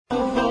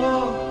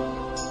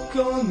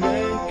ko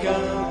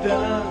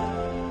nekada,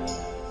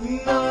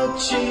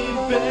 noći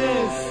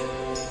bez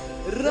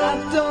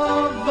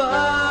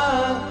ratova.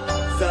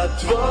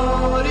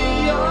 Zatvori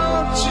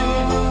oči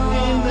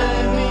i ne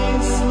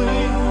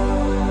misli,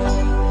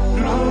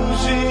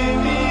 pruži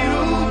mi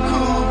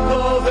ruku,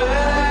 povedi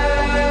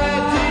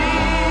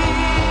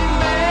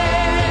me.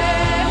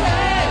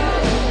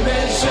 Ne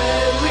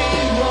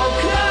želimo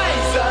kraj,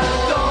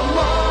 zato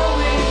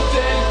molim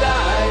te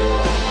daj,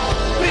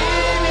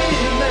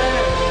 primi me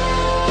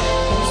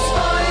u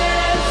svoje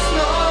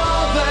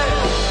snove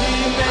i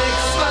nek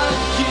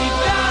svaki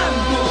dan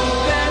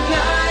bude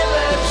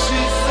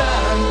najlepši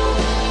san.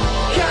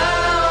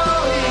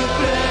 Kao i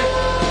pre,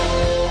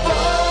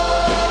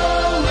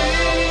 voli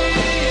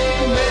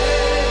me.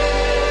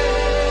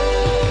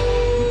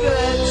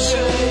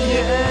 Veče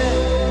je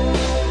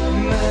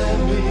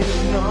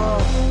nemirno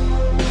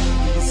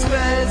i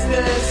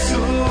zvezde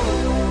su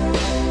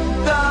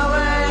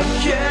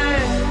daleke.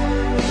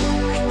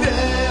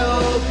 Hteo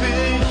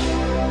bih,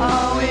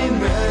 ali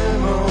ne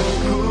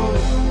mogu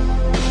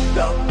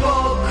da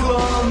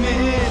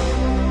poklonim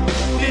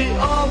ti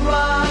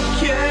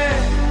oblake.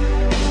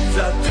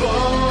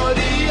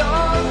 Zatvori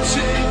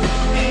oči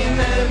i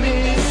ne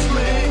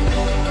misli,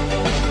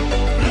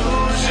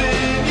 pruži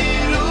mi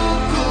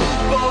ruku,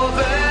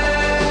 povedi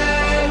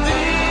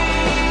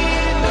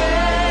me.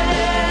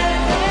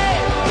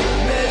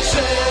 Ne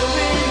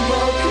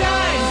želimo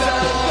kraj,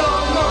 zato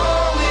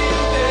molim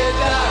te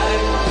daj,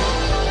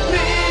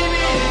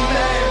 primi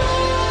me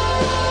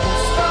u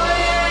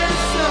svoje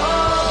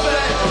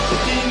snove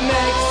i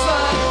nek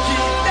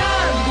svaki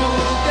dan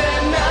bude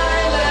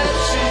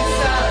najlepši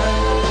san.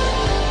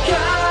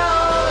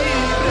 Kao i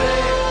pre,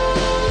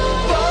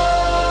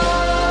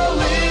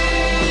 voli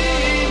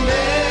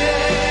me.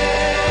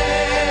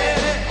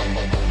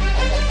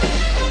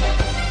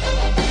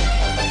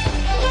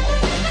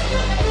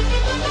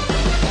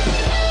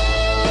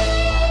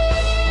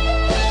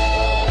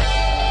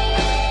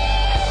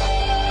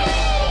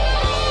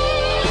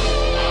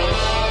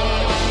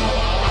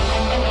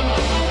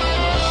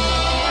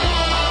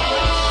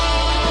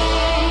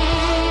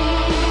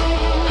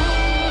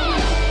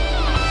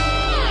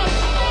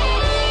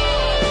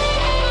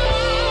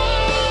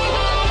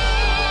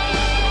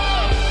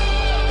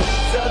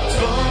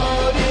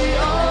 Zatvori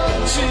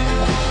oči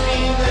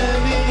i ne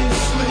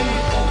misli,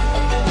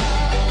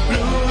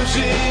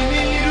 pruži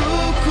mi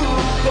ruku,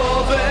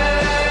 povedi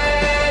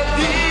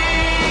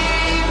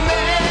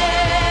me.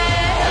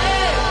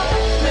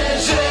 Ne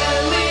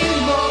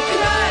želimo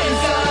kraj,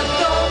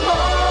 zato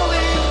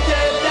molim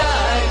te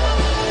daj,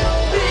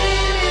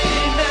 primi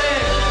me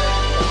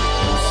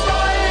u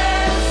svoje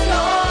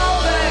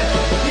snove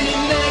i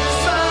nek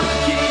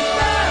svaki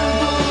dan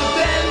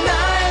bude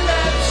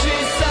najlepši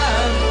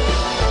san.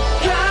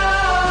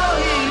 Kao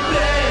i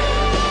pre,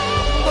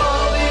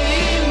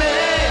 voli me.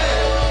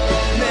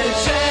 Ne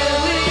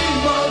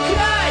želimo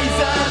kraj,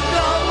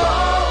 zato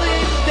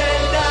molim te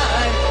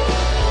daj,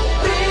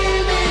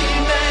 primi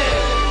me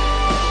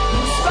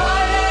u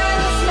svoje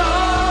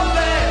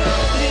snove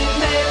i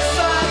nek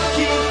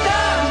svaki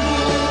dan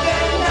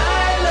bude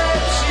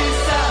najlepši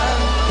san.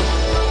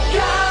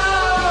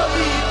 Kao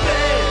i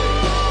pre.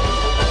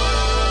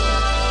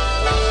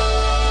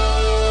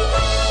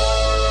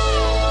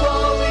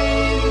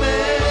 Voli me.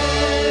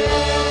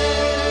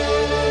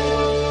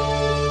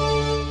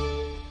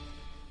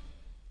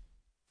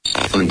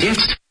 Und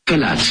jetzt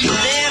Felatio.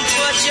 Then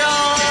put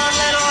your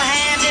little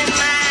hand in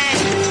mine.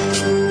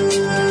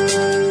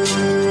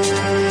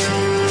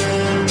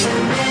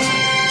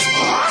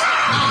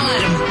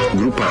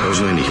 Grupa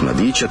rozvojenih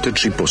mladića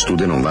trči po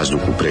studenom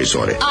vazduhu pre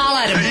zore.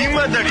 Alarm.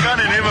 Ima da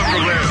kane, nema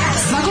problema.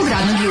 Svakog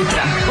radnog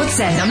jutra od 7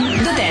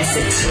 do 10.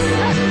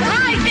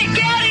 Hajde,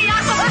 Geri,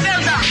 jako se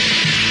velda.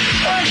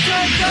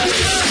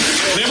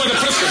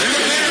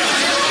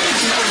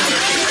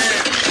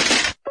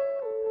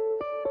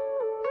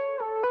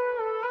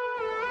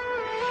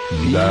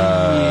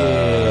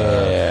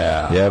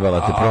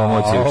 Jebala te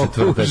promocija u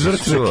četvrtak.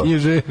 Žrtve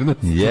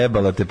književnosti.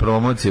 Jebala te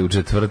promocija u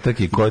četvrtak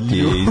i ko ti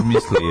je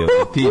izmislio?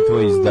 Ti,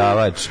 tvoj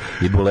izdavač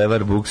i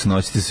Bulevar Books,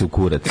 nosite se u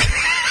kurac.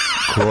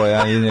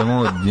 Ja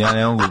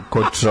ne mogu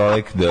ko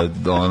čovjek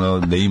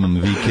da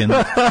imam vikend,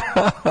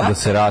 da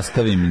se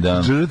rastavim,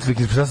 da... Žrtve,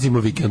 šta si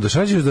imao vikend?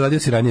 Došao ćeš da radio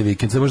si ranije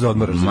vikend, samo možda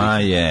odmaraš. Ma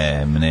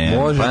je, ne.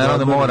 Pa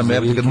naravno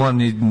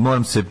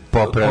moram se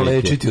popraviti.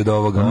 Polečiti od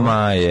ovoga.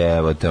 Ma je,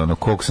 evo te,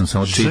 koliko sam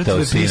samo čitao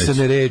sinoć. Žrtve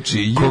pisane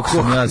reči. Koliko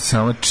sam ja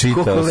samo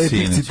čitao sinoć. Koliko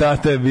lepih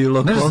citata je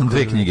bilo. Znaš da sam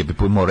 2 knjige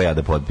morao ja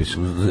da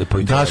potpišem.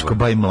 Dasko,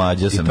 ba i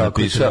Mladja sam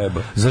napisao.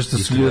 Zašto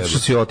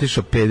si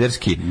otišao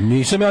pederski?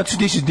 Nisam ja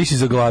otišao, ti si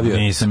zaglavio.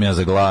 Nisam ja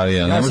zaglavio.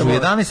 Ne može,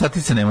 11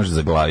 sati se ne može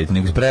zaglaviti,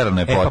 nego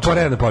prerano je počelo. Pa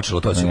prerano je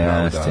počelo, to će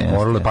pravo, da.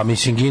 Moralo, pa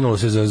mislim, ginulo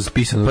se za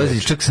pisanu reč.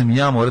 Pazi, čak sam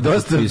ja morao da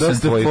potpisam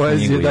tvoju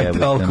knjigu.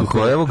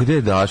 Evo, gde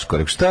je Daško?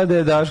 Rekao, šta da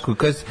je Daško?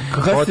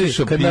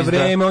 Kad na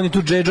vreme, on je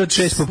tu džedžo od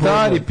 6 popodne.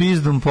 Stari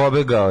pizdom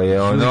pobegao je.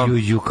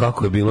 Ju,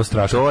 kako je bilo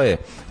strašno.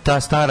 ta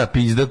stara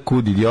pizda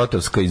kud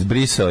idiotovska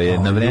izbrisao je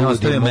na vreme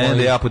ostavio mene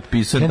da ja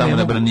potpisujem tamo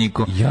na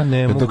braniku. Ja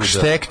ne mogu dok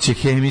štekće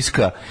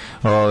hemijska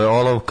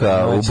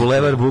olovka u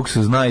Bulevar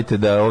Buksu, znajte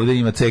da ovdje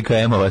ima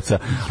CKM-ovaca,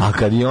 a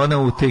kad i ona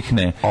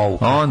utihne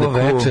onda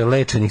veče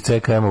lečenih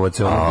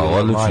CKM-ovaca,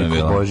 odlično je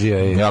bilo,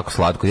 jako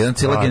slatko. Jedna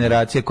cijela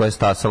generacija koja je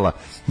stasala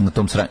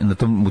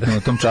na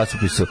tom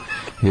časopisu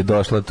je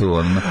došla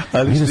tu.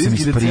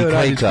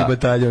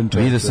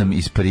 Vidio sam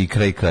iz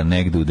prikrajka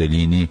negde u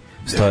daljini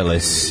stojala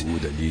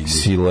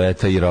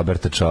silueta i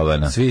Roberta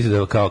Čobana. Svi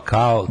da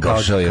kao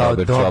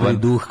dobri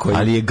duh koji...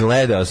 Ali je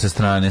gledao sa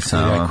strane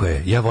samo. Rekao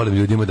je, ja volim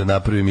ljudima da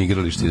napravim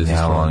igralište.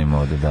 Ja volim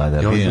ovde,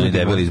 da. Bio je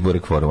debeli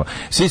izborek foruma.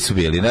 Svi su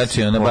bili,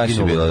 znači ona baš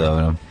je bila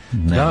dobro.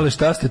 Da, ali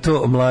šta ste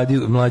to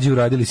mlađi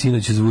uradili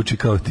sinoć, zvuči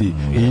kao ti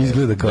i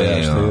izgleda kao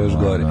ja, što je još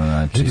gore.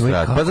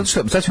 Pa zato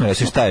što, sad ćemo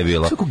reći šta je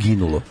bilo. Kako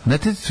ginulo.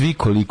 Znate svi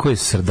koliko je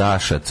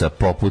srdašaca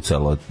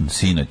popucalo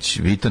sinoć,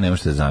 vi to ne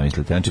možete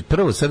zamisliti. Znači,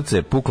 prvo srce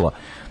je puklo,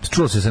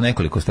 čulo se sa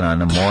nekoliko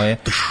strana moje,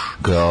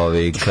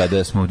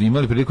 kada smo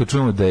imali priliku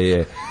čujemo da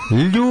je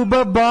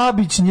Ljuba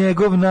Babić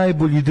njegov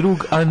najbolji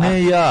drug, a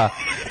ne ja,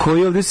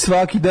 koji ovdje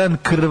svaki dan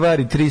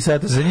krvari 3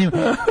 sata za njim.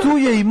 Tu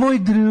je i moj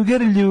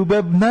drugar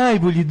Ljuba,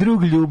 najbolji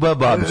drug Ljuba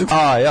Babić.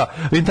 A ja,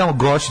 vidim tamo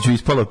Gošiću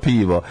ispalo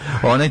pivo.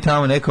 Ona i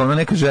tamo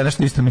neka žena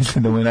što isto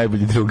misli da mu je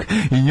najbolji drug.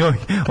 I njoj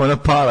ona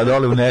pala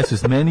dole u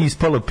nesvest. Meni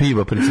ispalo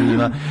pivo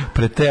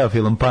pred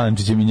Teofilom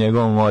Pančićem i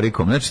njegovom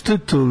Morikom. Znači, to je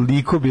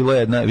toliko bilo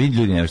jedna... Vi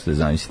ljudi ne možete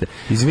zamislite.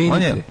 Izvinite.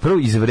 On je prvo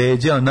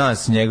izvređao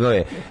nas,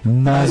 njegove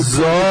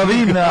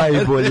nazovi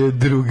najbolje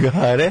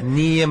drugare.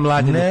 Nije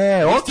Mladja.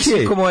 Ne,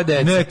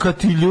 okej. Neka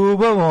ti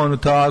ljubav, ono,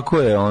 tako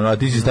je, ono, a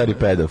ti si stari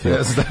pedofil.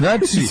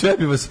 Znači, sve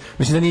bi vas,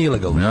 mislim da nije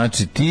ilegalno.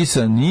 Znači, ti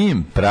sa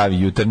njim pravi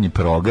jutarnji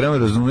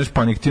program, razumeš,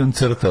 pa nek ti on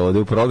crta ovde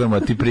u programu, a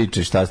ti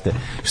pričaš šta je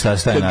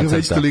nacrta. Kad ga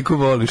već toliko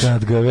voliš.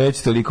 Kad ga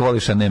već toliko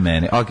voliš, a ne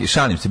mene. Ok,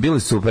 šalim se, bilo je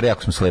super,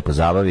 jako smo se lepo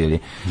zabavili.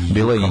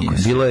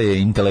 Bilo je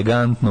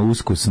inteligentno,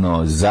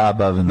 uskusno,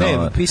 zabavno.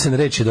 Ne, pisana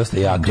reč je dosta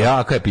jaka.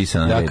 Jaka je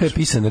pisana reč. Jaka je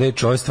pisana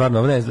reč, ovo je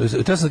stvarno, ne,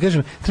 treba sam da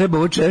kažem, treba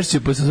ovo češće,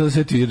 pa sam sad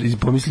svetio i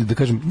pomislio da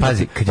kažem,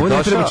 pazi,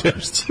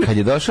 kad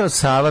je došao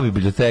Sava,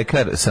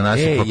 bibliotekar sa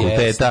našeg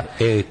fakulteta,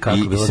 i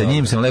sa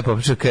njim sam lepo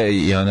pričao,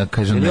 i ona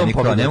kaže, meni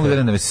kao, ne mogu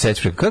da me se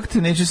sećaš, kako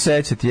te neću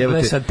sećati,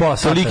 jebote,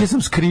 tolike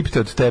sam skripte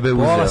od tebe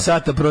uzeo. Pola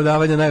sata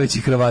prodavanja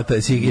najvećih kravata,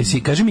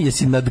 kaži mi,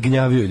 jesi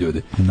nadgnjavio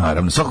ljude?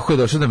 Naravno, svako ko je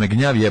došao da me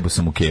gnjavi, jebo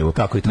sam u kevu.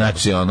 Tako i tako.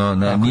 Znači, ono,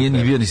 nije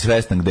ni bio ni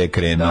svestan gde je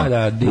krenuo.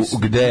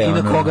 Gde,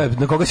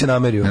 na koga se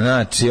namerio?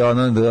 Znači,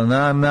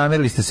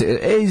 namerili ste se.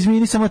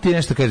 Izvini, samo ti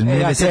nešto kažem.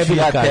 Ja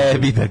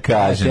tebi da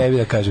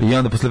kažem. I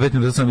onda posle 5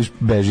 minuta sam viš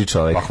beži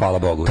čovjek. Pa hvala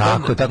Bogu.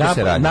 Tako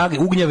se radi.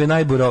 Ugnjave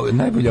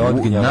najbolje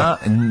od gnjava.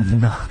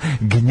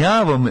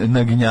 Gnjavom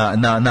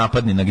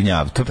napadni na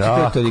gnjav. To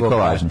je toliko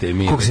važno.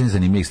 Koliko sam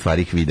zanimljivih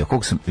stvari ih video,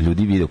 koliko sam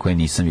ljudi video koje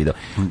nisam video,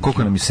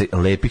 koliko nam se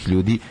lepih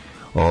ljudi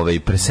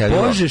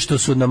preselilo. Bože, što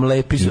su nam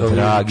lepi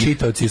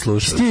čitaoci i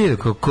slušalci.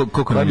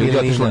 Koliko nam ljudi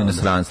otišlo u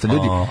inostranstvo.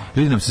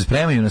 Ljudi nam se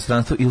spremaju u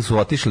inostranstvo ili su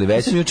otišli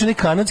već. Sam juče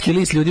kanadski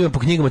list ljudima po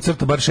knjigama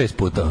crta bar 6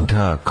 puta.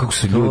 Da, kako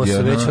su ljudi.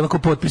 To već onako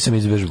potpisam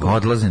izvežbu.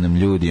 Odlaze nam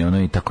ljudi,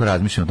 i tako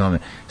razmišljam o tome.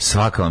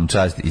 Svaka vam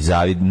čast i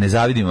ne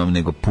zavidim vam,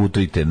 nego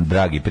putujte,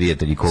 dragi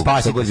prijatelji.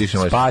 Spasite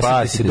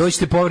se.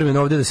 Dođite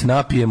povremeno ovdje da se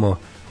napijemo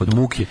od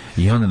muke.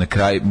 I onda na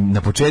kraju,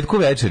 na početku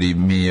večeri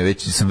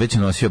sam već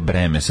nosio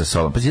breme sa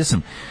sobom. Pa ja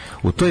sam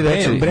u toj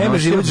večeri breme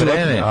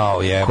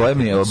koje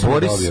mi je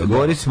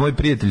Boris, moj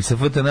prijatelj sa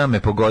FTN me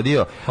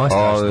pogodio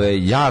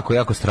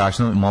jako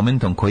strašno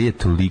momentom koji je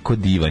toliko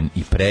divan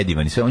i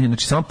predivan i sve. On je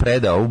znači samo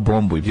predao ovu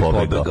bombu i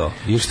pobegao.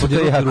 I što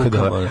je jako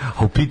dobro.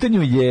 A u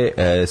pitanju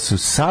su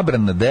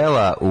sabrana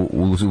dela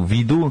u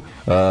vidu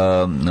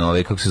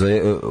kako se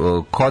zove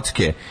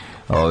kocke,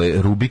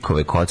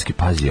 Rubikove kocke,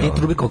 pazi ovo.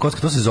 Rubikova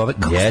kocka, to se zove,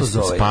 kako se to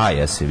zove?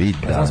 Spaja se, vidi.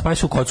 Spaja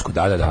se u kocku,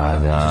 da.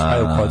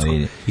 Spaja u kocku.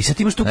 I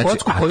sad imaš tu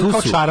kocku koju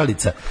kao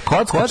čaralica.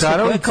 Kocka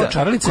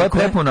čaralica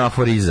koja je prepuna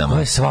aforizama. Koja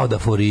je sva od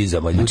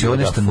aforizama. Znači ovo je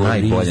nešto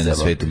najbolje na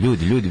svetu.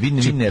 Ljudi,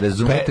 vi ne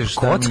razumete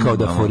šta mi imamo. Kocka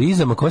od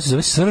aforizama koja se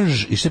zove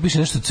srž i šta piše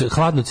nešto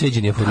hladno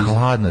ceđeni aforizmi.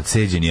 Hladno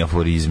ceđeni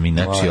aforizmi,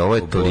 znači ovo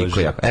je toliko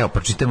jako. Evo,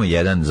 pročitamo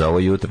jedan za ovo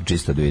jutro,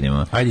 čisto da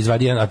vidimo. Ajde,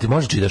 izvadi jedan, a ti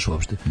možeš čitaš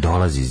uopšte?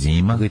 Dolazi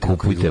zima,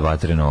 kupujte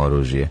vatreno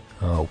oružje.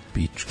 A u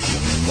pičku.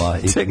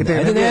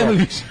 Čekaj,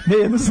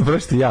 ne, jedno sam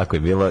prošli jako je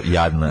bilo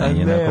jadna. A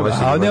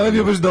ne, ovo je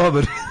bio baš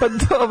dobar.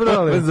 Pa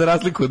dobro, za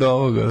razliku od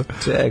ovoga.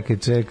 Čekaj.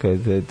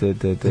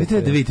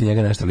 Da vidite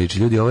njega nešto liči.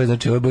 Ljudi, ovo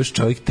je baš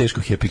čovjek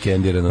teško happy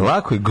candirano.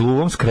 Lako je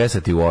gluvom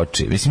skresati u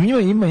oči. Mislim,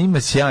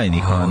 ima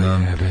sjajnih.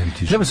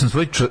 Treba sam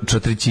svoj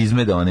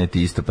čotrićizme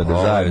doneti isto, pa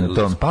da zajedno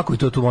to. Spakuj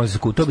to može se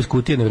kuti. To bez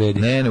kutije ne vredi.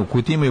 Ne, u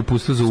kutiji imaju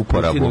pusto za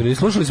uporabu.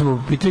 Slušali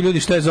smo, pitali ljudi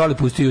šta je Zoli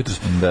pustio jutros.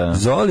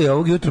 Zoli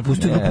ovog jutra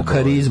pustio grupu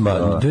Karizma.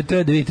 ima,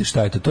 treba da vidite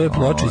šta je to. To je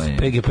ploča iz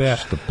PGP-a.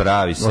 Što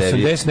pravi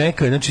sebi. 80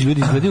 neka, znači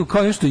ljudi izgledaju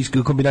kao nešto iz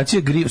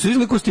kombinacije griva. Su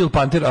izgledali kao Steel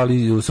Panther,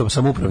 ali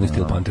samoupravni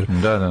Steel Panther.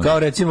 Da. Kao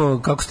recimo,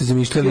 kako ste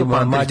zamišljali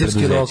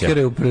mađarske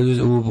rockere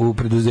u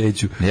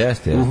preduzeću.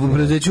 Jeste. U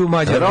preduzeću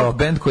Mađar rock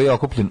band koji je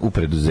okupljen u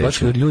preduzeću.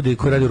 Baš ljudi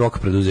koji rade u rock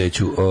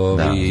preduzeću.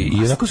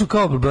 I onako su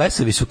kao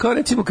blesavi, su kao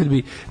recimo kad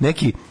bi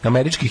neki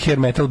američki hair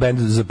metal band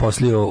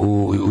zaposlio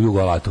u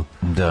Jugoalatu.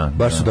 Da.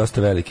 Baš su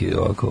dosta veliki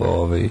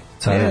ovako,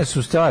 Ne,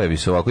 su starevi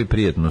su ovako i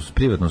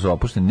privatno su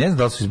opušteni. Ne znam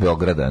da li su iz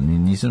Beograda,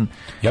 nisam...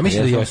 Ja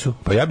mislim da jesu.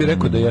 Pa ja bih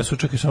rekao da jesu,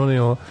 čak i samo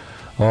ne ovo.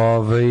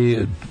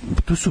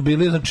 Tu su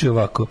bili, znači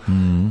ovako,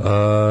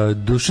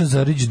 Dušan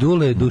Zarić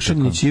Dule, Dušan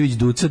Nićivić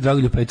Duca,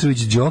 Dragoljub Petrović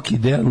Đoki,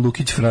 Dejan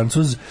Lukić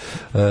Francuz,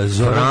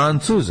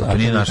 Francuz, a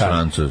nije naš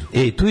Francuz.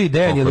 Tu je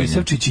Dejan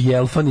Jelisavčić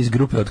Jelfan iz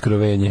grupe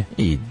Otkrovenje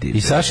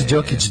i Saša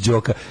Đokić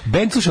Đoka.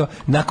 Band, slušao,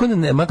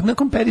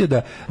 nakon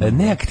perioda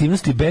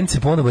neaktivnosti band se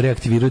ponovo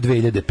reaktivirao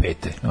 2005.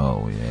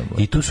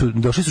 I tu su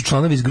došli su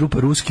članovi iz grupe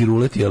Ruski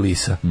Rulet i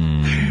Alisa.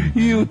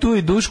 I tu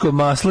je Duško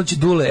Maslać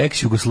Dule,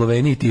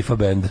 ex-Jugosloveniji Tifa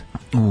band.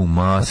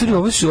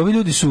 Ovi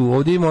ljudi su,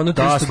 ovdje ima ono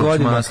 300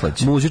 godina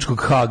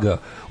muzičkog haga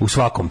u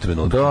svakom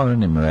trenutku. Dobro,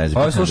 nema veze.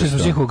 Slušali smo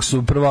njihovog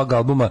prvog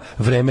albuma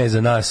Vreme je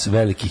za nas,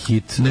 veliki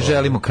hit. Ne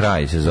želimo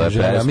kraj, se zove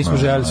pesma. Mi smo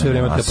želeli sve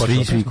vreme da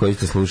počnemo. Svi koji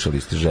ste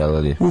slušali ste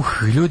želeli.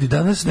 Ljudi,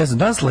 danas, ne znam,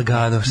 danas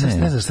lagano,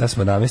 ne znam šta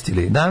smo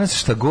namestili. Danas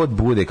šta god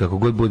bude, kako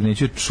god bude,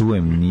 neću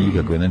čujem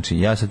nikakve. Znači,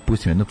 ja sad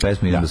pustim jednu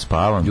pesmu i idem da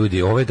spavam.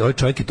 Ljudi, ovaj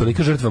čovjek je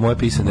tolika žrtva moje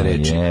pisane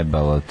reči.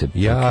 Jebalo te,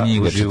 ja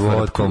knjiga u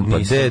životu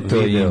nisam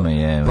vidio.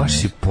 Baš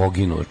si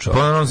poginuo, čovjek.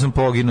 Pa sam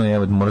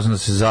poginuo, moram da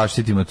se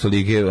zaštitim od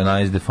tolike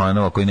najezde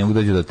fanova koji ne mogu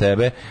dođu do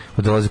tebe,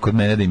 pa dolaze kod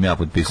mene da im ja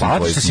potpisujem tvoju knjigu.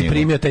 Hvala što si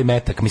primio taj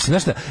metak. Mislim,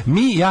 znaš šta,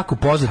 mi jako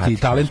poznati i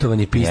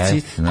talentovani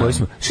pisci koji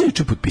smo... Što je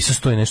juče potpisao,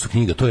 stoji nešto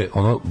knjiga, to je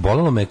ono,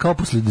 bolelo me kao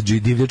posle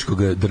divljačkog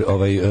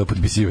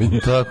potpisivanja.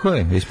 Tako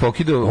je, već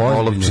pokidao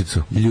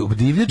olovčicu.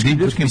 Divljačkim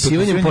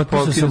potpisivanjem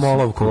potpisao sam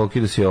olovku.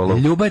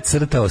 Ljuba je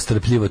crtao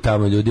strpljivo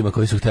tamo ljudima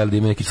koji su htjeli da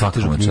imaju neki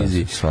crtež u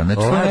knjizi.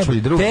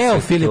 Teo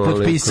Filip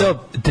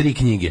potpisao 3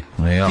 knjige.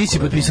 Ti si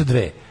potpisao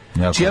 2.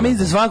 Či ja mislim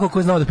da svako ko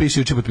je znao da piše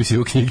juče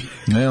potpisio knjige.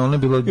 Ne, ono je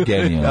bilo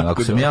genijalno.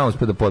 Ako sam ja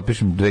uspio da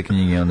potpišem 2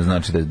 knjige, onda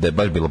znači da je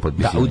baš bilo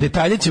potpisivanje. Da, u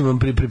detalje ćemo vam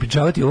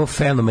pripričavati ovo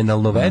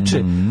fenomenalno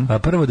veče, a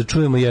prvo da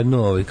čujemo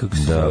jedno, kako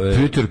se zove...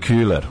 Peter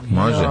Killer,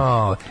 može.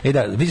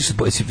 Da, vidiš,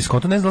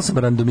 skonto ne znam da sam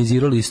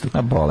randomizirao listu.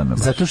 A bole me baš.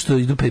 Zato što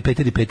idu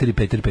Peter.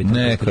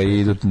 Neka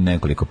idu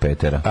nekoliko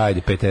Petera.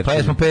 Ajde, Peter. Pa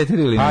jesmo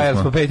Peteri ili nismo? A,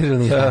 jesmo Peteri ili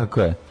nismo?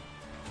 Tako je.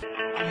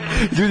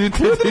 Ljudi,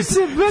 treba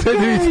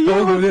da vidite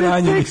ovog ovdje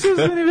ranjenika.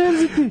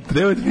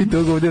 Treba da vidite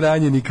ovog ovdje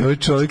ranjenika. Ovaj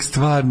čovjek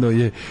stvarno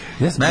je...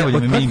 Najbolje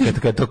mi Minka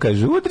kad to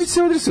kaže, udri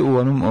se u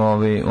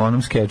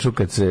onom skeču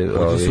kad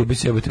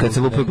se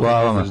lupaju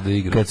glavama,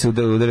 kad se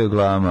udaraju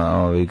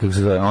glavama, kako se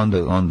zove,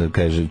 onda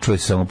kaže, čuje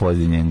se samo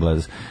pozadnji njen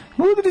glas.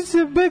 Udri se,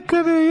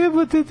 bekare,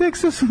 jebote,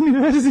 Texas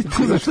univerzitet.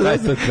 Ko za šta je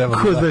to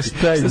trebalo? Ko za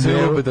šta je to?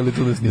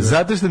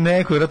 Zato što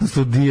neko vjerojatno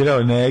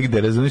studirao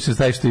negde, razumiješ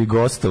šta što je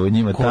gostovo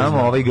njima tamo,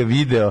 ovaj ga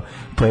video,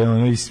 pa je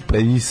ono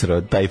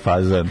isro taj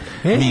fazon.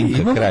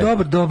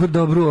 Imamo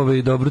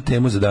dobru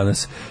temu za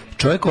danas.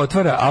 Čovjek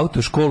otvara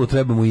autoškolu,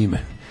 treba mu ime.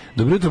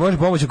 Dobro jutro, može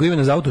pomoći ako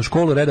ime za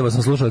autoškolu, redava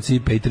sam slušalac i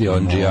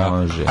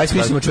Patreon-đija. Ajde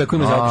smislimo čovjeku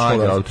ime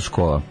za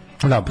autoškola.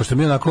 Da, pošto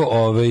mi onako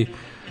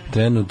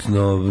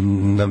trenutno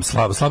nam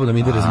slabo nam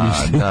ide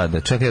razmišljanje.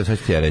 Da, čekaj, sad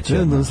ću ti ja reći.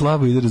 Trenutno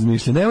slabo ide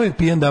razmišljanje. Nemoj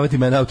pijan davati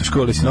mene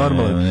autoškoli, si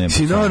normalan.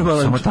 Si normalan.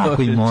 Samo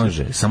tako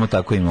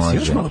i može. Si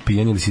još malo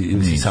pijan ili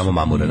si samo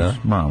mamuran, da?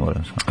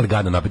 Mamuran. Ali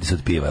gadno napiti se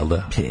od piva, jel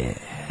da?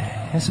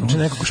 Ja sam uče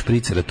nekako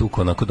špricera tu,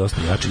 onako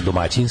dosta jačih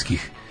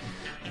domaćinskih.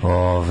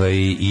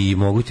 I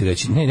mogu ti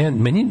reći,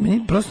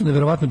 meni prosto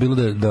neverovatno bilo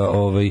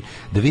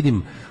da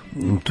vidim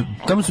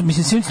tamo su,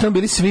 mislim, tamo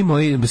bili svi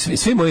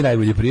moji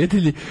najbolji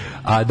prijatelji,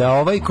 a da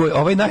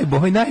ovaj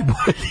najbolji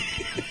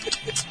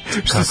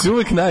što se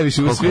uvek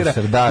najviše usvira,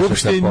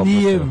 uopšte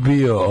nije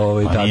bio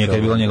tako. Nije kad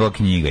je bila njegova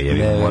knjiga, jer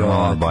je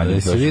moramo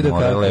banjiti.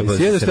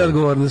 Sjede što je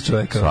odgovornost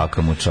čoveka.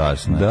 Svaka mu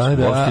čast.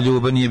 Uopšte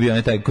Ljuba nije bio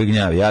ne taj koji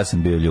gnjavi, ja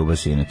sam bio Ljuba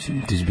sinoć.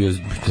 Ti si bio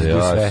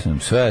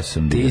sve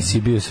sam bio. Ti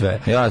si bio sve.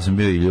 Ja sam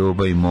bio i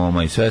Ljuba i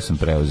Moma i sve sam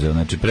preuzeo.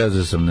 Znači,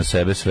 preuzeo sam na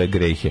sebe sve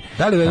grehe.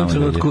 Da li u jednom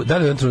trenutku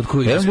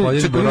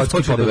gospodin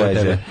Borodski pobegao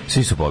tebe?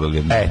 Svi su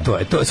pobegli.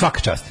 To je svaka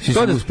čast.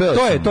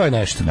 To je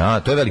nešto.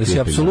 To je veliki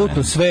uspeh.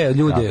 Apsolutno sve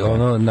ljude,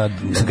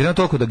 sam krenuo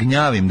toliko da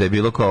gnjavim da je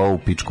bilo kao ovu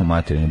pičku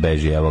materinu,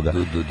 beži evo ga.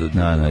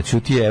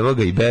 Čuti evo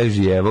ga i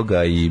beži evo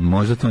ga i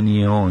možda to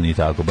nije on i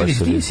tako.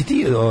 Si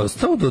ti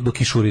stao do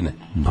Kišurine?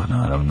 Pa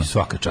naravno.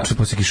 Svaka čast.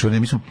 Posle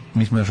Kišurine,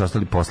 mi smo još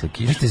ostali posle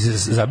kiše. Vi ste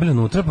se zabili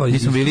unutra? Mi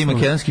smo bili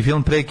makedonski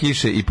film pre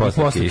kiše i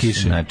posle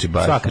kiše. Znači,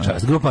 svaka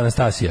čast. Grupa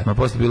Anastasija. Ma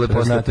posle bilo je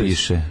posle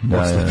kiše.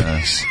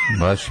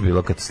 Baš je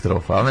bilo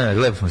katastrofa. Ali ne,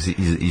 lepo smo se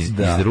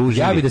izdružili.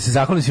 Ja bih da se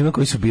zahvalim svima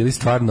koji su bili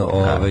stvarno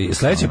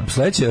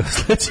sledeća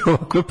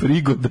ovakva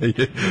prigoda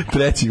je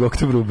 3.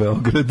 oktobra u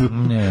Beogradu.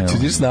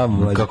 Ćeš s nama,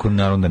 Mlađe? Kako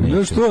naravno da neće.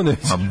 No što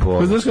neće?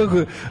 Znaš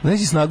kako,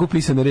 neći snagu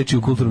pisane reči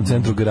u kulturnom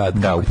centru grada.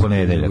 Da, u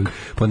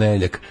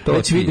ponedeljak.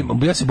 Već vidim,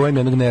 ja se bojim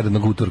jednog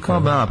neradnog utorka.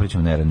 Da,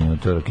 pričam neradni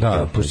utorak.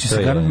 Da, pošto će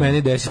se garant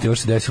meni desiti, ovo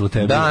se desilo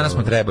tebi. Danas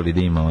smo trebali da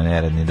imamo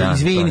neradni dan.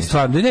 Izvini,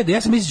 stvarno,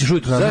 ja sam mislio ćeš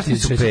ujutro nazvati.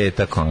 Zašto su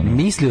petak, ono?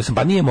 Mislio sam,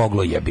 pa nije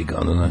moglo jebi ga,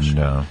 ono, znaš.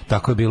 Da.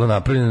 Tako je bilo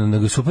napravljeno,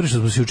 nego super što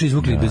smo se juče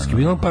izvukli da je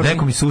bilo par.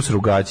 Neko mi se usro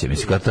u gaće,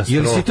 mislim katastrofa.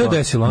 Jel si to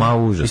desilo? Ma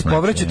užasno.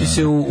 Ispovraćati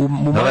se u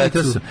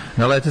majicu.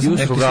 Naletao sam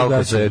nekog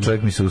alkosa,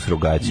 čovjek mi se usro u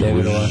gaće.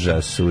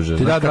 Užas.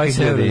 Ti da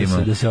 20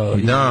 evra da se...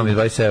 Da, mi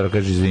 20 evra,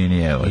 kaže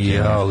izvini, evo.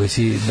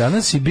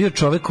 Danas si bio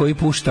čovjek koji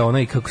pušta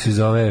onaj, kako se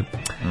zove,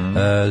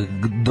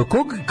 do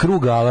kog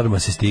kruga alarma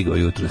se stigao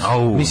jutros?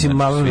 Mislim,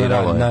 malo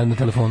na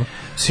telefonu.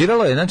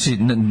 Sviralo je, znači...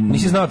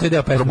 Nisi znao taj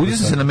deo pesme. Probudio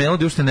sam se na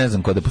melodiju, ušte ne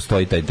znam ko da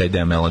postoji taj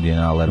deo melodije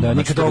na alarmu. Da,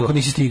 nikad toliko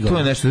nisi stigao. To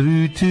je nešto,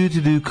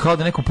 kao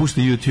da neko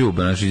pušta YouTube,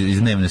 znači iz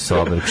dnevne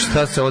sobe.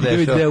 Šta se ovde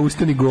dešava?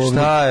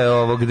 Šta je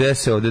ovo, gde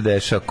se ovde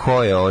dešava?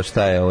 Ko je ovo,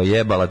 šta je ovo?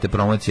 Jebala te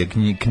promocije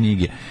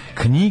knjige.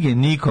 Knjige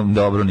nikom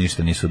dobro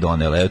ništa nisu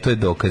donele. Evo, to je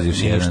dokaz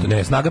još jedan.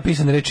 Ne, snaga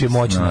pisane reči je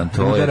moćna.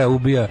 Udara,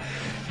 ubija.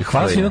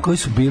 Hvala svima koji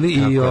su bili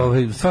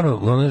i stvarno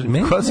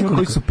hvala svima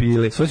koji su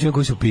pili. Hvala svima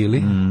koji su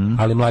pili,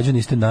 ali Mlađe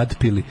niste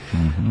nadpili.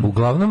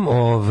 Uglavnom,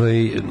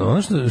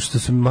 ono što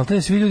su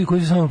maltene svi ljudi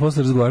koji su samo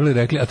posle razgovarali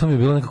rekli, a to mi je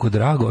bilo nekako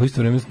drago, a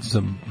isto vreme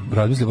sam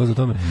razmislio posle o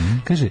tome.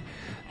 Kaže,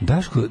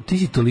 Daško, ti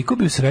si toliko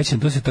bio srećan,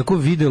 to se tako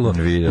videlo.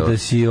 Da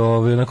si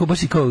onako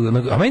baš i kao,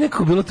 a meni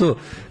nekako bilo to,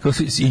 kao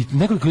i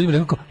nekoliko ljudi mi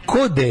rekao,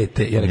 ko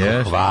dete? Ja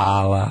rekao,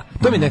 hvala.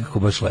 To mi nekako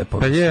baš lepo.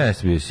 Pa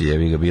jes, bio si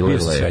jebi ga, bilo je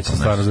lepo. Bio si srećan,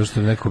 stvarno, zašto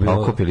je neko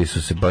bilo... Okupili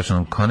su se baš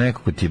kao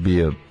nekako ti je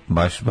bio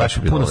baš bilo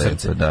puno lepo.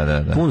 Srce.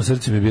 Da. Puno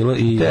srce mi je bilo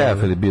i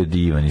Tefel je bio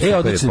divan i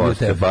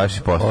super baš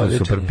postao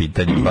super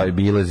pitanje, pa je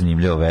bilo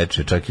zanimljivo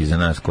veče, čak i za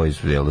nas koji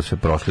su sve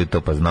prošli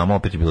to, pa znamo,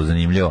 opet je bilo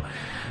zanimljivo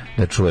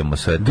da čujemo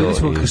sve to. Bili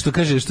smo, što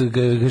kaže,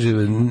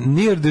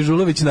 near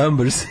Dežulović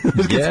numbers,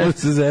 kad smo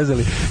se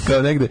zezali,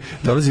 kao negde,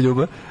 dolazi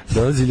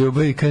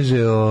Ljuba i kaže,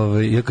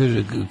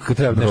 kad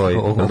treba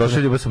nešto... Došla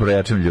Ljuba sa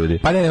brojačem ljudi.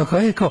 Pa ne,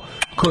 kao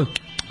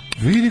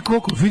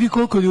vidi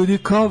koliko ljudi,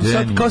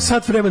 kao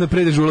sat vremena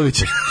pre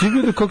Dežulovića. Ti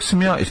vidio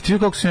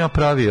kako sam ja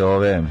pravio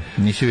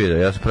nisi vidio,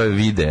 ja sam pravio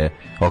videe,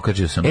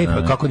 okačio sam.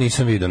 Pa kako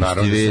nisam vidio,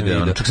 naravno da sam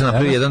vidio. Čak sam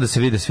napravio jedan da se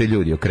vide svi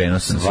ljudi, okrenuo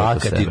sam se oko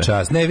sebe. Svaka ti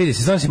čast. Ne, vidi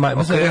se, znam si,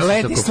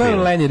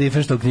 stvarno Lenny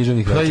Riefenstahl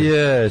književnih večera. Pa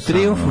je,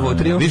 Triumf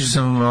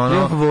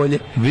volje.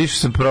 Više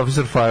sam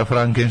profesor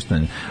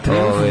Frankenstein.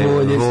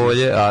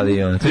 Volje,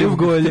 ali Triumf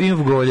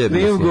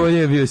golje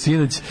je bio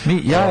sinoć.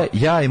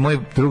 Ja i moj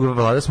drug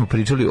Vlada smo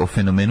pričali o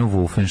fenomenu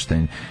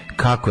Wolfenstein.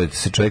 Kako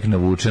se čovjek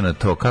navuče na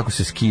to, kako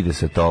se skide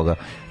sa toga,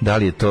 da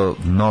li je to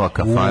nova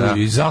kafana.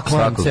 I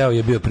zaklan ceo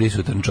je bio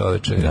prisutan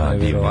čoveče.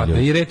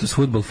 I Retus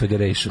Football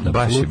Federation.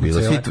 Baš je bilo.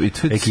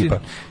 Ekipa.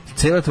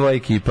 Cijela tvoja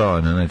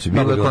ekipa, znači,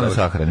 bilo je ko na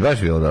sahrani,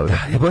 baš bilo dobro.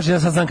 Da, Bože, ja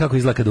sad znam kako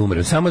izgleda kada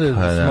umrem, samo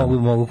da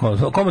mogu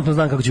komentno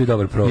znam kako će biti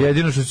dobar program.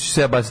 Jedino što će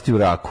se baciti u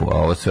raku, a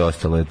ovo sve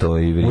ostalo je to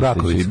i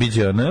Raković. I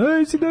biće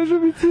aj si dažu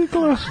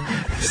bicikla,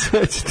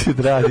 sve će ti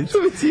odraditi.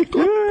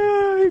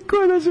 Ko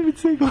je dažu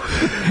bicikla?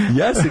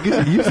 Ja se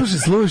kažem,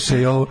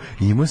 slušaj ovo,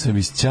 imao sam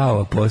iz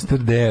Ćava poster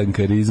Dejan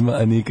Karizma,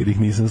 a nikad ih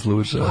nisam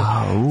slušao.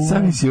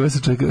 Sam si ovo sa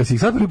čovjeka, si ih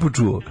sad prvi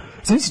počuo.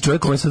 Sam si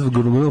čovjek koji je sad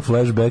gurnuo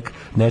flashback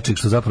nečeg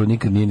što zapravo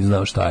nikad nije ni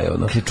znao šta je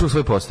ono. Ti čuo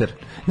svoj poster?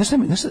 Znaš šta,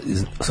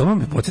 samo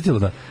me podsjetilo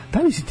da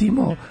li si ti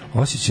imao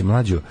osjećaj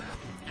Mlađo,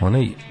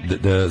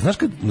 znaš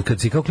kad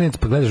si kao klijent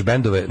pa gledaš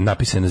bendove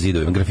napisane na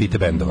zidovima, grafite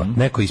bendova,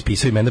 neko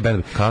ispisao imena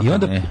bendova. Kako i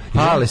onda, ne?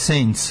 Pale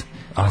Saints.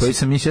 Koji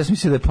sam mislio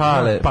da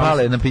je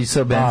Pale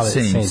napisao band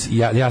Saints.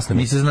 Jasno.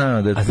 Nisam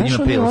znao da ima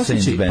Pale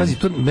Saints band. Pazi,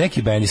 to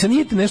neki band. Sad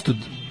nije te nešto...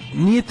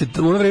 Nije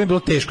te, u ono vreme bilo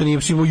teško, nije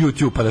imao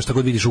YouTube, pa da šta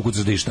god vidiš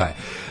ukucaš da i šta je.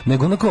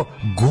 Nego onako,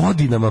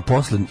 godinama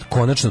posle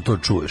konačno to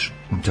čuješ.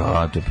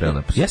 Da, to je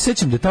prelepo. Ja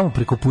sećam da tamo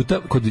preko puta,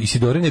 kod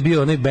Isidorine je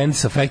bio onaj band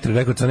sa Factory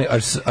Records, onaj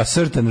A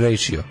Certain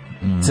Ratio.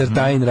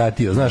 Certain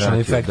Ratio, znaš,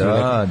 onaj Factory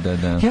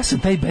Records. Da. Ja sam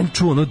taj band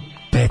čuo,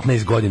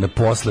 15 godina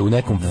posle u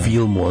nekom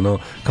filmu, ono,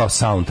 kao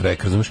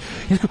soundtrack, razumiješ?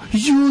 Ja sam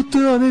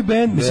to je onaj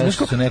band. Mislim,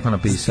 što su neko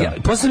napisao.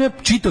 Posle sam ja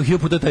čitao 1000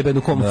 puta taj band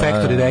u kom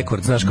Factory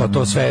Records, znaš, kao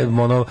to sve,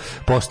 ono,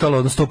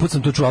 postalo, 100 puta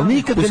sam to čuo, ali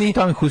nikad ga ni...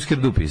 Tamo je Husker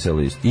Du pisao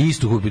list.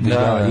 Isto,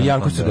 i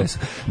Janko Srdesa.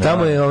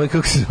 Tamo je,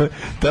 kako se zove,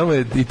 tamo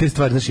je i te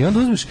stvari, znaš, i onda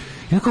uzmeš, i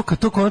onda kad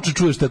to konačno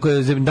čuješ, tako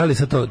je, da li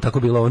sad to tako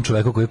bilo ovom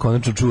čoveku koji je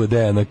konačno čuo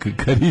Dejana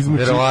Karizmu,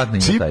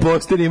 čip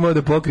poster imao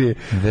da pokrije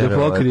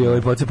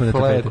ovaj pocepane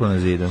tapete. Pleku na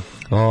zidu.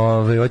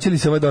 Hoće li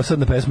se ova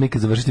dosadna pesma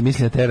ikad završiti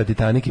misli na Tera,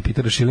 Titanic i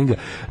Petera Schillinga?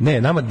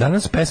 Ne, nama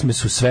danas pesme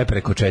su sve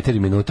preko 4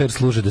 minuta jer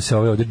služe da se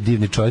ovaj ovdje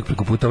divni čovjek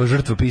preko puta ova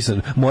žrtva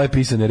moje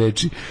pisane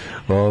reči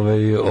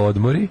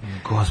odmori.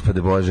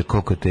 Gospode Bože,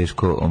 koliko je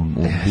teško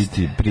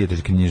biti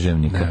prijatelj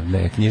književnika.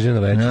 Ne, književna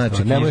večer.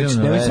 Znači,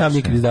 nemoj sam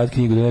nikad izdati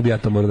knjigu, da ne bi ja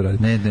to morao da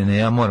radim. Ne,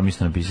 ja moram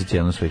isto napisati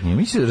jednu svoju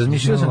knjigu.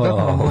 Razmišljao sam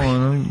kako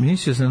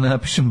mislio sam da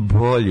napišem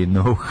bolji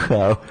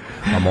know-how.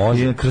 A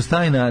može. Kroz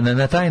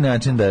na taj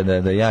način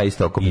da ja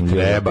isto okupim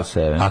treba.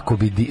 ako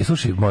bi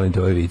slušaj, molim te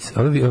ovaj vic,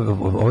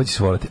 ovo ćeš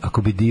volati,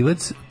 ako bi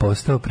Divac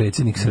postao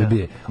predsjednik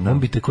Srbije, on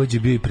bi takođe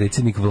bio i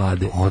predsjednik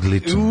vlade.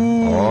 Odlično.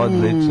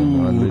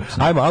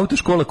 Ajmo,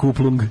 autoškola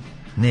Kuplung.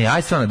 Ne,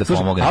 aj stvarno da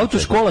pomogne.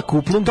 Autoškola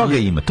Kuplung.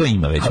 To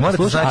ima već.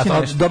 Morate znači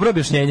nešto. Dobro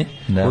objašnjenje.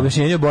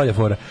 Objašnjenje je bolja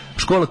fora.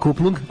 Škola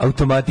Kuplung,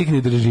 automatik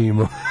ne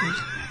držimo.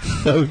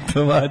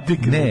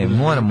 Automatik. Ne,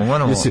 moramo.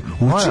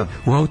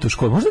 U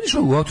autoškolu. Možda niš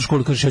u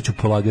autoškolu kažeš ja ću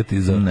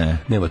polagati za... Ne.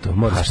 Nema to.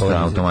 Moraš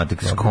šta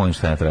automatik s kojim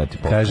šta ja treba ti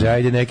pokazati. Kaže,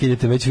 ajde neke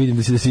idete, već vidim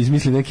da se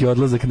izmisli neki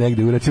odlazak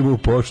negde, recimo u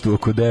poštu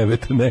oko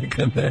 9,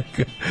 neka.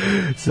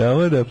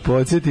 Samo da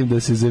podsjetim da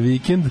se za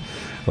vikend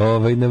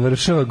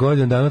navršava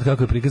godinu dana od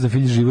kako je prikazan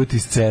film Život i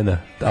scena.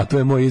 A to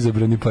je moj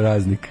izabrani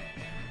praznik.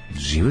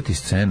 Život i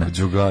scena.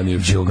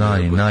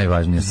 Đogani,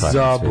 najvažnija stvar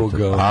na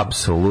svijetu.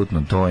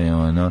 Apsolutno, to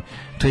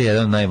je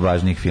jedan od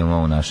najvažnijih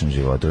filmova u našem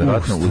životu.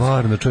 Verovatno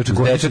stvarno, čoveče,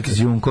 Dečak iz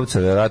Junkovca,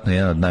 verovatno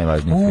jedan od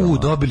najvažnijih filmova.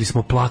 Dobili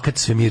smo plakat,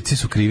 svemirci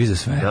su krivi za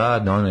sve.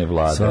 Da, ono je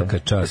Vlada. Svaka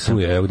čast,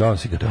 evo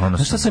donosi ga.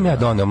 Znaš šta sam ja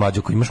doneo,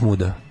 Mlađo, koji imaš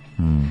muda?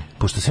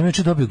 Pošto sam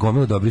juče dobio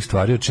gomilu dobrih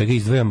stvari, od čega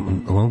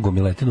izdvajam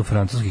gomiletinu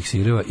francuskih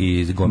sireva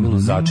i gomilu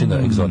začina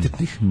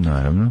egzotičnih.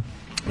 Naravno.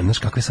 Znaš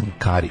kakve sam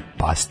kari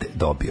paste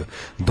dobio.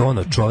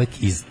 Dono čovjek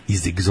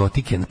iz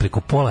egzotike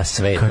preko pola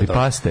sveta. Kari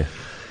paste?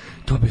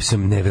 Dobio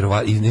sam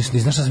neverovatno. I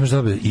znaš šta sam još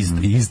dobio?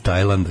 Iz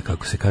Tajlanda,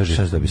 kako se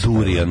kaže.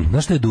 Durian.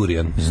 Znaš šta je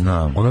durian?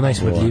 Znam. Ono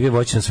najsmrdljivije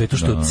voće na svetu,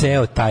 što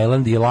ceo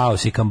Tajland i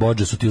Laos i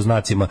Kambodža su ti u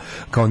znacima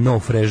kao no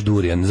fresh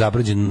durian.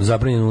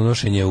 Zabranjeno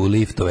unošenje u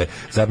liftove,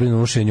 zabranjeno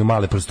unošenje u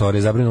male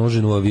prostore, zabranjeno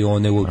unošenje u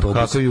avione, u autobus.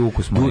 Kakav je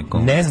ukus, majko?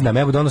 Ne znam,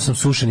 evo dono sam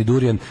sušeni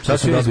durian.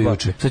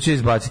 Sad ću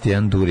izbaciti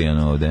jedan durian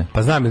ovde.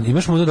 Pa znam,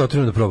 imaš mu da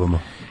otvorimo da probamo?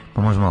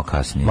 Pa možda malo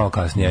kasnije. Malo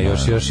kasnije,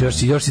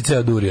 još si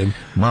ceo durijan.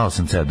 Malo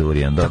sam ceo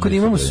durijan. Tako da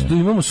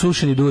imamo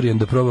sušeni durijan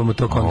da probamo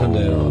to kontam da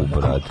je...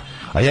 Brat.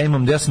 A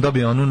ja sam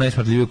dobio onu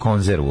najsmrdljiviju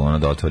konzervu,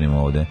 da otvorimo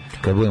ovde.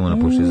 Kad budemo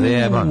napušli,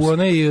 zajebam se.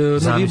 Onaj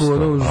ribu,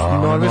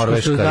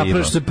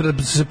 norveško, što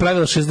se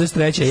pravila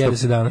 63. a jede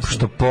se danas.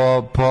 Što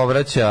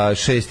povraća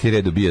 6.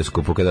 red u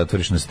bioskopu kada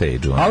otvoriš na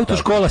stage-u.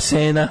 Autoškola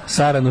Sena,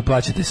 Saranu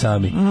plaćate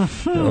sami.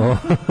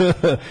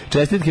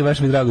 Čestitke, baš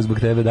mi drago zbog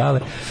tebe, dale.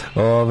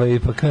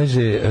 Pa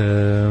kaže...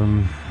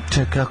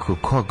 Čekaj,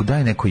 kako,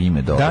 daj neko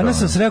ime dobro. Danas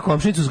sam sreo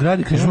komšinicu u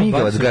zgradi, kaže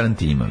Migavac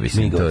garanti ima,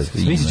 mislim.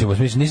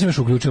 Smislit, nisam još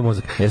uključio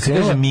mozak. Jer se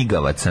kaže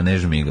Migavac, a ne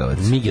Žmigavac.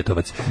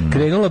 Migetovac.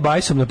 Krenula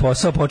bajsom na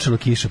posao, počela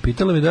kiša.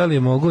 Pitala mi da li je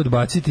mogu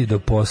odbaciti do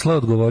posla,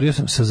 odgovorio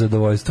sam sa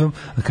zadovoljstvom,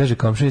 a kaže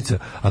komšinica,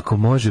 ako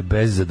može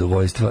bez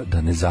zadovoljstva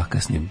da ne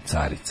zakasnim,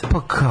 carica.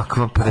 Pa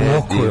kakva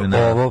predivna. Koliko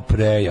je ovo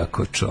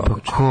prejako, čovječ.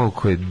 Pa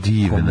koliko je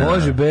divna. Ako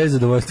može bez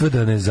zadovoljstva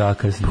da ne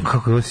zakasnim. Pa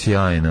kako je ovo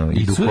sjajno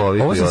i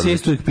duhovito. Ovo sam se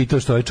isto uvijek pitao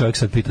što ovaj čovjek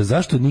sad pita,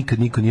 zašto nikad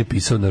niko nije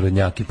pisao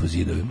narodnjake po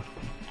zidovima?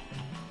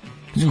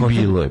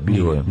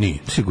 Bilo je. Nije.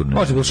 Sigurno.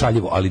 Može bilo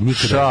šaljivo, ali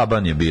nikada.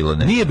 Šaban je bilo,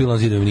 ne. Nije bilo na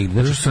zidovima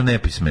nigde. Znači su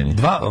nepismeni.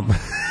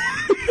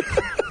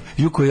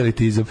 Juko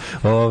elitizam.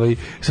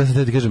 Sad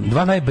sam ti kažem,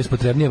 dva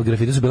najbespotrebnije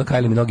grafita su bila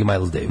Kylie Minogue i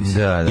Miles Davis.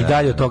 I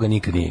dalje od toga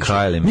nikad nije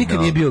išao. Nikad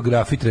nije bio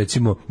grafit,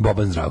 recimo,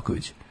 Boban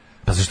Zdravković.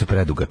 Pa zašto je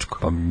predugačko?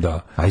 Pa da.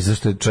 A i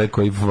zašto je čovjek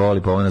koji voli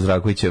Bobana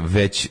Zdravkovića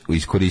već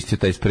iskoristio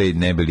taj sprej,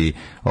 ne bili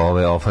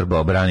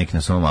ofarbao branik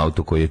na svom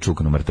autu koji je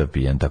čukno mrtav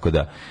pijan, tako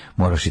da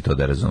moraš i to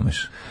da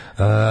razumeš.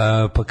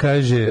 Pa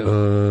kaže,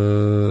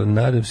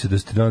 nadam se da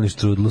ste donali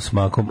štrudlu s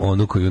makom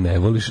onu koju ne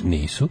voliš,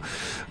 nisu.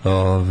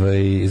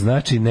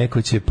 Znači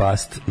neko će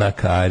past na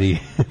kari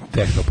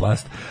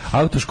tehnoplast.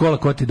 Autoškola,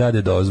 ko ti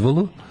dade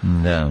dozvolu?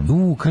 Da.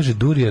 Kaže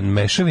durijan,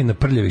 mešavina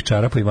prljavih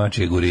čarapa i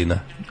mačije gurina.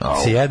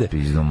 Se jede?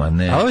 Pizdoma,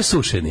 ne. A ovo je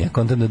sušeni,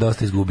 kontent da je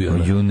dosta izgubio.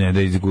 Ne da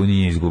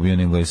nije izgubio,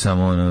 nego je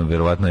samo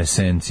verovatno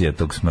esencija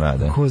tog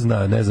smrada. Ko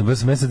zna, ne znam,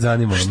 baš me sad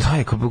zanima. Šta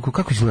je,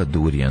 kako izgleda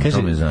durijan? Kaže,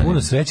 to me zanima.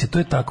 Puno sreće, to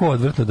je tako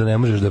odvrtno da ne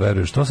možeš da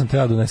veruješ. To sam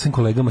trebao da unesem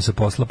kolegama sa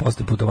posla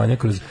posle putovanja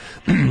kroz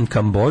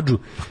Kambodžu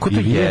i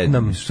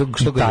Vijetnam i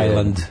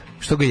Tajland.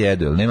 Što ga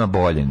jedu? Nema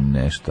bolje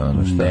nešto?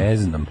 Ne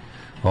znam.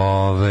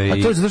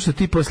 A to je zato što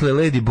ti posle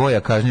Lady Boya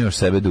kažnjavaš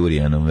sebe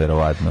durijanom,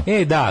 verovatno.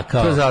 Da,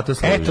 kao. To zato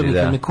služi, eto mi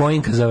kad me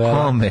kojinka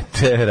zavela. Kome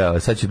terao,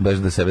 sad ću baš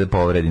da sebe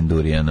povredim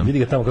durijanom. Vidi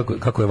ga tamo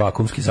kako je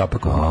vakumski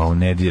zapakovan.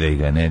 Ne diraj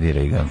ga.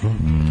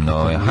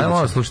 Hajde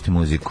malo slušati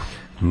muziku.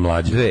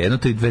 Mlađe. 1,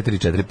 3,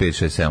 4,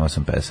 5, 6, 7,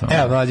 8 pesama.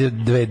 Evo, Mlađe,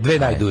 dve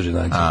najduže.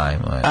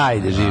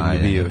 Ajde, živ mi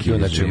bio,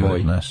 junače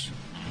moj.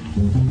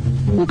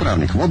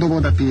 Upravnik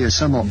vodovoda pije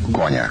samo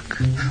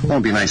konjak.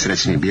 On bi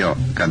najsrećniji bio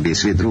kad bi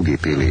svi drugi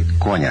pili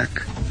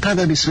konjak.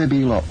 Tada bi sve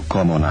bilo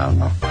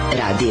komunalno.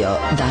 Radio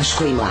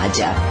Daško i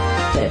Mlađa.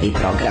 Prvi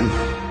program.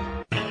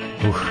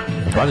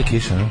 Pada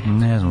kiša,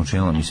 ne? Ne znam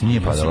učinila, mislim,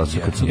 nije padala se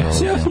kad sam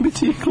došao. Ja sam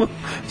biciklo.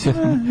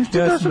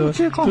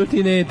 Tu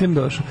ti netem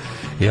došao.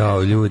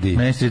 Jao, ljudi.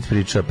 Mainstreet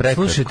priča,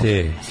 prekratko.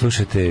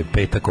 Slušajte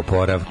Petak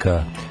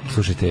oporavka,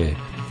 slušajte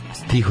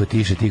tiho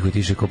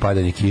tiše ko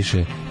padanje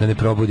kiše, da ne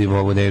probudimo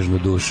ovu nežnu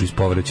dušu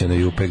ispovrećenu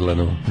i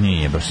upeglanu.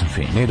 Nije, baš sam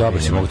fin. Nije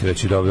dobro si, mogu ti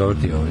reći,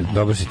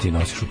 dobro si ti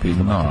nosiš u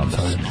pizdu.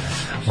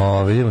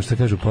 Vidimo što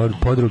kažu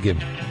podruge.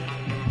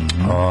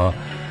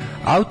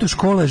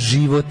 Autoškola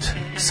Život,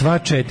 sva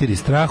 4,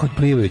 strah od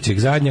plivajućeg,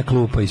 zadnja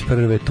klupa iz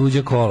prve,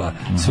 tuđa kola,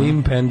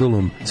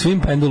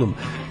 svim pendulum,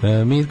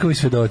 Mirkovi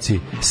svedoci,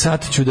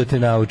 sad ću da te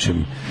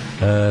naučim.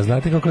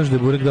 Znate kako kaže da je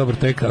burek dobar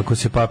tek ako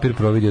se papir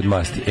providi od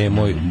masti?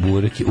 Moj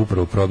burek je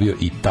upravo probio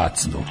i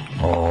tacnu.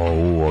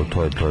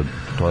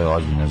 To je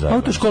ozbiljno zajedno.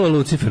 Autoškola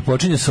Lucifer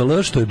počinje sa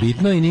L, što je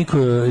bitno i niko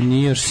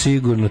nije još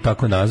sigurno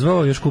tako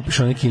nazvao. Još kupiš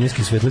one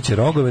kineske svetleće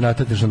rogove,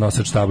 natakneš na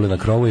nosač table na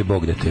krovu i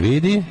Bog da te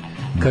vidi.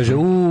 Kaže,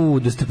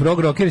 da ste prog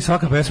rockeri,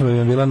 svaka pesma bi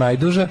vam bila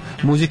najduža,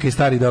 muzika iz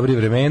starih dobrih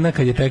vremena,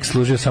 kad je tekst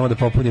služio samo da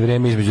popuni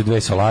vreme između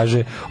dve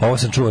solaže. Ovo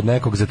sam čuo od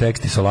nekog za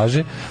tekst i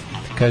solaže.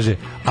 Kaže,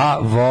 a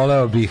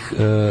voleo bih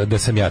da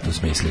sam ja to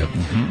smislio.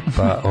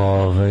 Pa,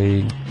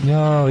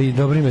 i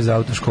dobro ime za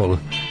autoškolu.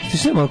 Ti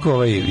sve malo kao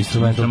ovaj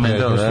instrumental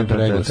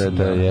preglas.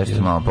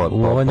 Jeste malo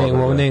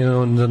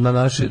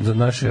za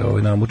naše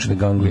namučene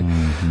ganglije.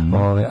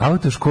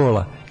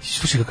 Autoškola.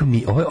 Slušaj kakav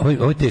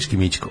ovo je teški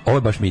Mićko. Ovo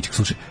je baš Mićko,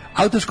 slušaj.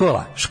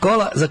 Autoškola,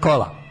 škola za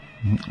kola.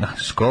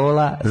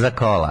 Škola za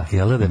kola.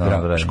 Jel da je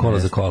bravo? Škola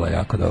za kola,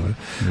 jako dobro.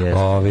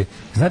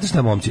 Znate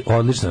šta, momci,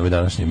 odlična je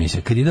današnja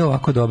emisija. Kad ide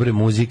ovako dobre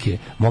muzike,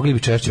 mogli bi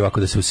češće ovako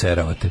da se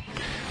useravate.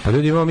 Pa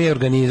ljudi, imamo mi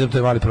organizam, to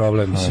je mali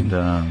problem.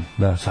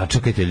 Da.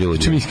 Sačekajte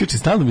ljudi. Če mi iskače,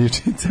 stalno mi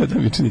iskače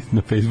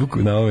na Facebooku,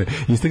 na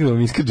Instagramu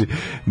mi iskače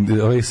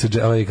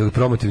ovaj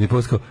promotivni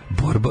post kao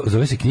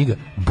zove se knjiga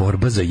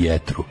Borba za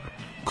jetru.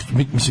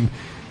 Mislim,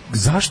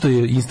 zašto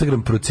je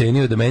Instagram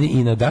procenio da meni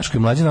i na Daško i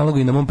Mlađe nalogu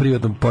i na mom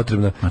privatnom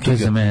potrebna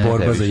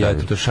borba za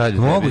jetru?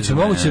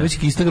 Moguće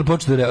već Instagram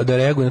počne da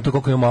reaguje na to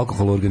koliko imamo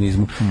alkohola u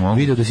organizmu.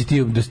 Video da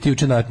si ti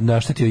uče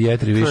naštetio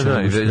jetri više.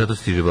 Da, zato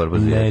stiže borba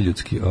za jetru.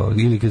 Neljudski.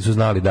 Ili kad su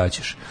znali da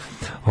ćeš.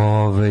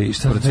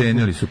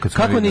 Procenili su kad su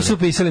kako nisu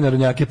pisali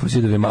narodnjake po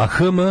zidovima? A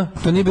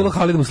to nije bilo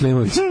Halid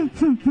Muslimović.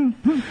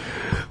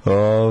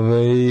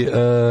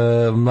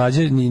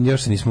 Mlađe,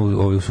 još se nismo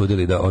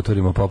usudili da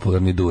otvorimo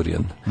popularni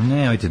durijan.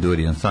 Nemojte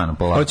durijan, stvarno,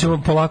 polako.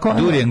 Hoćemo polako?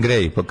 Durijan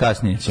Grey, pa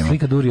kasnije ćemo.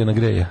 Slika Durijana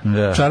Greja.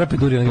 Da. Čarape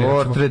Durijana Greja.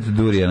 Portret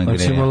Durijana Greja.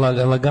 Hoćemo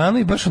lagano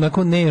i baš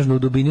onako nežno u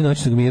dubini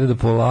noćnog mira da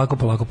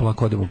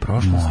polako odemo u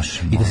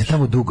prošlost. I da se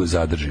tamo dugo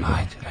zadržimo.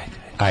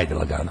 Ajde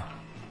lagano.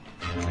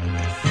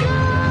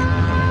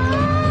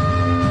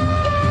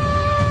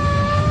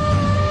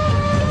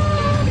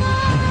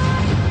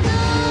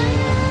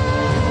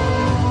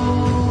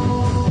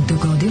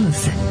 Dogodilo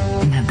se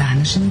na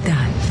današnji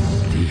dan.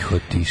 Tiho,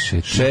 tiše.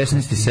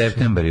 16.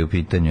 septembar je u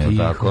pitanju, je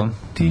tako?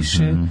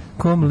 Tiše,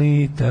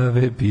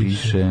 komlitave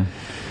piše.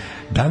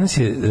 Danas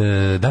je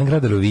dan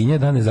grada Rovinja,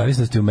 dan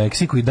nezavisnosti u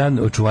Meksiku i dan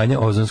očuvanja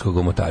ozonskog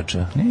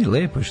omotača.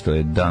 Lepo što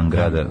je dan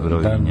grada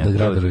Rovinja.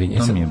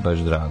 To mi je baš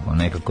drago.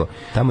 Nekako.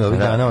 Tamo je ovih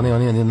dana,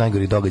 on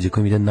najgori događaj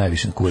koji mi ide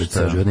najviše na kurac.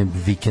 Onaj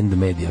Weekend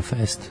Media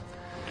Fest.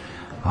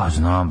 A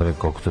znam bre,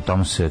 koliko to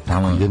tamo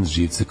idem s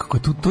živce, kako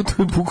to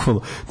je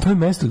bukvalno, to je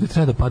mesto gde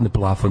treba da padne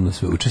plafon na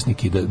sve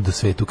učesnike i da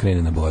svetu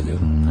krene na bolje.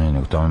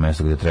 Ne, to je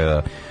mesto gde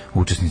treba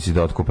učesnici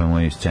da otkupe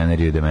moju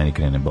scenariju i da meni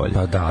krene bolje.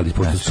 Pa da, ali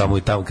pošto samo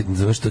i tamo,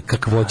 znaš što,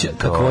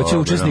 kakvoća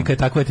učesnika je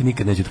takva, ti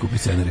nikad neće otkupiti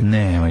scenariju.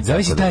 Ne,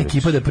 zavisi ta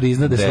ekipa da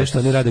prizna da sve što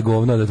oni rade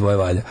govno, da tvoje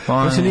valja.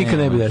 To se nikad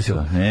ne bi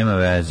desilo. Nema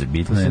veze,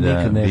 bitno je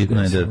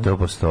da to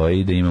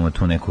postoji, da imamo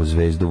tu neku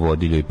zvezdu,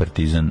 vodilju i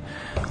partizan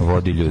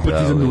vodilju.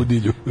 Partizan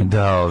nudilju.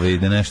 Da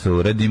nešto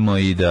uradimo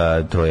i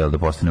da to da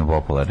postanemo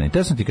popularni.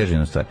 Te sam ti kažem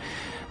jednu stvar.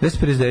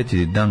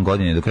 259. dan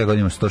godine, do kraja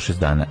godine 106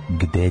 dana.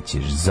 Gde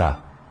ćeš za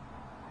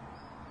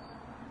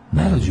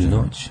najluđu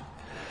noć?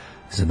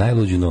 Za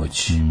najluđu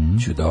noć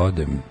ću da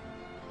odem.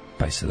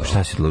 Pa i sad ovo.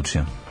 Šta si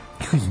odlučio?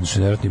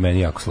 Nevjerojatno meni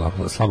jako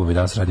slabo mi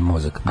danas radi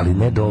mozak, ali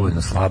ne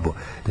dovoljno slabo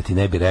da ti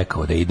ne bi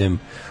rekao da idem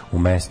u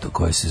mesto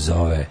koje se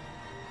zove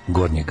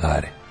Gornje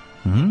Gare.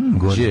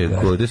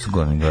 Gde su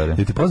Gornje Gare?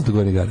 Je ti poznato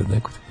Gornje Gare od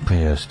nekog? Pa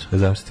jeste.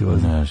 Zašto ti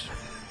poznaš?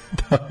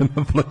 Da,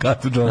 na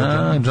plakatu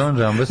John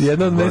Jambas.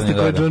 Jedno od mesta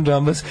koje je John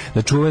Jambas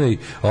na čuvenoj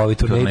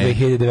turneji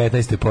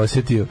 2019.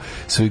 posjetio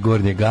su i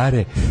Gornje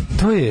Gare.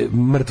 To je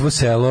mrtvo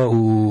selo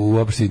u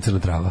opštini Crna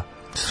Trava.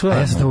 A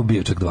ja sam tamo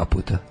bio čak 2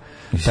 puta.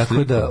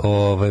 Tako da,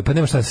 pa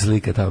nema šta da se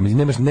slika tamo.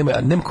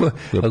 Nema ko...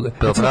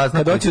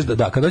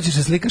 Kad hoćeš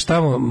se slikaš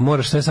tamo,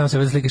 moraš sve sam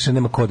sebe slikaš,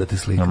 nema ko da te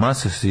slika. A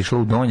masa si išla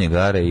u Donje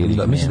Gare ili...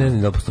 Da, mislim, ne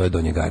znam da postoje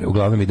Donje Gare.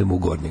 Uglavnom idemo u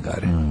Gornje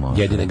Gare.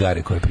 Jedine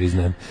Gare koje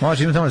priznajem.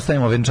 Može, imamo tamo da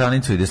stavimo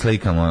venčanicu i da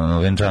slikamo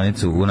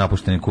venčanicu u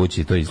napuštenoj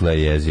kući, to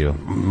izgleda jezivo.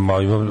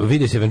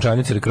 Vidi se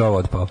venčanica ili krova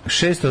otpao.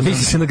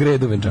 Misli se na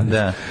gredu venčanica.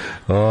 Da.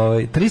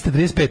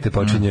 335.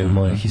 počinje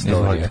moja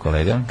historija.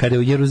 Kada je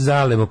u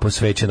Jeruzalemu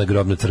posvećena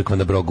grobna crkva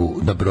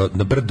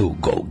na brdu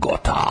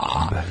Golgota.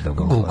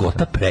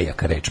 Golgota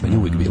prejaka reč, meni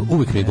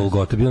uvijek mi je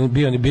Golgota.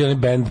 Bio je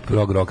band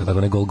prog roka,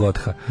 tako ne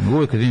Golgotha.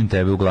 Uvijek kad vidim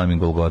tebe u glavi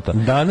Golgota.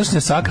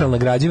 Današnja sakralna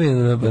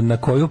građevina na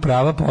koju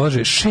prava polaže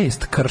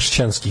 6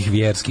 kršćanskih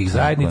vjerskih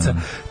zajednica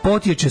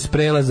potječe s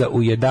prelaza u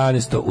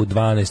 11. u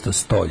 12.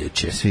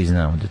 stoljeće. Svi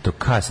znamo da je to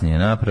kasnije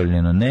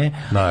napravljeno, ne?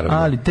 Naravno.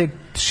 Ali tek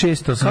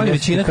 680. Kao i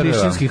većina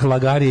hrišćanskih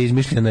lagarija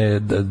izmišljena je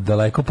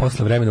daleko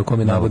posle vremena u kom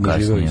je navodno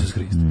živeo Isus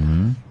Hrist.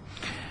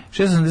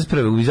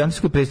 681. U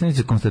vizantijskoj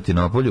prestonici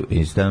Konstantinopolju,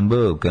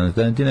 Istanbul,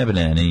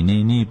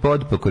 Konstantinopolj,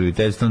 pod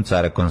pokroviteljstvom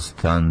cara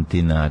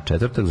Konstantina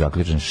IV.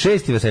 Zaključen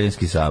 6.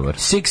 Vaseljenski sabor.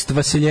 Sixth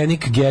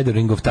Vaseljenic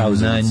Gathering of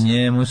Thousands. Na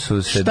njemu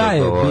su se šta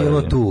dogovorili. Je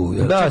bilo tu?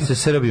 Da se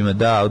Srbima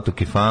da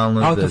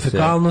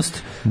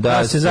autokefalnost,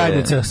 da se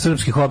zajednica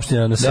srpskih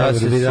opština na severu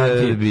Vizantije. Da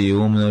se Srbi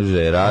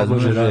umnože,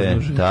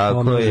 razmnože,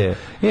 tako je.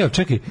 Evo,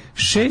 čekaj,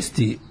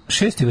 šesti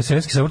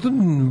Vaseljenski sabor,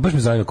 baš me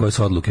zanima koje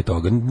su odluke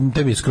toga.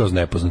 Te mi je skroz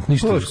nepoznat.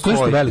 Ništa, to je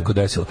što veliko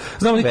desilo.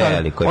 Znamo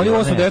oni u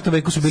 8. 9.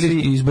 veku su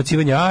bili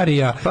izbacivanje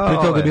Arija, pre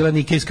toga je bila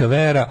nikejska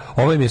vera,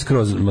 ovo im je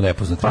skroz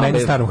nepoznat. Meni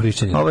starom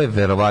hrišćaninu. Ovo je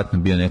verovatno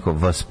bio neko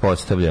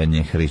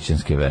vaspostavljanje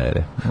hrišćanske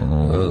vere.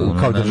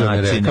 Kao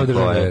državne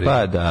vere.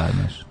 Pa da,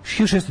 znaš.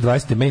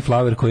 1620.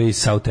 Mayflower koji je iz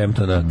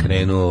Southamptona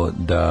krenuo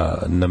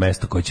da na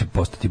mesto koje će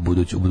postati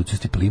u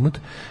budućnosti Plymouth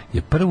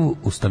je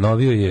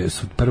ustanovio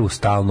prvu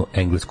stalnu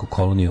englesku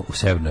koloniju u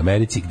Severnoj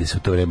Americi gde se u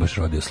to vreme baš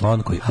rodio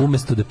slon koji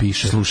umesto da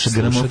piše sluša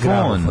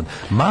gramofon.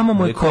 Mama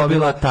mu je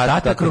kobila,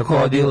 tata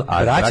krokodil,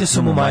 a braća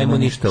su mu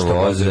majmuni što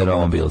voze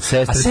romobil. A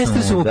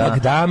sestre su mu pak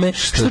dame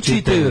što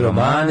čitaju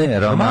romane,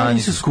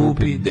 romani su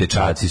skupi,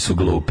 dečaci su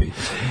glupi.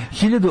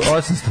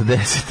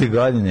 1810.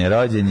 godine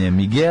rođen je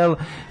Miguel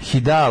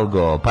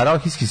Hidalgo,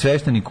 parohijski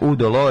sveštenik u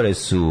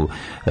Doloresu,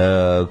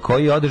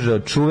 koji je održao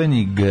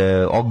čuveni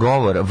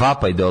govor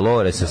Vapaj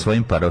Dolores sa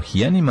svojim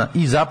parohijanima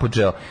i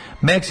započeo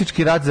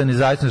Meksički rat za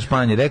nezavisnost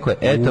Španije. Rekao je,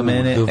 eto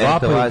mene,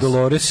 eto vas.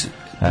 Dolores,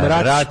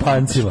 rat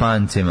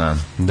Špancima.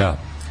 Da.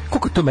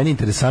 Koliko to meni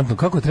interesantno,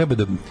 kako treba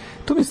da...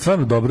 To mi je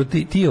stvarno dobro,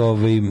 ti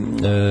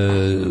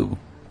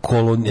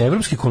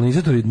evropski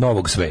kolonizatori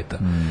novog sveta.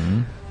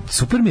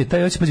 Super mi je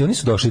taj osjećaj, oni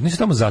su došli, nisu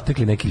tamo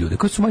zatekli neki ljude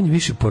koji su manje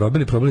više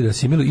probali da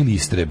asimiluju ili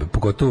istrebe,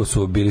 pogotovo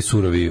su bili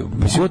surovi.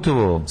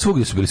 Pogotovo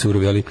svugdje su bili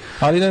surovi,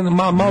 ali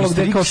malo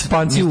gde kao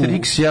Španci Mr.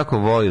 X jako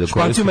voli da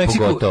koristi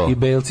pogotovo. I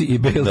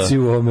Belci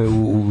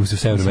u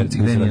Severnoj Americi.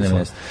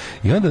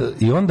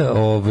 I onda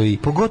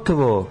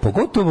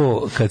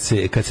pogotovo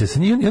kad se sa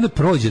njih, i onda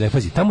prođe, ne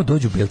pazi, tamo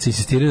dođu Belci,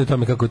 insistiraju o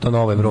tome kako je to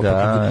nova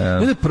Evropa.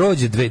 I onda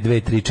prođe 2,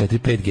 3, 4,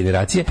 5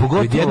 generacije,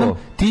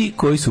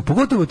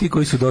 pogotovo ti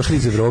koji su došli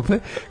iz Evrope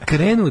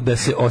krenu da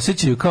se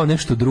osjećaju kao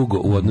nešto drugo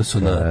u odnosu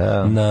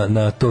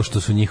na to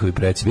što su njihovi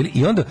preci bili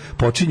i onda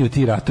počinju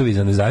ti ratovi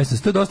za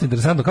nezavisnost. To je dosta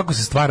interesantno kako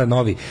se stvara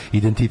novi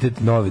identitet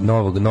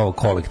novog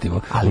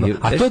kolektiva.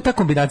 A to je ta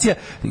kombinacija,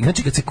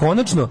 znači kad se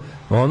konačno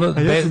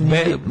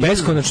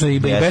beskonačno i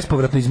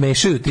bespovratno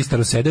izmešaju ti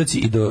starosedeoci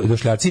i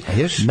došljaci,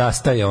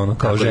 nastaje ono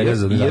kao želja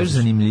za nezavisnost. Još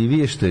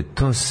zanimljivije što je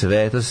to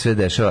sve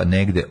dešava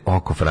negde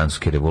oko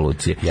Francuske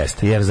revolucije.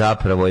 Jer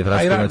zapravo je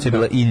Francuska revolucija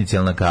bila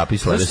inicijalna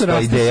kapisla da se ta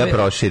ideja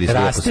proširi.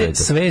 Raste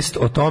svest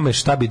o tome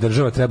šta bi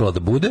država trebala da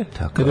bude,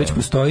 kad već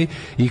postoji,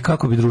 i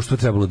kako bi društvo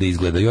trebalo da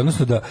izgleda. I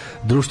odnosno da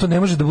društvo ne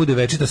može da bude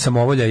večita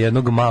samovolja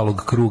jednog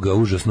malog kruga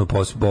užasno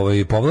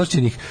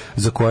povlašćenih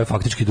za koje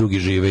faktički drugi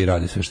žive i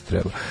rade sve što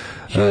treba.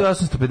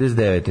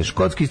 1859.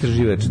 Škotski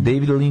istraživač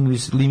David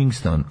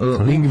Livingstone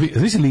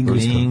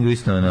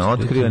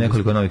otkrio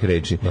nekoliko novih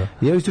reči.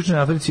 Je u Istočnoj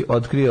Africi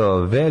otkrio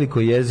veliko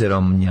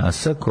jezero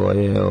Mnjasa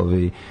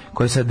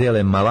koje sad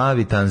dele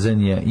Malavi,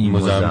 Tanzanija i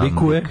Mozambik.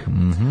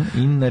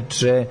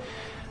 Inače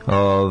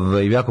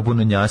jako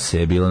puno Njase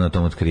je bilo na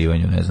tom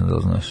otkrivanju, ne znam da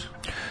li znaš.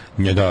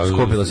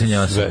 Skupila se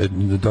Njasa.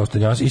 Dosta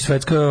Njasa. I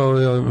svetska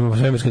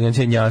svemirska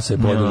agencija Njasa je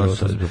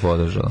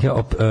podržala. Ja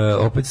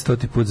opet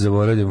 100. put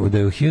zaboravljam da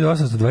je u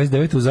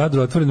 1829. u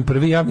Zadru otvoren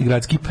prvi javni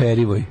gradski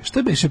perivoj.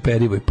 Šta beše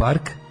perivoj?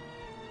 Park?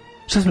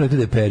 Šta smo rekli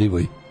da je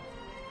perivoj?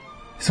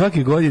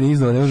 Svake godine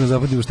iznova ne možemo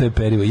zapamtiti šta je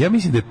perivoj. Ja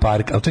mislim da je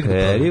park, ali čekaj.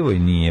 Perivoj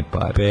nije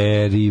park.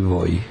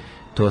 Perivoj.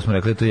 To smo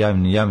rekli, to je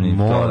javni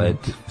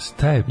toalet.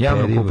 Šta je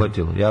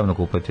perivoj? Javno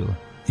kupatilo.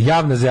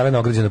 Javna zelena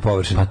ograđena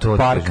površina. Pa to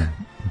park.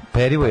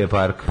 Perivoj je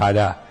park. Pa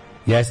da.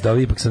 Jeste, da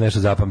ipak sam nešto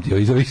zapamtio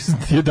iz ovih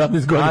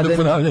 11 godina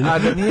ponavljanja. A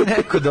da nije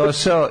neko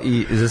došao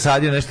i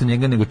zasadio nešto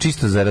njega, nego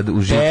čisto zarad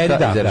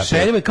užitka.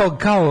 Perivoj je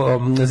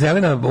kao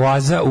zelena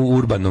oaza u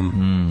urbanom,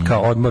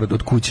 kao odmor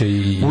od kuće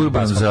i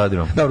urbanom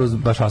Zadru. Dobro,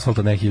 baš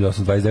asfalta ne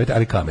 1829,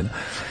 ali kamena.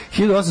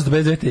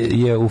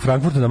 1859 je u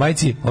Frankfurtu na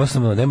Majci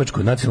osnovano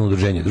Nemačko nacionalno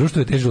udruženje. Društvo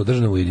je težilo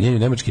državnom ujedinjenju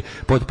Nemačke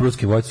pod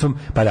pruskim vođstvom,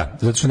 pa da,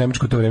 zato što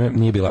Nemačka u to vrijeme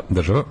nije bila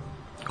država.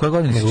 Koje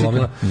godine se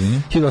čitala?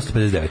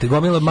 1859.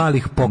 Gomila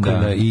malih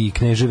pokrajina i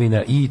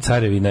kneževina i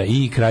carevina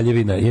i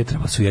kraljevina je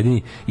trebalo su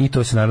jedini i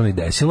to se naravno i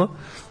desilo.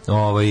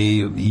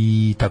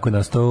 I tako je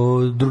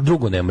nastao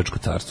drugo Nemačko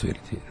carstvo ili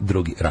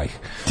drugi Rajh.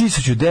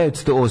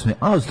 1908.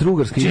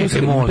 Austro-Ugarska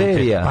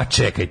imperija. Pa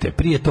čekajte,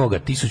 prije toga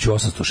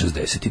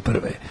 1861.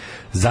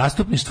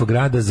 Zastupništvo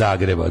grada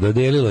Zagreba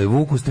dodelilo je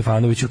Vuku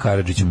Stefanoviću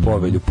Karadžiću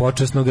povelju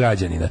počasnog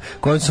građanina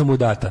kojom su mu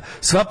data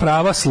sva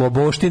prava,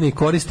 sloboštine i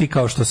koristi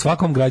kao što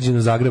svakom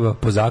građaninu Zagreba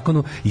po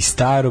zakonu i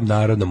starom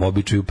narodnom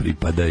običaju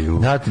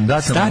pripadaju.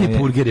 Stari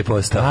purger je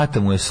postao. Data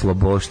mu je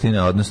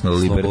sloboština, odnosno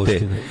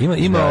liberte.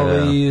 Ima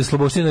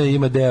sloboština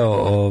ima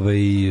deo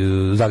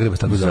Zagreba,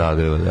 tako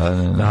Zagreba,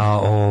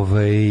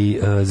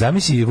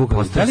 zamisli Vuk,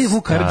 da li je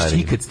Vuk Karadžić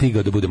ikad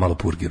stigao da bude malo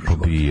purger?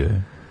 Bio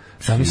je.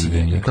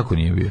 Kako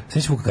nije bio?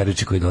 Sveći Vuka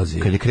Karadžića koji dolazi.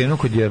 Kad je krenuo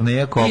kod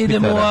Jerneja Kopitara.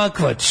 Idemo u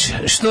Akvač.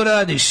 Što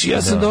radiš?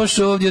 Ja sam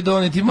došao ovdje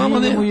doneti. Mamo,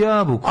 ne. Idemo u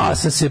Jabuku.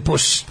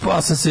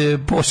 Sam se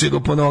pošegao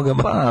po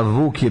nogama. Pa,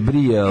 Vuk je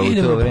brijao u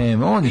to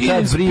vreme. On je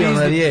tad brijao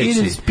na riječi.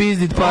 Idem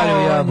spizdit pare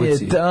u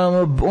Jabuci.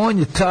 On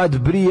je tad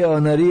brijao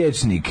na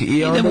riječnik.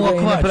 I onda ga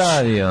i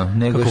napravio.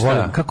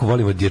 Kako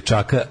volimo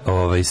dječaka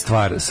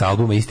stvar sa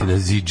albuma Istina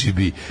ZGB.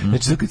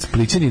 Znači, kad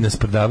Splićani nas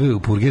prodavaju u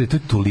Purgeri, to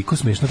je toliko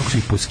smiješno kako su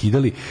ih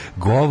poskidali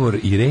govor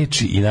i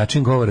reči i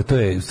način govora, to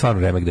je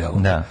stvarno remek delo.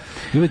 Da.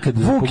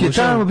 Vuk je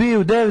tamo bio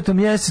u 9.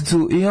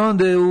 mjesecu i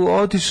onda je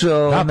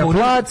otišao na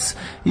plac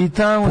i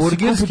tamo se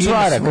kupu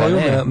čvaraka.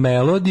 Svoju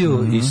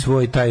melodiju i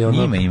svoj taj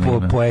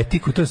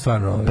poetiku, to je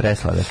stvarno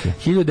presladak je.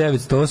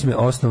 1908.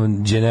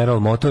 osnovan General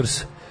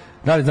Motors.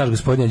 Da li znaš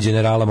gospodina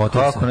Generala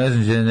Motorsa? Kako ne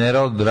znam,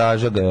 General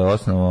Draža ga je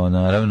osnovao,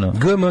 naravno.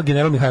 GM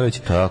General Mihajlović.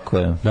 Tako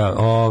je. Da,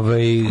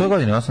 koje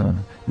godine je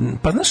osnovan?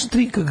 Pa znaš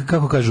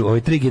kako kažu,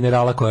 tri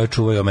generala koja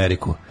čuvaju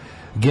Ameriku.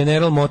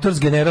 General Motors,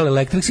 General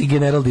Electric i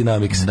General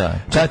Dynamics. Da.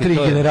 Četiri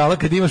generala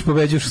kad imaš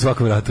pobeđuješ u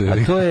svakom ratu.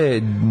 A to je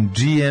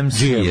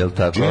GMC, je li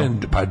tako?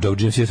 Pa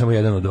GMC je samo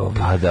jedan od ovog.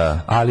 Pa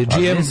da. Ali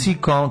GMC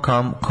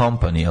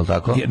Company, je li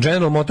tako?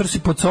 General Motors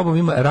pod sobom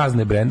ima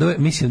razne brendove.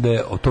 Mislim da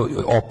je to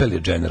Opel je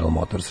General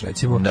Motors,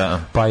 recimo. Da.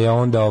 Pa je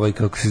onda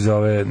kako se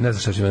zove, ne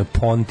znam šta će,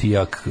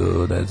 Pontiac,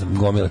 ne znam,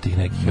 gomila tih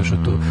nekih još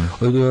od tu.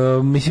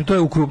 Mislim, to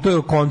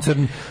je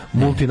koncern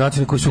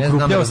multinacionalni koji se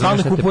ukrupljava,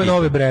 stalno kupuje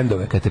nove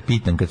brendove. Kad te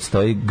pitam, kad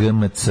stoji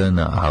GMC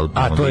na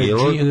automobilu.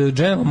 A to je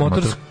General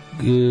Motors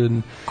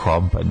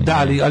Company.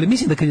 Da, ali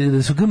mislim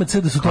da su GMC,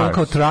 da su to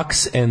kao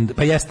trucks and,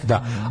 pa jeste,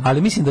 da,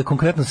 ali mislim da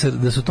konkretno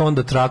da su to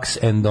onda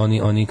trucks and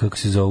oni kako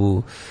se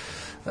zovu,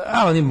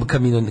 oni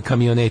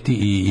kamioneti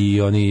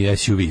i oni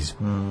SUVs.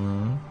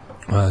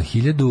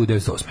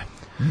 1908.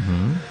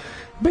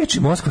 Beč i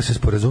Moskva se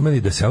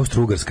sporazumeli da se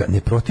Austro-Ugarska ne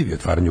protivi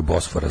otvaranju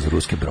Bosfora za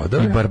ruske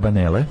brodove.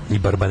 I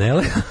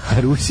Barbanele. A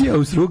Rusija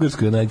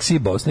Austro-Ugarskoj aneksiji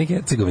Bosne i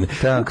Hercegovine.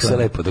 Tako se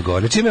lepo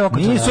dogovore.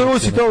 Nisu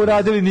Rusi to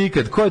uradili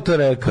nikad. Ko je to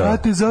rekao?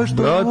 Brate,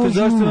 zašto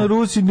na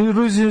Rusi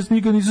nas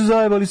nikad nisu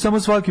zajebali, samo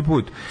svaki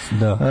put.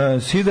 Da.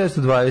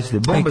 1920.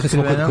 Bomba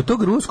skrivena. Kod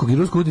tog ruskog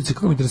utjecaja,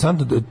 kako mi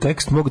interesantno,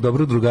 tekst mog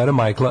dobrog drugara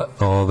Michaela,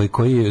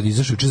 koji je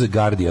izašao juče za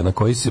Guardiana,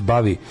 koji se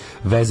bavi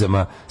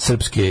vezama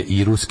srpske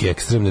i ruske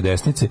ekstremne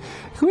desnice.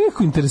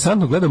 Kako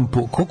interesantno gledam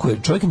koliko je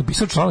čovjek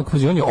napisao članak,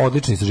 on je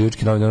odličan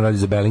istraživački novinar, on radi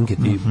za Bellingcat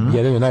i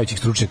jedan od najvećih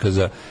stručnjaka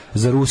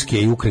za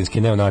ruske i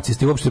ukrajinske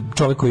neonaciste i uopšte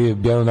čovjek koji je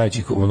jedan od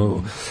najvećih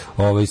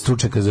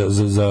stručnjaka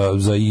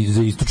za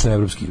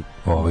istočnoevropski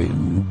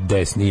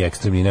desni i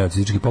ekstremni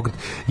neonacistički pokret.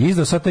 Je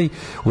izdao sad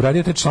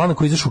uradio taj članak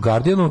koji je izašao u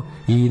Guardianu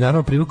i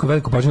naravno privukao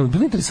veliku pažnju.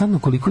 Bilo je interesantno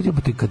koliko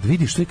jebote kad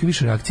vidiš što je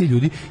više reakcije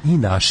ljudi i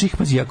naših,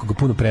 pazi, jako ga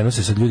puno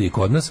prenose sad ljudi i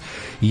kod nas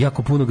i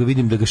jako puno ga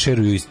vidim da ga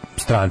šeruju i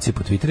stranci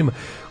po Twitterima.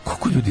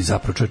 Koliko ljudi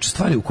zapravo čovječe,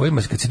 stvari u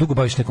kojima kad se dugo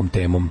baviš nekom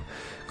temom,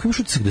 koji imaš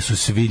utisak da su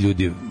svi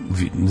ljudi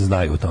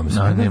znaju o tome.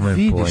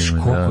 Vidiš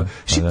koliko,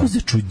 šiko za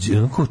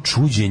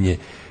čuđenje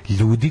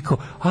ljudi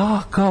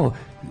kao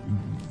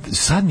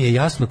sad mi je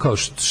jasno kao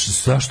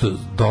zašto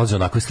dolaze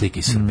onakve slike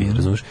iz Srbije,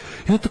 razumiješ?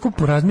 I onda tako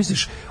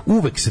porazmisliš,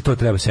 uvek se to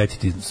treba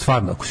setiti,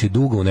 stvarno, ako si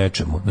dugo u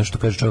nečemu, nešto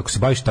kaže čovjek, ako se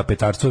baviš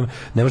tapetarstvom,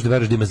 ne možeš da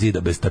veruješ da ima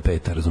zida bez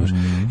tapeta, razumiješ?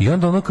 I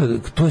onda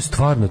to je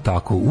stvarno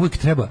tako, uvek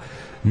treba,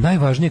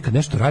 najvažnije kad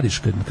nešto radiš,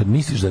 kad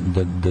misliš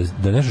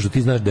da nešto što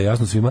ti znaš da je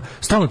jasno svima,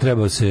 stalno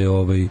treba se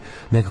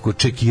nekako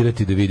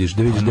čekirati da vidiš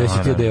gde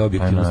si ti da je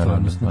objektivna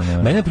stvarnost.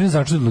 Mene je primjer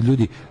značilo da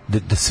ljudi,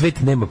 da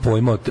svet nema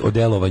pojma o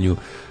delovanju,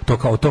 to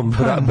kao o tom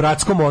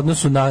bratskom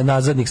odnosu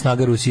nazadnih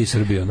snaga Rusije i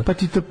Srbije. Pa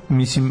ti to,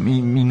 mislim,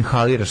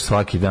 inhaliraš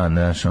svaki dan,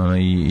 znaš,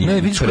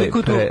 ne, vidiš koliko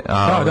je to,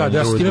 da,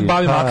 ja se time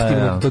bavim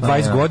aktivno do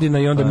 20 godina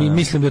i onda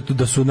mislim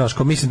da su, znaš,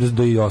 kao mislim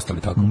da i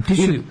ostali tako.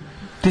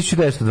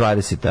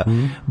 1920.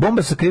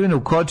 Bomba sakrivena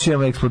u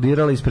kočijama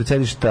eksplodirala ispred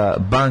sedišta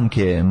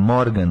banke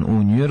Morgan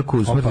u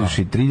Njujorku,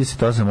 smrtivši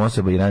 38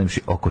 osoba i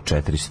ranivši oko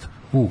 400.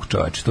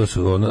 Čovječ, to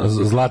su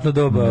zlatna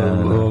doba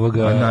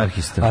ovoga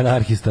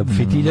anarhista,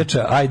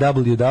 fitiljača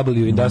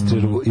IWW,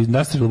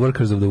 Industrial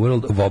Workers of the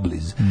World,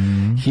 Wobblies.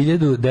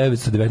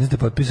 1919.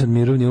 potpisan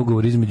mirovni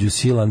ugovor između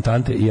sila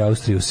Antante i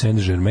Austrije u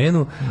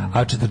Saint-Germainu,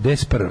 a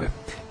 41.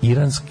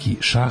 iranski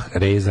šah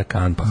Reza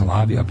Khan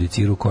Pahlavi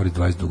abdicirao u korist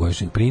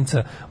 22-godišnjeg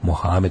princa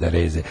Mohameda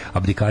Reze.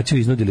 Abdikaciju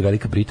iznudili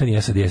Velika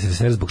Britanija, SAD i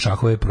SSSR zbog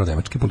šahove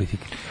pronemačke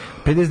politike.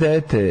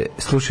 59.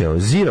 slušaj,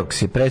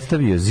 Xerox je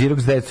predstavio Xerox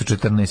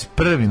 914,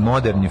 prvi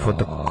moderni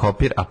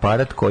fotokopir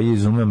aparat koji je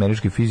izumio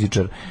američki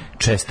fizičar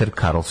Chester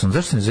Carlson.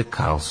 Zašto se ne zove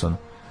Carlson?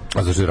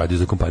 A zašto je radio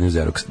za kompaniju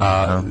Xerox?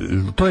 A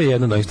to je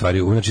jedna od ovih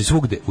stvari, znači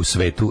svugde u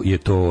svetu je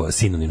to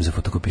sinonim za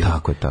fotokopiranje.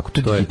 Tako.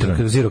 To je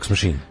Xerox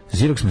machine.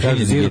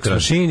 Xerox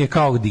machine je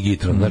kao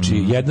Digitron.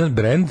 Znači jedan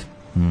brand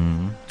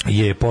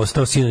je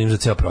postao sinonim za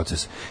ceo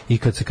proces. I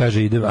kad se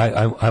kaže I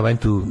went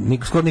to,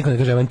 skoro niko ne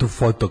kaže I went to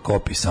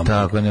photocopy something.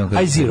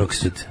 I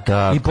Xeroxed it.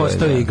 I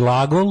postao je i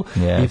glagol,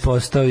 i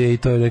postao je i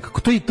to je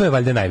nekako, to je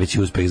valjda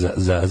najveći uspeh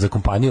za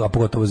kompaniju, a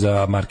pogotovo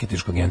za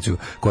marketinšku agenciju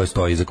koja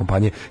stoji za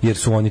kompanije, jer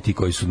su oni ti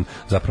koji su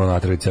zapravo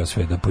natrali ceo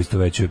svet da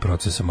poistovećuju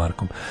proces sa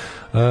markom.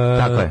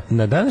 Tako je.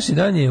 Na današnji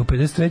dan je u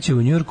 53.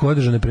 u Njujorku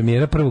održana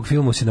premijera prvog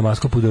filma u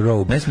Cinemaskopu The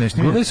Robe.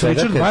 Gledali su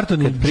Richard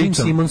Barton i Gene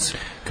Simmons.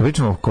 Kad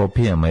pričamo o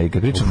kopijama i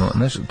kad pričamo,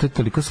 znaš, to je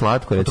toliko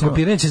slatko.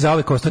 Fotokopiranje će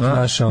zauvek ostati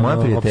naša moja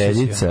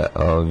prijateljica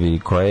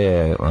koja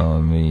je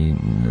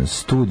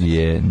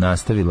studije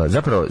nastavila,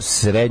 zapravo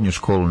srednju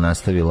školu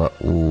nastavila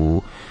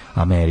u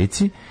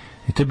Americi.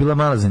 I to je bila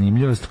mala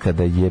zanimljivost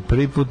kada je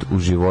prvi put u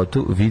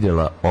životu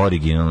videla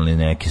originalne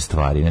neke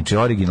stvari. Znači,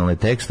 originalne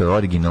tekstove,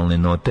 originalne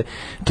note.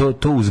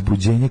 To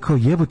uzbuđenje kao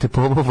jebote,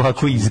 pa ovo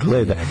ovako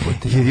izgleda.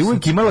 Jer je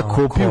uvijek imala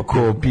kopiju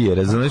kopije,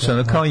 razumiješ,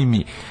 ono kao i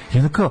mi. I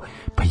onda kao,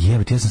 pa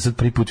jebote, ja sam sad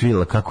prvi put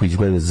videla kako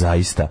izgleda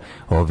zaista,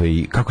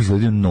 kako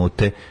izgledaju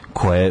note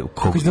koje...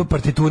 Kako izgledaju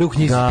partiture u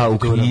knjizi. Da, u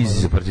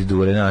knjizi za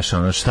partiture, znaš,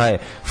 ono, šta je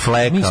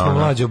fleka. Mi smo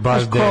mlađo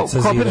baš deca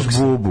Xerox.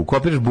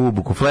 Kopiraš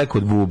bubu, ko fleku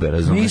od bube,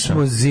 razumiješ. Mi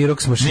smo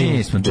Xerox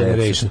mašine. Mi smo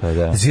Generation.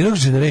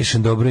 Xerox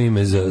Generation, dobro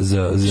ime za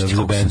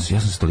band. Ja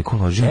sam se toliko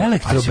ložio.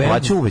 Elektroband.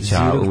 Plaćao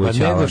uvećavanje. Pa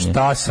nego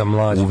šta sam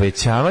mlađo.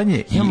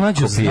 Uvećavanje i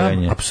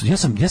kopiranje.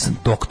 Ja sam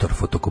doktor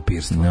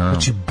fotokopirstva.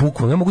 Znači,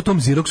 bukvalno, ja mogu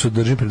tom Xeroxu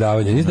držim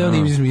predavanje. Nisam da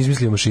on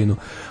izmislio mašinu.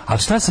 Ali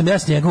šta sam ja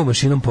s njegovom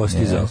mašinom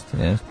postizao?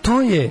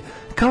 To je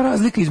kao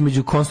razlika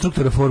između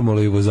konstruktora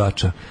formule i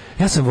vozača.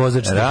 Ja sam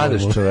vozač.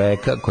 Radoš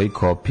čoveka koji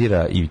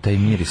kopira i taj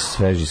miris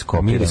sveži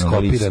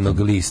skopiranog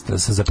lista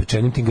sa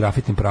zapečenim tim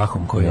grafitnim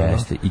prahom koji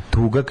jeste. I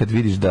tuga kad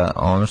vidiš da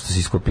ono što si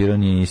iskopirao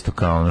nije isto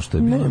kao ono što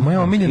je bilo.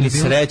 Moja omiljena ili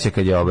sreća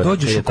kad je obrat.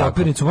 Dođeš u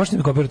kopirnicu, možeš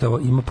mi kopirati ovo,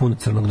 ima puno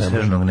crnog neba.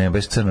 Crnog neba,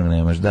 bez crnog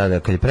nemaš. Da,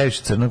 kad je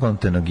previše crnog, on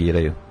te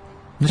nogiraju.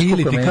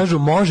 Ili ti kažu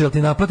može, ali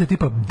ti naplate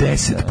tipa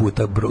 10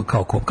 puta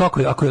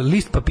ako je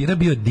list papira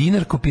bio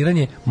dinar,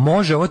 kopiranje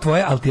može ovo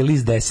tvoje, ali ti je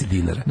list 10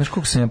 dinara. Znaš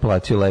koliko sam ja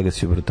platio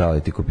Legacy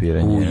Brutality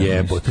kopiranje?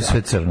 Jebote,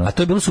 sve crno. A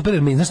to je bilo super,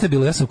 jer znaš što je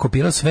bilo, ja sam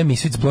kopirao sve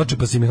Misfits ploče,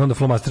 pa sam ih onda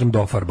flomasterom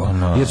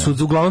dofarbao. Jer su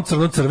uglavnom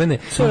crno-crvene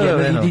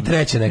i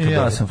treće nekada.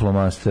 Ja sam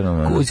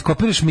flomasterom.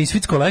 Kopiraš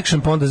Misfits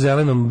Collection, pa onda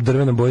zelenom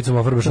drvenom bojicom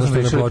ofarbaš ono što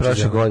je na ploče.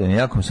 Prošle godine,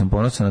 jako sam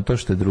ponosan na to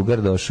što je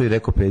drugar došao i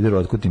rekao Pederu,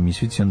 otkud ti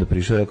Misfits, i onda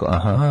prišao i rekao,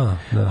 aha,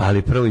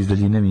 ali prvo iz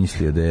daljine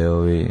mislio da je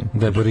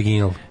da je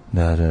original.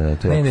 Da,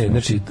 to je. Ne,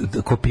 znači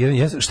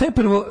kopiranje.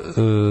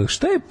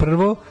 Šta je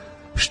prvo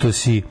što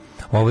si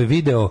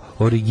video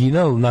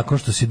original nakon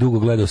što si dugo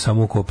gledao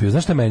samo kopiju?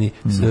 Znaš šta meni?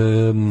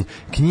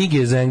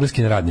 Knjige za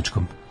engleski na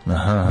radničkom.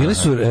 Bile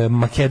su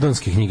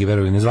makedonske knjige,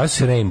 verovali, nazvali su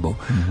se Rainbow.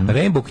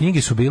 Rainbow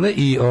knjige su bile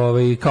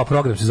i kao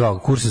program se zvao,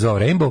 kurs se zvao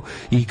Rainbow,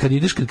 i kad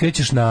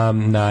krećeš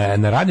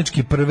na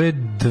radnički prve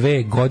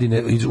 2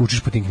 godine učiš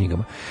po tim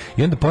knjigama.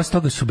 I onda posle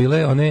toga su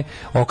bile one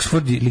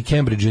Oxford ili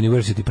Cambridge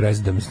University Press,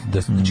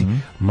 znači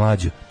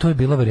mlađo. To je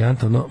bila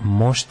varijanta,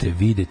 možete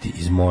videti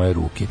iz moje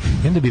ruke.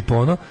 I onda bi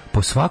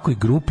po svakoj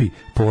grupi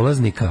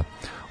polaznika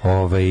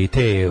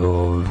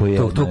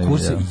tog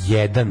kursa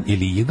jedan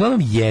ili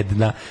uglavnom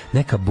jedna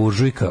neka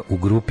buržujka u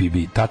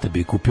grupi tata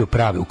bi kupio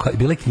prave,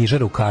 bile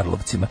knjižare u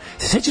Karlovcima.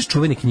 Se sećaš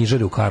čuvene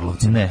knjižare u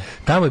Karlovcima? Ne.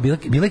 Tamo je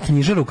bile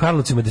knjižare u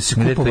Karlovcima gde se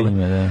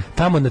kupovale,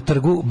 tamo na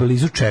trgu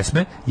blizu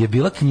Česme je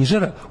bila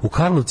knjižara u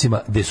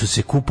Karlovcima gde su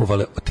se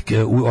kupovale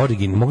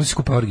mogli se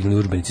kupiti originalni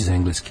udžbenici za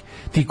engleski.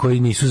 Ti koji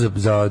nisu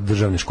za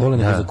državne škole,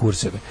 nego za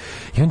kurseve.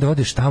 I onda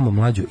odeš tamo,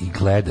 mlađo, i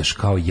gledaš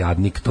kao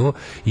jadnik to,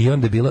 i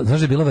onda znaš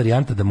da je bila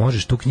varijanta da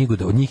možeš tu knjigu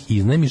da od njih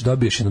iznajmiš,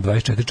 dobiješ je na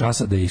 24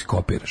 časa da je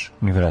iskopiraš.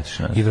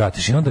 I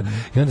vratiš. I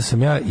onda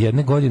sam ja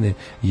jedne godine,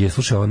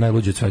 slušao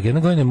najluđe od svega,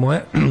 jedne godine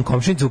moja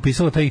komšinica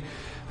upisala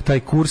taj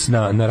kurs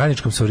na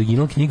radničkom sa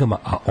original knjigama,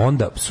 a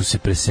onda su se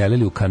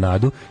preselili u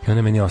Kanadu i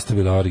ona meni je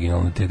ostavila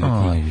originalne te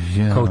 2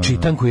 knjige. Kao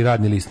čitanku i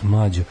radni list,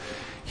 mlađo.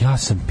 Ja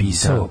sam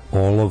pisao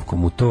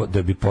olovkom u to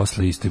da bi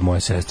posle isto i moja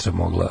sestra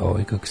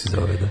mogla, kako se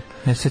zove, da...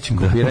 Ja sećam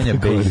kopiranja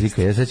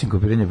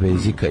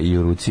Basica i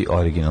u ruci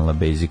originalna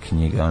Basic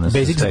knjiga.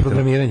 Basic za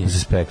programiranje. Za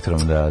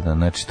Spektrum, da.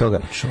 Znači toga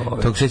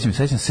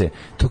sećam se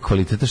tog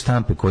kvaliteta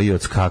štampe koji je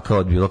odskakao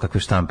od bilo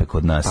kakve štampe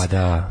kod nas. Pa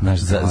da. Naš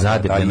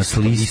zadepljenost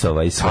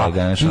listova i svega,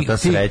 znači ta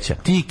sreća.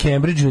 Ti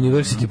Cambridge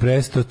University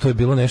Press, to je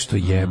bilo nešto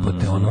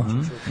jebote,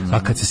 A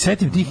kad se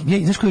setim tih,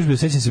 znaš koji je bio,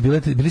 sećam se,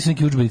 bili su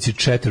neki udžbenici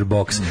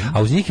Chatterbox,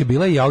 a uz njih je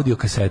bila i audio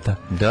kaseta.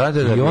 Da.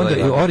 I onda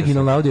je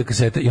originalna audio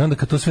kaseta, i onda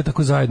kad to sve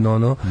tako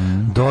zajedno,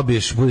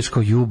 dobiješ, budeš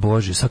kao,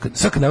 bože,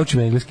 sad kad naučim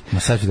engleski. Ma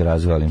sad ću da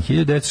razvalim.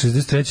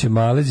 1963.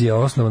 Malezija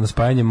osnovana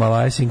spajanjem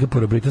Malaje,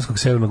 Singapura, Britanskog,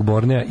 Severnog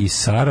Bornea i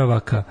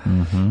Saravaka.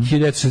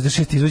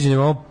 1966.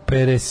 izvođenjem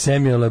opere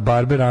Samuela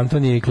Barbera,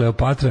 Antonija i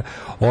Kleopatra,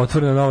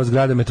 otvorena nova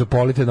zgrada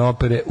Metropolitana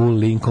opere u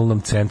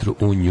Lincolnom centru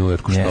u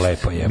Njujorku, što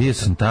lepo je. Bio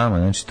sam tamo,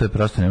 znači to je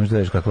prosto, ne možeš da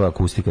vidiš kakva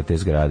akustika te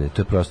zgrade,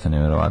 to je prosto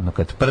nevjerovatno.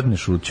 Kad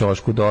prdneš u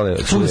ćošku dole,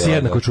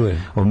 jednako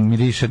čuje.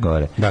 Miriše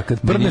gore. Da,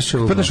 kad prdneš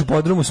u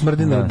podrumu,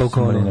 smrdi na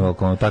balkonu. Smrdi na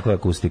balkonu, takva je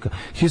akustika.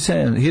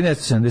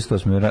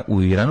 1978.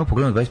 u Iranu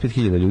pogledano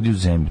 25.000 ljudi u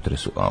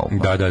zemljotresu.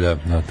 Da, to je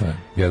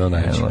jedno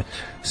najveće.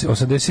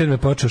 87. je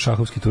počeo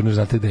šahovski turnir,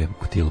 znate gde je?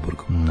 U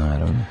Tilburgu.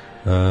 Naravno.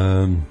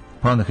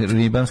 Pa onda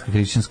ribanska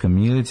hrišćanska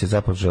milicija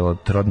započela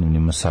trodnevni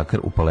masakr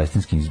u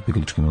palestinskim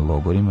izbjegličkim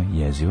logorima,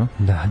 jezivo.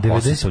 Da,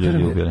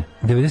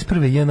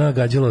 91. JNA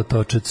gađala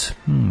otočac,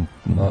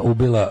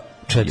 ubila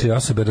 4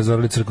 osobe,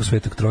 razorili crkvu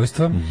Svetog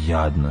Trojstva.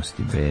 Jadnost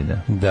i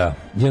beda. Da,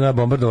 JNA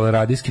bombardovala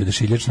radijski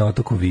odašiljač na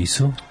otoku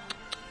Visu.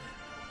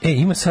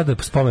 Ima sada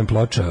spomen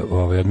ploča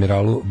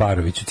admiralu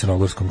Baroviću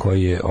crnogorskom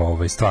koji je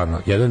stvarno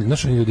jedan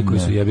naš ljudi koji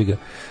su jebiga,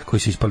 koji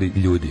su ispali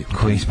ljudi,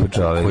 koji ispod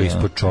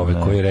čovek,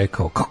 koji je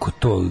rekao kako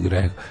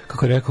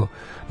je rekao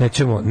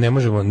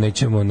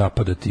nećemo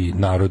napadati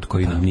narod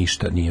koji nam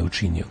ništa nije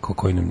učinio,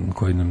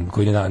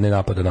 koji ne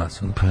napada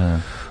nas.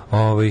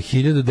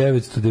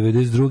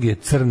 1992.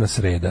 crna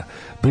sreda.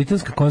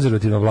 Britanska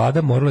konzervativna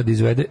vlada morala da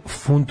izvede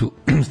funtu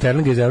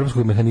sterlinga iz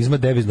evropskog mehanizma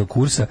deviznog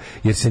kursa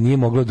jer se nije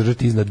moglo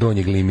držati iznad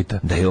donjeg limita.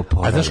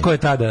 A znaš ko je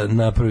tada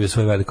napravio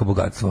svoje veliko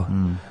bogatstvo?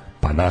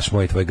 Pa naš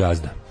moj tvoj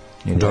gazda.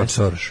 George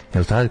Soros. Je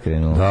li tada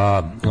krenuo?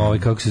 Da,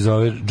 kako se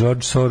zove,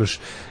 George Soros,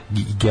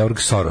 Georg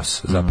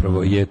Soros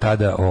zapravo je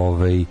tada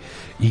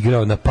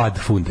igrao na pad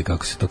funte,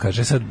 kako se to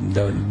kaže. Sad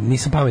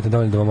nisam pametan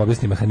dovoljno da vam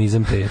objasnim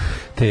mehanizam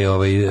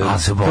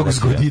tog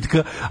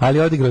zgoditka, ali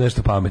je odigrao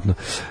nešto pametno.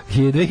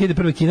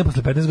 2001. Kina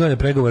posle 15 godina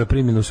pregovora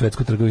primljena u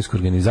Svetsku trgovinsku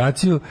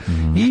organizaciju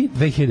i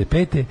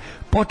 2005.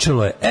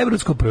 počelo je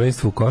Evropsko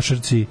prvenstvo u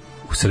košarci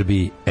u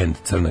Srbiji and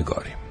Crnoj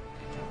Gori.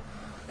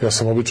 Ja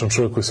sam običan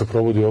čovjek koji se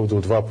provodi ovdje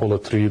u 2, pola,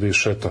 3, ide i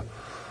šeta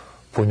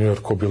po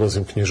Njujorku,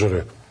 obilazim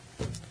knjižare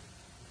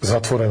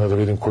zatvorena da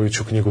vidim koju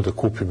ću knjigu da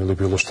kupim ili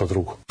bilo šta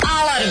drugo.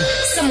 Alarm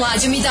sa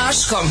Mlađom i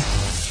Daškom.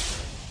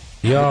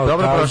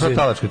 Dobro prošla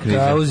talačka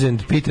kriza.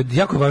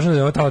 Jako je važno da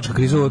je ova talačka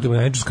kriza u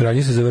Otomanjaničkoj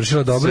kralji se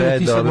završila dobro i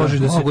ti sad možeš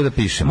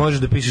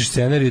da pišeš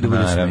scenarij i da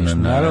bude smiješno.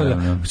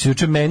 Naravno,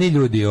 juče meni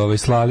ljudi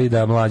slali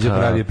da Mlađa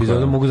pravi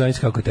epizodu, mogu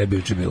zamisliti kako je tebi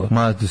juče bilo.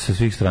 Sa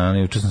svih strana,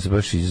 juče sam se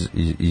baš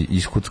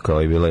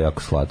iskuckao i bilo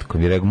jako slatko.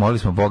 Mi rekao, molili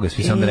smo Boga,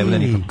 svi sam da ne bude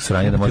nikakvog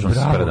sranja da možemo se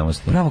spredamo s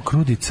tim. Bravo,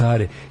 krudi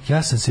care.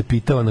 Ja sam se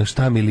pitao na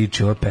šta mi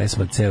liči ova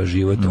pesma ceo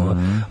život,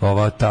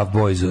 ova Tough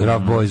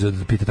Boys od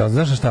PETAK.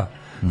 Znaš na šta?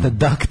 The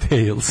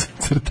DuckTales,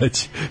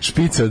 crtač,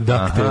 špica od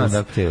DuckTales.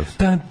 DuckTales,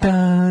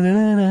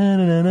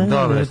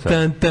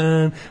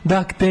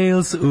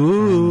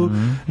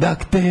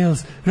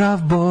 DuckTales,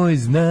 Rough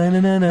Boys,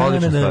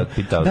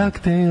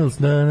 DuckTales,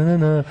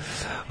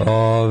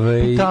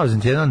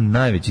 P1000 je jedan od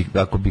najvećih,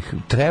 ako bih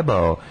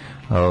trebao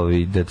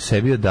da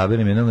sebi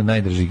odaberem jednog od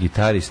najdržih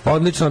gitarista.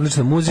 Odlična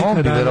muzika.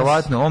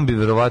 On bi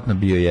verovatno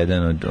bio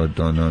jedan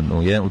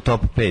u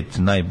top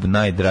 5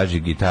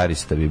 najdražih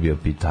gitarista bi bio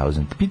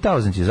P1000.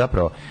 P1000 je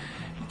zapravo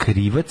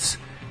krivac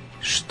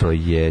što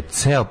je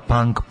ceo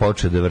punk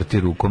počeo da vrti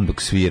rukom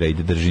dok svira i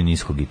da drži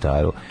nisku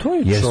gitaru.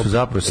 Jer su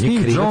zapravo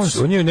Steve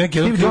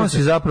Jones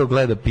je zapravo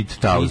gleda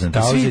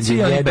P1000. Svi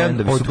je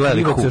jedan od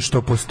krivaca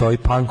što postoji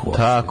punk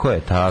uopšte. Tako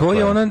je.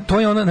 To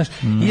je ona,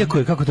 iako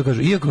je, kako to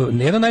kažu,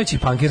 jedan od najvećih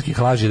punkerskih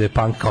laži da je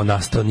punk kao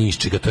nastao ni iz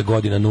čega, to je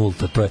godina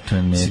nulta, to je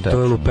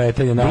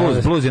lupetanje.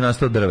 Blues je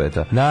nastao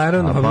drveta.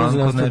 Naravno, pa blues je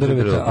nastao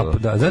drveta.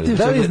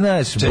 Da li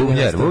znaš,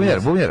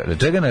 bubnjar,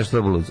 čega je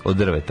nastao blues? Od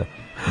drveta.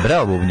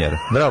 Bravo bubnjar.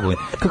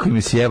 Kako im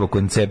je sjebao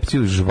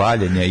koncepciju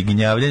žvaljenja i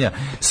gnjavljanja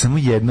samo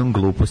jednom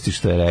gluposti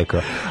što je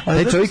rekao.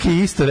 Taj čovjek je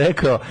isto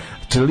rekao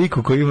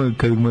čeliku koji ima,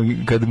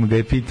 kad mu ga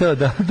je pitao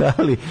da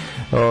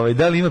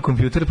li ima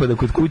kompjuter pa da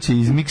kod kuće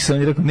izmiksa, on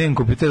je rekao nemam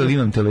kompjuter, ali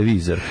imam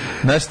televizor.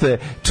 Znaš što je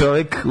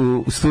čovjek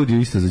u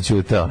studiju isto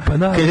začutao.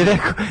 Kad je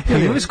rekao,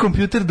 imaš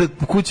kompjuter da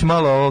u kući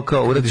malo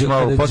kao uradiš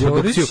malo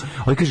postprodukciju,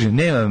 on kaže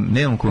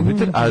nemam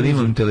kompjuter, ali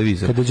imam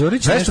televizor. Kada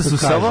Đorić nešto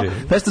kaže,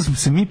 znaš što smo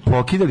se mi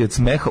pokidali od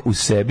smeha u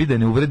sebi da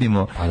ne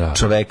uvredimo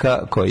čoveka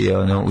koji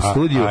je u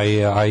studiju.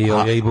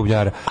 A i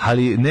bubnjara.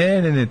 Ali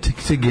ne,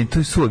 to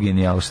je suva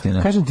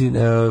genijalština. Kažem ti,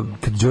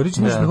 kad Đorić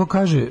nešto tako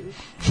kaže,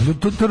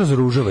 to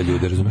razoružava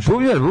ljude, razumeš?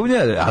 Bubnjar,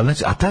 ali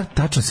znači,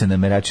 tačno se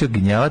nameračio,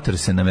 gnjavator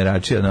se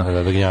nameračio,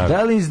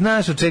 da li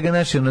znaš od čega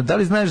naši, da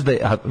li znaš da je,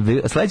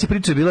 sledeća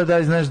priča je bila da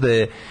li znaš da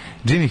je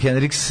Jimi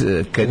Hendrix,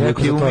 kad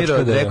je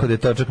umirao, rekao da je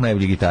točak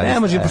najbolji gitarista. Ne,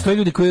 može, postoje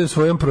ljudi koji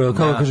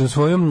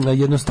svojom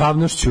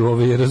jednostavnošću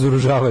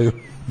razoružavaju.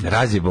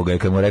 Razjebo ga je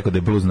kad mu rekao da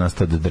je blues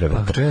nastao od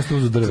drveta. Pa često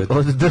uz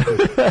drveta.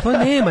 To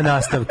nema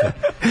nastavka.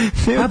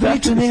 Ta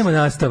priča nema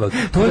nastavak.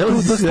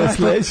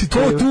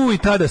 To tu i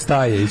tada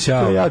staje i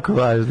čao. To je jako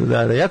važno,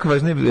 da. Jako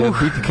važno je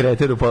biti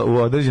kreter u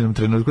određenom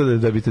trenutku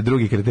da bi te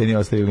drugi kreteni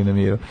ostavili na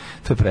miru.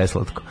 To je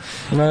preslatko.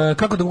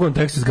 Kako da ugledam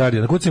tekst iz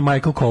Guardiana? Kuci je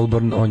Michael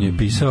Colburn, on je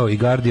pisao i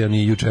Guardian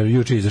i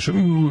juče izašao.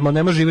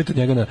 Ne može živjeti od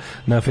njega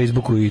na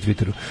Facebooku i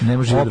Twitteru.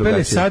 Opel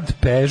je sad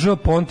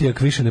Peugeot,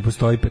 Pontiac više ne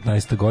postoji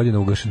 15 godina,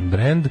 ugašen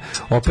brand.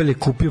 Opel je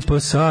kupio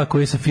PSA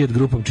koji sa Fiat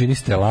grupom čini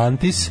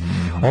Stellantis.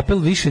 Opel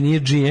više nije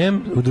GM,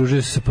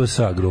 udružuje se sa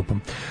PSA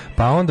grupom.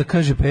 Pa onda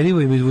kaže,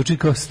 Perivo im izvuči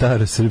kao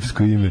staro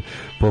srpsko ime,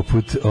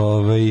 poput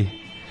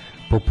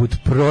poput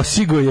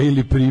Prosigoja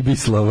ili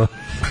Pribislava.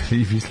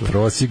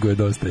 Prosigoje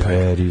dosta je.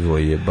 Perivo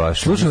je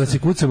baš. Slušalac je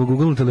kucam u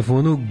Google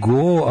telefonu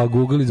go, a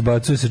Google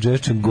izbacuje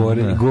suggestion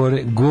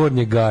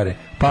gornje gare.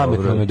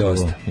 Pametno me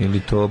dosta. Ili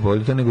to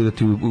bolje nego da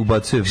ti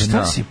ubacuje vna.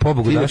 Šta si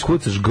pobogu Daško?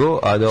 Ti kucaš go,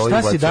 a da ovaj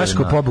ubacuje Šta si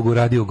Daško pobogu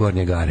radio u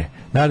Gornje Gare?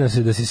 Nadam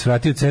se da si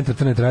svratio centar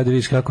Crne Trave da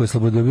vidiš kako je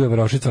Slobodobio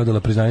Varošica odala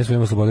priznanje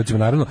svojim oslobodicima.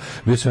 Naravno,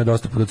 bio sam ja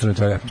dosta put u Crne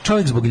Trave.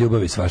 Čovjek zbog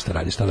ljubavi svašta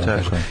radi, šta da vam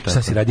kažem.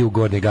 Šta si radio u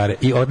Gornje Gare?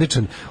 I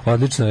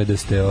odlično je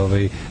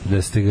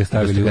da ste ga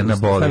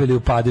stavili u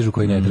padežu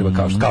koji ne treba,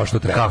 kao što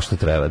treba. Kao što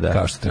treba, da.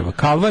 Kao što treba.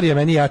 Kalvar je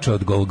meni jača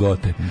od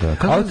Golgote. Da.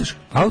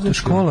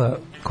 Autoškola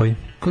koji?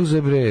 Kako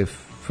se bre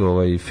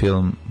ovaj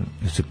film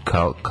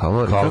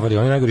Kalvar je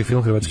onaj najgori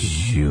film hrvatski.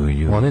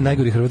 On je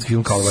najgori hrvatski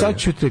film Kalvar. Sad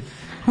ću te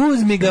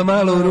uzmi ga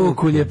malo u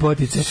ruku,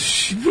 ljepotice.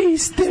 Vi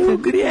ste u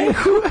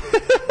grijehu.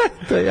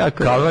 To je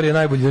jako. Kalvar je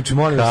najbolji, znači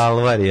molim vas.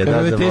 Kalvar je, da.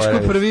 Je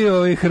teško prvi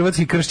ovaj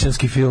hrvatski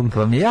kršćanski film. To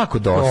vam je jako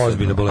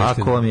dosadno.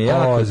 Ako vam je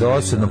jako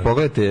dosadno,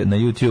 pogledajte na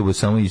YouTubeu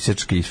samo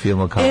isečke iz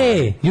filma Kalvar.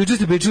 Juče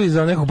ste pričali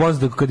za nekog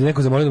bossa kad je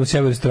neko zamolio da mu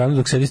sjebe u restoranu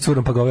dok sedi s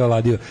curom pa ga ovaj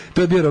oladio.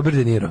 To je bio Robert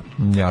De Niro.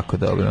 Jako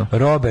dobro.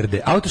 Robert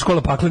De.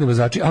 Autoškola pakleni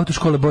vozači,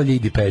 autoškola bolje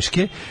idi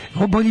peške.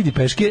 Ovo bolje idi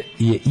peške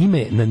je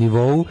ime na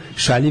nivou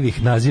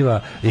šaljivih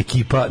naziva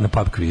ekipa na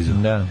pub kvizu.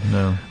 Da.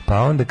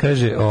 Pa onda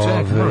kaže...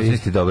 Čekaj, moramo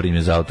sniti dobro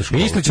ime za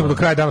autoškolu. Mislit ćemo do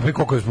kraja dana, pre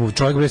koliko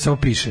čovjek bre samo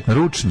piše.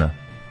 Ručna.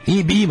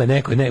 I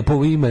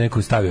ima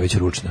neko stavio već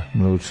ručna.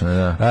 Ručna,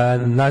 da.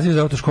 Naziv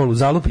za autoškolu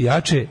Zalupi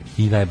jače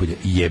i najbolje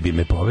jebi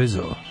me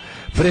povezao.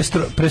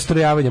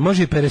 Prestrojavanje,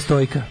 može i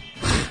perestojka.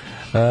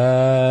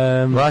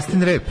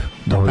 Lastin rep.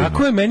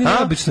 Tako je meni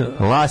neobično.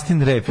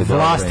 Lastin rep je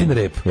dobro. Lastin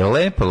rep. Je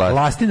lepo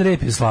Lastin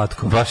rep je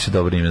slatko. Baš je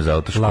dobro ime za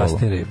autoškolu.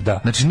 Lastin rep, da.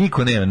 Znači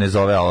niko ne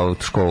zove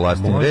autoškolu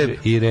Lastin može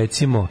rep. I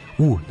recimo,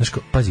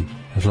 pazi,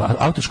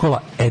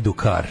 autoškola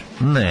Edukar.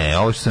 Ne,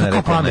 ovo što se ne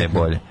rekao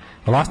najbolje.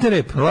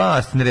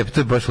 Lastin rep, to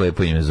je baš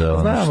lepo ime za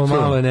ono. Znamo,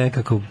 malo je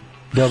nekako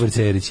Dobar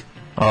Cerić.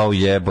 Au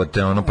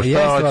jebote, ono, pa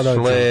šta hoćeš,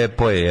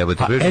 lepo je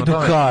jebote.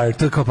 Edukar,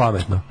 to je kao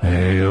pametno.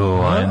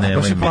 Nemoj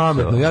baš je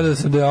pametno, ja da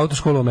sam da je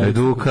autoškola u Ameriku.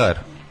 Edukar.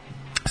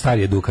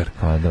 Stari Edukar.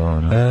 Pa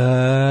dobro.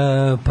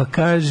 Pa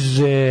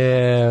kaže...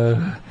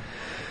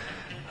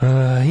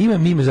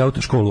 imam ime za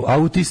autoškolu,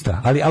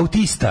 autista, ali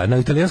autista, na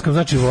italijanskom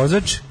znači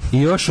vozač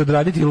i još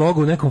odraditi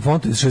logo u nekom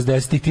fontu iz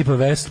 60-ih tipa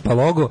Vest, pa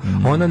logo,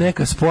 ona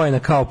neka spojena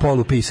kao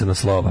polupisana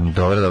slova.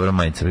 Dobra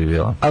majica bi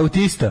bila.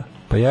 Autista,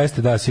 pa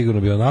jeste, da,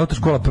 sigurno bi ona.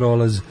 Autoškola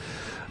Prolaz.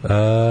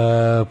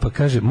 Pa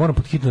kaže, moram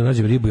pod hitno da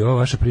nađem ribu i ova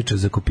vaša priča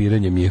za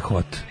kopiranje mi je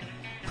hot.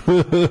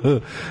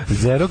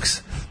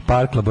 Xerox,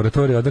 Park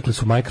laboratorija, odakle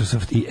su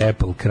Microsoft i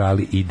Apple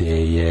krali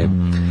ideje.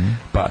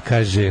 Pa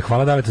kaže,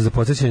 hvala Davete za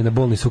podsjećanje na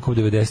bolni sukob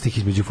 90-ih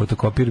između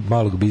fotokopir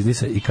malog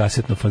biznisa i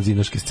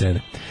kasetno-fanzinoške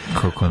scene.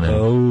 Kako ne?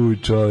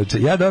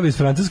 Čoveče. Ja dobio iz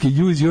francuske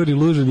Use Your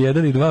Illusion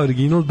 1 i 2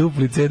 original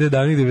dupli CD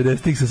davnih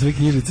 90-ih sa sve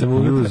knjižicama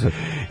unutra.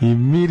 I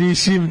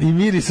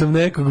mirisom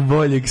nekog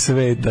boljeg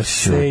sveta.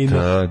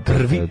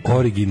 Prvi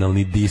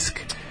originalni disk.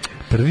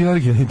 Prvi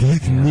originalni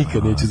disk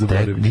nikad neću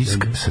zaboraviti.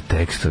 Disk sa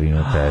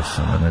tekstovima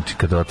pesama. Znači,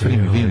 kada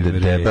otvorim vidim da je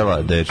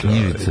debela, da je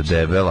knjižica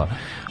debela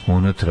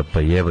unutra, pa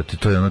jebote,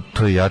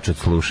 to je jače od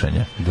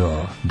slušanja.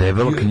 Da.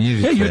 Debela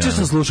knjižica. Juče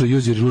sam slušao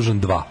Use Your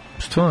Illusion 2.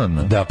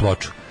 Stvarno? Da,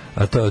 ploču.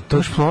 A to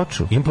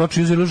ploču. Imam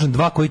ploču Use Your Illusion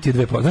 2 koji ti je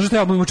 2 ploče. Znaš što ja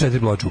album ima 4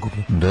 ploče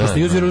ukupno? Pošto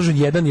Use Your Illusion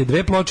 1 je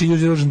 2 ploče i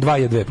Use Your Illusion 2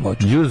 je 2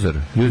 ploče.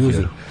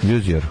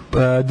 User.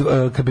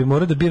 Kad bi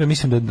morao da biram,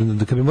 mislim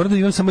da kad bi morao da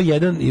imam samo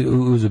jedan,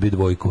 uzeo bi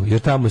dvojku. Jer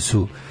tamo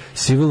su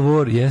Civil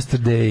War,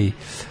 Yesterday,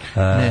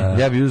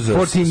 ja bi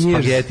uzeo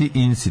Spaghetti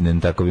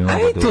Incident, tako bi mogao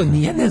da uzeo. To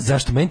nije, ne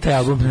zašto, meni taj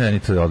album... Meni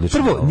to je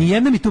odlično. Prvo,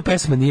 nijedna mi tu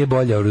pesma nije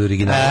bolja od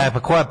originala. Pa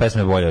koja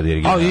pesma je bolja od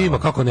originala? Ima,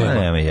 kako nema?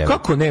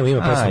 Kako nema,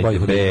 ima pesma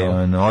bolja od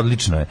originala.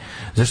 Odlično je.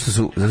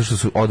 Zato što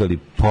su odali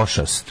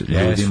pošast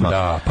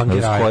ljudima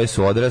koje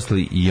su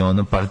odrasli i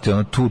ono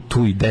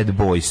tu i Dead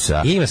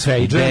Boysa. Ima sve,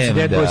 i Jones,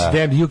 Dead Boys,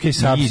 Damn, UK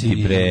Subs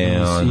i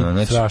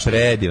znači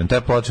predivan.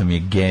 Ta ploča mi je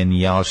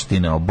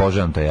genijalština,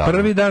 obožavam taj album.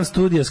 Prvi dan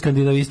studija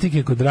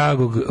skandinavistike kod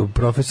dragog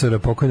profesora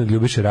pokojnog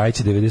Ljubiše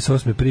Rajića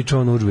 98.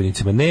 pričao na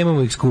udžbenicima.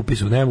 Nemamo ih, skupi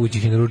su, nemoguće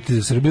ih naručiti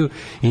za Srbiju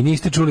i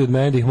niste čuli od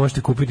mene da ih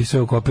možete kupiti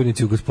sve u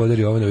kopirnici u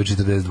Gospodari Jovanove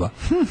 42.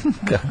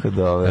 Kako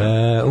dobro.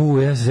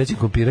 Ja se sećam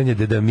kopiranja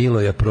Deda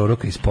Miloja,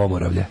 proroka iz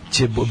Pomoravlja.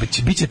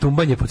 Biće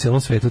tumbanje po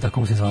celom svetu, tako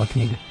mu se zvala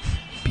knjiga.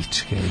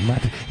 Pičke,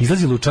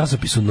 izlazilo u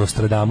časopisu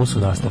Nostradamus u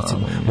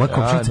nastavcima.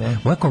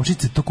 Moja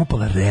komšica je to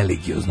kupala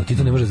religiozno, ti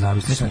to ne možeš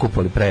zamisliti. Smo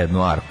kupali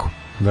prejednu arku.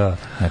 Da.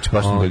 Znači,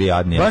 baš smo bili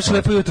jadni. Baš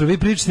lepo jutro, vi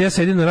pričate, ja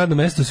sedim na radnom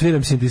mestu,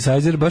 sviram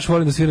synthesizer, baš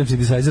volim da sviram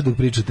synthesizer dok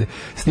pričate.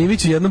 Snimit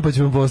ću jednom pa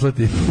ću vam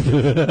poslati.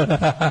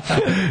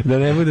 Da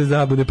ne bude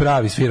zabude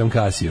pravi, sviram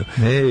Casio.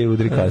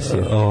 Udri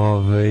Casio.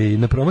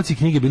 Na promociji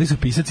knjige bili su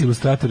pisac,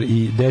 ilustrator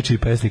i dečiji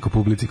pesnik u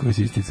publici koji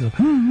se isticao.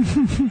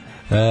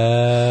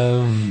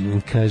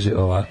 Kaže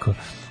ovako.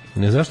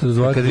 Zašto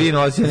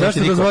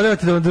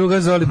dozvoljavate da vam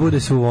druga Zoli bude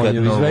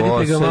suvonju?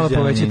 Izvedite ga malo,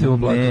 povećite mu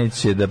platu.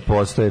 Neće da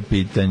postoje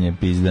pitanje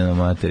pizdana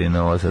materina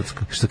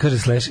Novosadska. Što kaže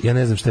Slash, ja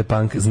ne znam šta je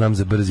punk, znam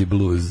za brzi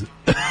blues.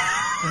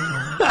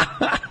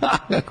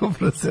 Kako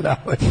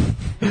proseravanje.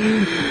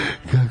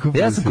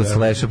 Ja sam kod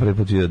Slasha prvi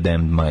put vidio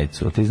Damned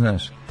majicu, ti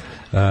znaš?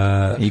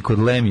 I kod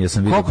Lemija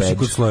sam vidio Kako si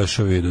kod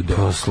Slasha vidio?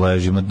 Ko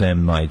Slash ima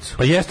Damned majicu.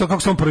 Pa jeste to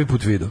kako sam prvi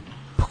put vidio.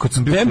 Pa kad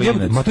sam bio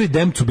klinac. Ma to i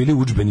Damned su bili u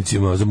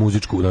udžbenicima za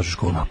muzičku u našoj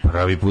školi.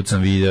 Prvi put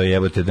sam video,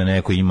 jebote, da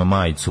neko ima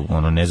majicu.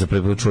 Ono, ne za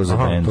prvi put čuo za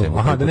band.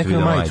 Aha, da neko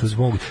ima majicu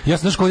zbog. Ja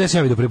sam znaš kod ja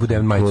sam vidio prvi put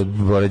Damned majicu. Kod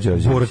Bore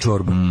Đorđevića. Bora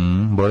Čorba.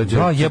 Bore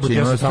Đorđevića. Jebote,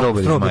 ja sam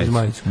Strawberries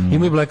majicu.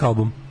 Ima i Black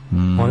album.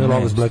 On je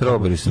Love's Black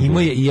album.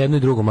 Ima je i jedno i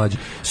drugo mlađe.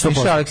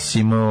 Miša Aleksić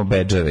imao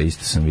bedževe,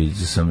 isto sam vidio.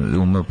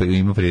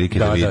 Imao prilike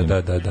da vidim.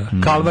 Da.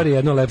 Kalvar je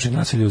jedno lepše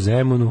naselje u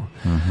Zemunu.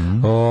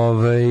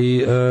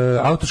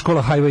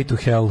 Autoškola Highway to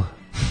Hell.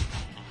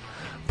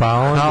 Pa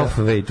onda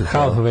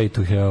Halfway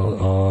to Hell.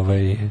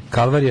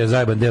 Kalvarija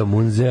zajeban deo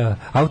Munzea.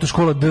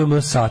 Autoškola DM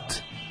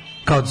Sat.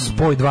 Kao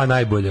spoj dva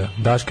najbolja.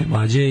 Daške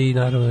Mladje i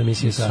naravno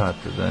emisije Sat.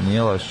 Da,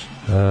 nije loš.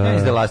 Ja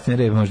izda Lastine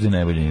Rebe možda i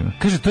najbolje ima.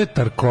 Kaže, to je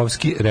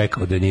Tarkovski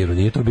rekao De Niro,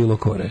 nije to bilo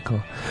ko rekao.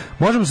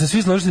 Možemo se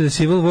svi složiti da je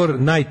Civil War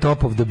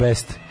najtop of the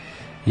best.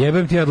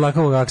 Jebem ti od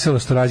lakovog Aksela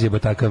što razjeba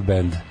takav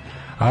bend.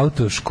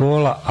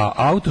 Autoškola,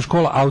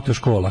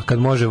 kad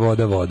može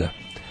voda.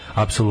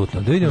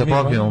 Apsolutno. Da vidimo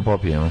popijemo.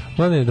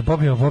 Da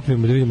popijemo,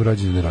 da vidimo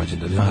rođendan.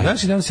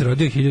 Znači, dan se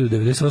rodio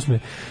 1098.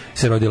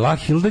 se rodila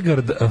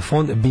Hildegard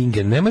von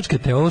Bingen, nemačka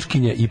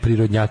teološkinja i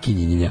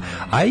prirodnjakinjinja.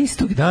 A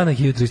istog dana,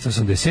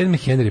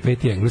 1387. Henry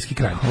V. engleski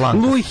kralj.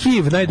 Louis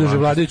Hiv, najduže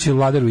vladajući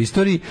vladar u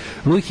istoriji.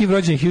 Louis Hiv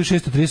rođen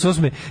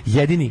 1638.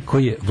 jedini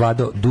koji je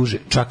vladao duže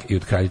čak i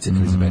od kraljice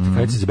Elizabeta.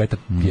 Kraljica Elizabeta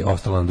je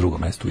ostala na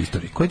drugom mestu u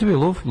istoriji. Koji je to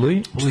bio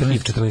Louis? Hiv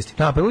 14.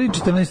 Da, pa Louis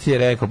 14. je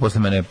rekao,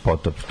 posle mene je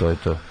potop, to je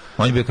to.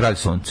 On je bio kralj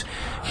sunce.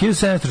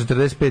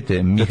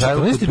 1745.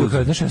 Mihajlo Kutuzov. 14. je bio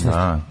kralj,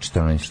 16.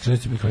 14. je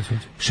bio kralj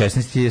sunce.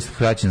 16. je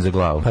skraćen za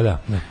glavu. Pa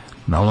da.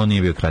 Ali on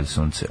nije bio kralj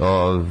sunce.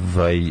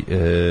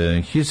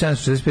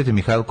 1745.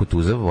 Mihajlo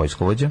Kutuzov,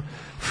 vojskovođa.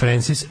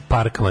 Francis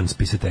Parkman,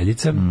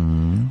 spisateljica.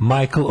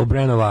 Michael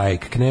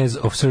Obrenović, knez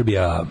of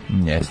Serbia.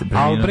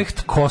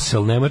 Albrecht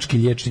Kossel, nemački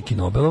liječnik i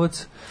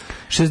Nobelovac.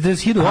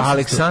 60.000.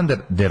 Aleksandar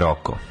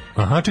Deroko.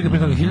 Aha, čekaj, pre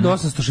toga,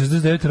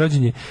 1869.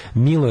 rođen je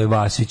Miloje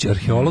Vasić,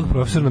 arheolog,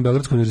 profesor na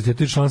Beogradskom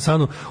univerzitetu i član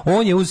SANU.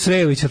 On je uz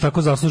Srejovića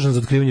tako zaslužen za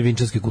otkrivanje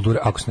vinčanske kulture,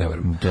 ako se ne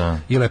verujem. Da.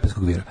 I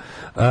Lepenskog vira.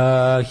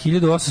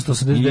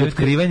 1889. I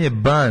otkrivanje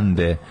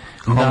bande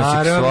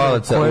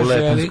homoseksualaca u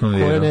Lepenskom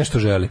viru. Koje nešto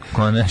želi.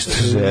 To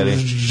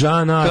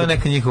je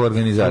neka njihova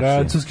organizacija.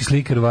 Francuski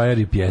slikar, vajar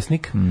i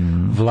pjesnik.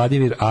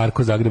 Vladimir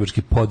Arko,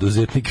 zagrebački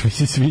poduzetnik. Mi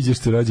se sviđa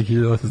što je rođen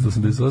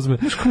 1888.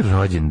 Znaš ko je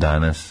rođen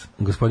danas?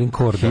 Gospodin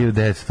Korda.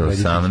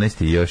 1918.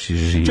 i još i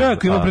živ.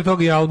 Čak, ima pre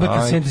toga i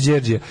Alberta St.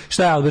 Georgija.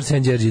 Šta je Albert St.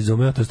 Georgija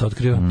izumeo? To je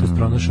otkrio? To je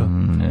pronašao?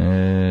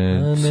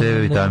 C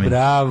vitamin.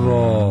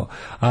 Bravo.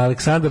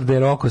 Aleksandar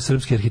Deroko,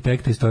 srpski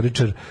arhitekta,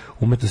 istoričar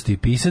umetnosti i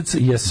pisac.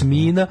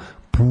 Jasmina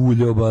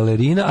Puljo,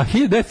 balerina, a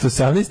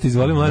 1918.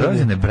 izvoli mlađe.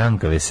 Rođena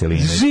Branka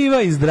Veselinović.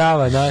 Živa i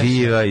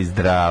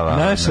zdrava.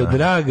 Naša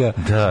draga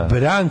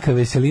Branka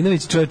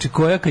Veselinović, čovječe,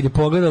 koja kad je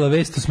pogledala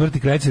vest o smrti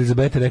kraljice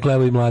Elizabete, rekla,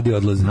 evo i mladi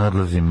odlaze.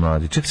 Odlazi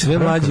mladi. Ček, sve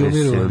mlađi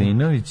umiru.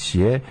 Veselinović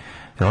je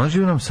on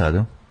živi u Novom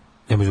Sadu?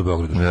 Ja među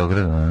Beogradu.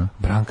 Da.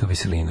 Branka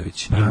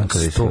Veselinović. Ima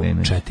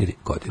 104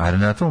 godine. A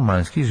Renato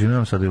Umanski živi u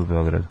Novom Sadu i u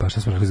Beogradu. Pa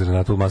šta smo rekli za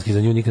Renato Umanski?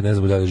 Za nju nikad ne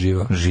znamo da li je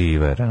živa.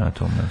 Živa je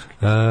Renato Umanski.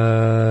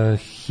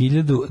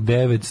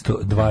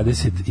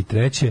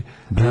 1923.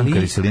 Branka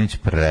Veselinović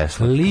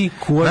preslatka.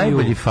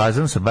 Najbolji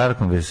fazon sa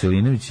Brankom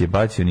Veselinović je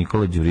bacio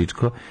Nikola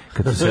Đuričko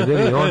kad su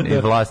sedeli on i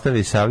Vlasta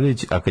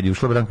Vesavljević, a kad je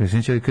ušla Branka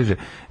Veselinović kaže,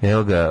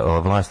 evo ga,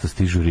 Vlasto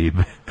stižu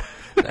ribe.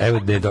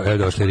 Evo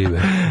došle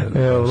ribe.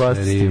 Evo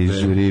Vlasto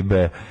stižu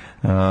ribe.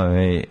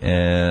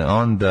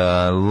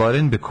 Onda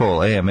Lauren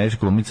Bacall, američka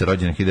glumica,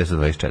 rođena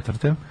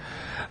 1924.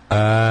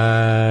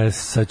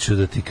 Sad ću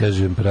da ti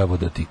kažem, pravo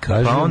da ti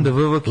kažem. Pa onda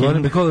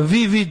Lauren Bacall,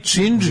 Vivi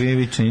Chinge,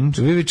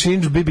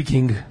 B.B.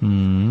 King.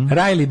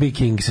 Riley B.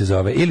 King se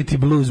zove. Ili ti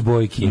Blues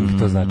Boy King,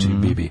 to znači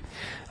B.B.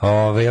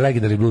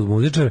 Legendarni blues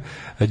muzičar.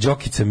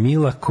 Đokica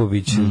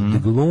Milaković,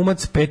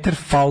 glumac. Peter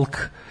Falk.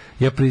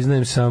 Ja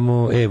priznajem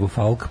samo Evu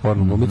Falk,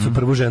 pornu glumicu,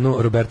 prvu ženu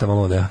Roberta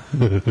Malonea.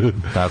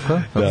 Tako?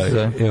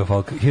 Da, Evo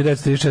Falk.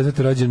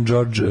 1934. rođen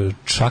George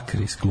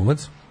Chakris,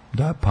 glumac.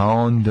 Da, pa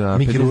onda 52.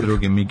 Miki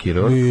Rourke.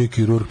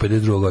 Miki Rourke,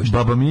 52. godište.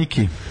 Baba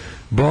Miki.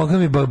 Boga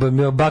mi,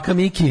 Baka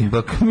Miki.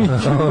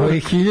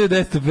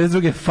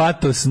 1952.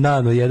 Fatos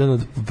Nano, jedan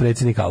od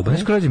predsjednika Albanije.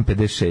 Znaš ko rođen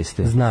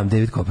 56. Znam,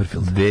 David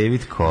Copperfield.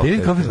 David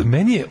Copperfield.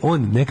 Meni je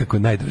on nekako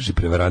najdraži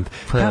prevarant.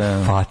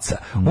 Ta faca.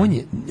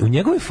 U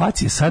njegovoj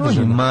faci je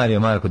sadržan... On je Mario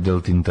Marco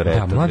del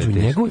Tintoretto. Da, mlađu, u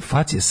njegovoj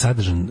faci je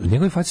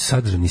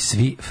sadržani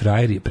svi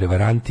frajeri,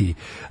 prevaranti,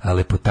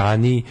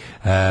 lepotani,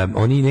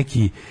 oni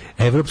neki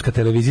evropska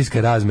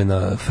televizijska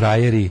razmena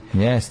frajeri.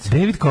 Yes.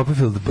 David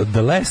Copperfield,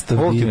 the last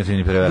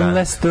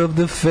of the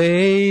the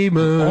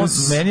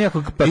famous meni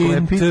ako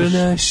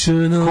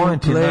international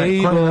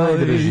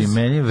playboy.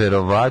 Meni je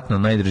verovatno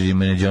najdrži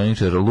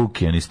menadžeričar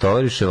Lukijan iz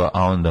Tovariševa,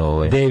 a onda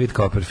David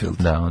Copperfield.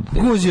 Da,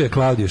 Guzio je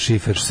Claudio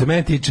Schiffer. Što se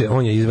meni tiče,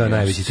 on je izveo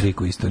najveći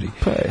trik u istoriji.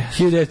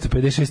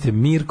 1956. je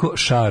Mirko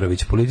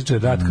Šarović,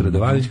 političar, Ratko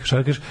Radovanović,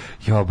 košarkaš.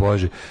 Jo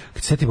Bože,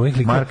 kad setim ovih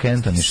likova. Mark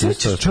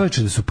Antony.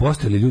 Čovječe da su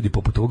postojali ljudi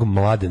poput ovog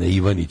Mladena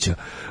Ivanića,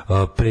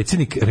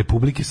 predsjednik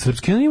Republike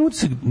Srpske.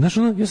 Znaš,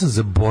 ja sam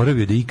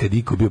zaboravio da ikad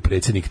iko bio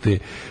predsjednik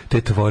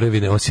te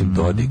tvorevine osim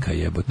Dodika,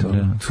 jebote.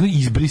 Su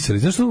izbrisali.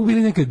 Znaš, su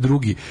bili nekad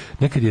drugi.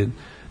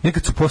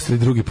 Nekad su postali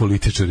drugi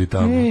političari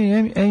tamo.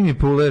 Amy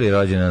Poehler je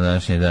rođena na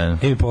današnji dan.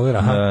 Amy Poehler,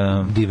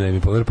 aha. Divna Amy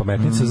Poehler,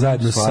 pametnica,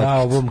 zajedno sa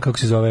ovom, kako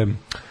se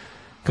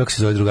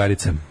zove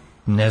drugarica?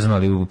 Ne znam,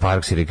 ali u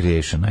Parks and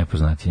Recreation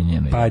najpoznatije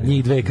njene. Pa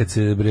njih dve kad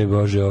se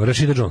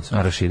Rashida Jones.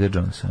 Rashida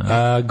Jones.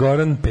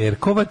 Goran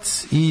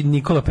Perkovac i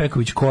Nikola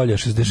Peković Kolja,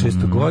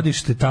 66.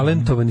 godište,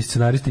 talentovani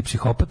scenarista i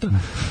psihopata.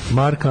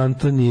 Mark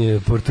Antony je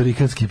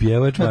portorikanski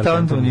pjevač.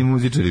 Talentovani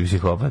muzičar i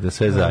psihopata,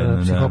 sve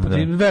zajedno. Psihopata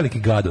i veliki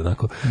gad,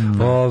 onako.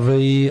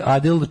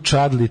 Adil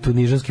Chadli,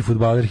 tunižanski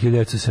fudbaler,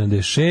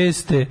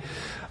 1976.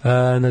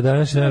 Na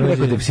današnji dan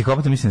rekao da je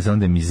psihopata, mislim samo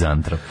da je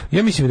mizantrop.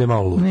 Ja mislim da je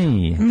malo lud.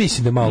 Nije.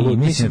 Mislim da je malo lud.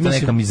 Mislim da je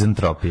neka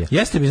mizantropija.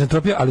 Jeste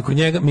mizantropija, ali kod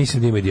njega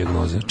mislim da ima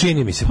dijagnoze.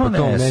 Čini mi se po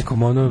tom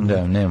nekom ono.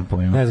 Da, nemam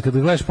pojma. Ne znam, kad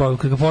ga gledaš,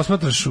 kad ga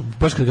posmatraš,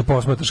 baš kad ga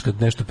posmatraš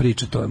kad nešto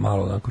priča, to je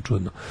malo onako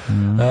čudno.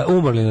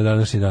 Umrli na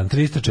današnji dan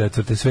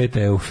 304.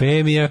 Sveta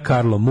Eufemija,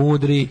 Karlo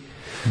Mudri,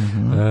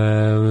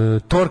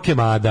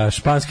 Torquemada,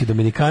 španski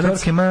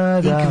dominikanac,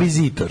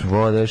 inkvizitor.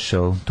 Voda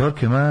show.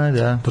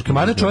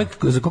 Torquemada čovjek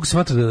za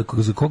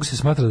kog se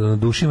smatra da na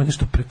duši ima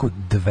nešto preko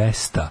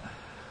 200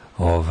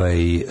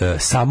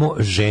 samo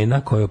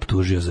žena koje je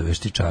optužio za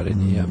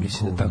veštičarenje. Ja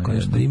mislim da tako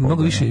nešto. Ima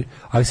mnogo više,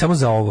 ali samo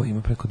za ovo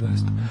ima preko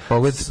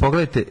 200.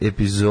 Pogledajte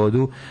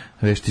epizodu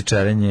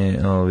veštičarenje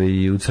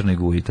u Crnoj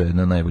Guji, to je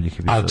jedna od najboljih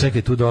epizoda. Ali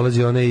čekaj, tu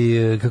dolazi onaj,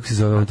 kako se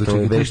zove? To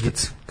je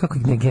veštac. Kako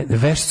je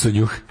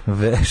Vešcunjuh.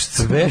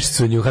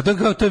 Vešcunjuh. A to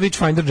je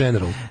Witchfinder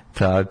General.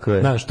 Tako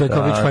je. Znaš, to je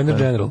kao Witchfinder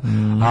General.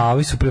 A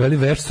ovi su preveli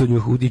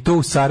Vešcunjuh i to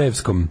u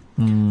sarajevskom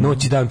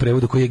noć i dan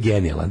prevodu koji je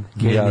genijalan.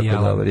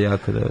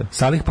 Jako dobar.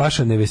 Salih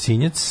Paša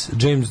Nevesinjac,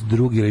 James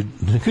II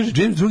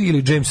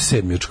ili James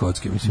VII od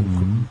Škotske, mislim.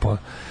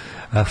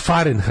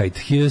 Fahrenheit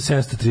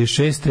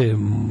 1736.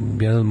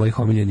 jedan od mojih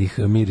omiljenih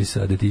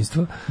mirisa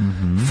detinjstva.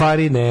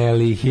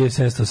 Farinelli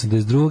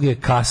 1782.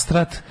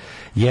 Kastrat,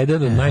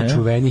 jedan od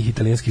najčuvenijih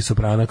italijanskih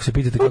soprana. Ako se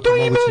pitate kako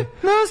je moguće,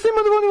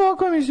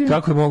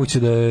 kako je moguće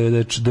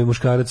da je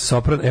muškarac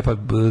sopran,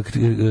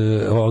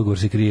 odgovor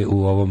se krije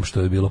u ovom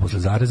što je bilo posle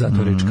zareza,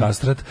 to je reč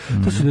kastrat.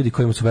 To su ljudi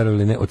kojima su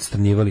verovali ne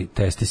odstranjivali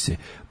testise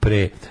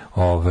pre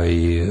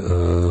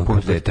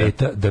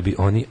puberteta da bi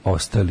oni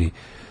ostali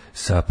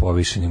sa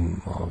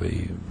povišenim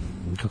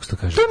kako se to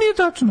kaže? To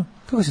nije tačno.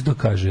 Kako se to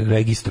kaže?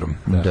 Registrom.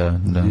 Da.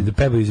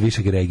 Pevaju iz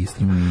višeg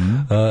registra.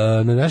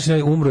 Na današnji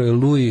dan umro je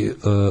Louis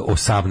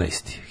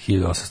 18.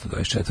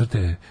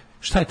 1824.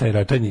 Šta je taj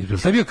rad? To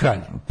je bio kralj.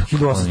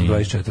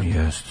 1824.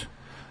 Jeste.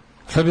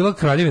 Šta je bila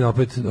kraljevina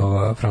opet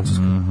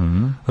francuska?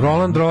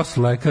 Roland Ross,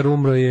 lekar,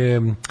 umro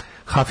je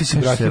Hafiz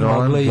Ibrahim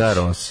Moglejić.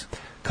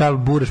 Karl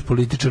Bureš,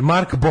 političar,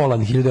 Mark Bolan,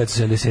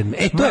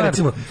 1977. To je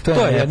recimo, to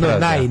je jedno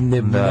od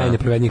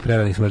najnepravednijih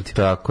preranih smrti.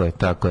 Tako je.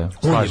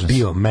 On je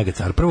bio mega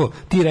car. Prvo,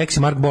 T-Rex i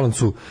Mark Bolan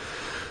su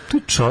to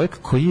je čovjek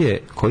koji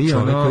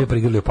je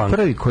prigrlio punk.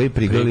 Prvi koji je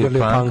prigrlio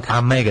punk,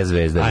 a mega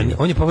zvezda.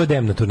 On je poveo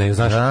Dem na turneju,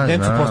 znaš.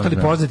 Dem su postali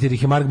poznati jer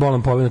ih je Mark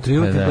Bolan poveo na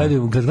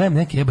turneju. Kad gledam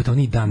neke jebate,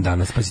 oni dan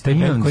danas. Pa si taj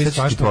band koji je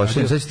svašta.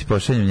 Sad ću ti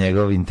pošaljem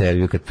njegov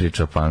intervju kad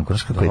priča o punku.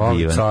 Znaš kako je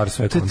divan.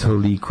 To je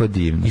toliko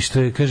divno. I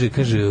što je,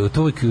 kaže,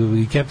 to uvijek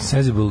i Captain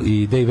Sensible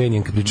i Dave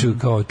Vanian kad pričaju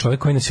kao čovjek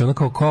koji nas je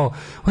ono kao,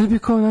 on je bio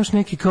kao naš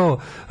neki kao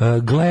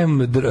glam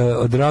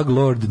drug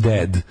lord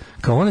dead.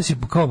 Kao on nas je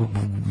kao,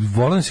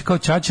 volao nas je kao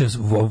čača,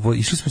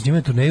 išli smo s njima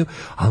na turneju,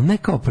 ali ne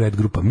kao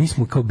predgrupa, mi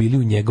smo kao bili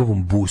u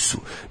njegovom busu,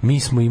 mi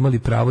smo imali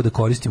pravo da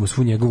koristimo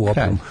svu njegovu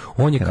opremu,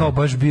 on je kao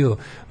baš bio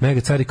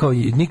mega car i kao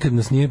nikad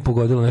nas nije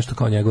pogodilo nešto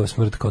kao njegova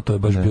smrt, kao to je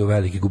baš bio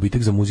veliki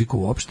gubitak za muziku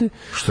uopšte.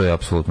 Što je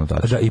apsolutno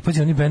tačno. Da, i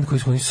pazi, oni band koji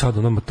smo sad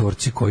ono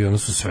matorci koji ono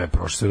su sve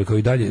prošli, kao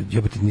i dalje,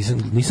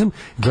 nisam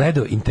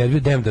gledao intervju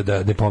Dem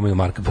da ne pomenu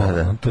Marka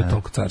Bola, to je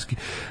toliko carski.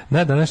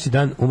 Na današnji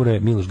dan umro je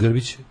Miloš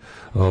Grbić,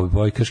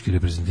 bojkaški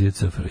reprezentativac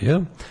SFRJ,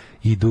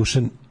 i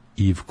Dušan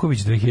Ivković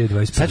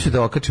 2025. Sad ću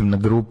da okačim na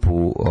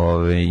grupu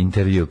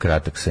intervju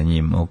kratak sa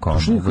njim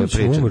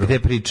gde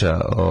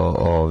priča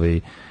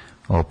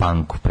o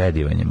punku,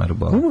 predivanje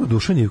Marbola. Umro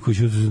Dušan Ivković,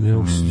 ja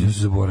se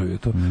zaboravio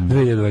to.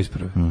 2021.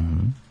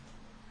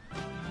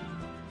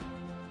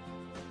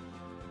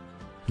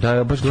 Da,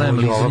 ja baš gledam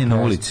lizanje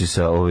na ulici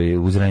sa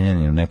u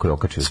Zrenjaninu, nekoj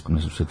okačio sa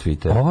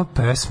Twittera. Ova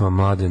pesma,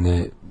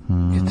 Mladene,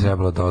 je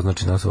trebalo da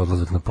označi nas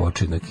odlazak na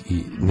počinak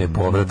i ne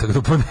povratak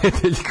do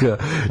ponedeljka.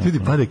 Ljudi,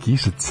 pada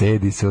kiša,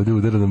 cedi se, ovde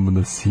udara nam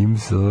na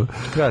Simsa,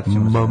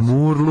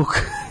 Mamurluk.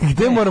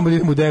 Gde moramo da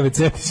idemo u 9?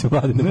 Seti se,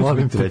 Mladine,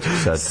 molim te.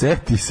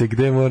 Seti se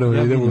gde moramo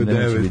da idemo u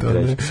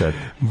 9.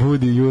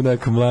 Budi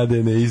junak,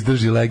 Mladene,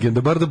 izdrži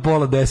legenda. Bar do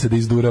pola 10 da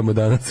izduramo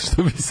danas,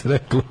 što bi se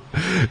reklo.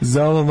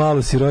 Za ovo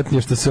malo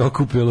sirotnje što se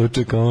okupilo u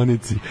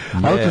čekaonici.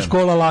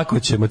 Autoškola lako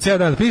ćemo. Ceo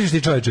dan, pišeš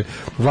ti, čoveče,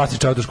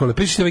 vlasniče autoškole,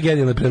 pišeš ti ove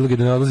genijalne predloge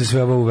da ne odlazi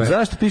sve ovo u ve.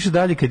 Zašto piše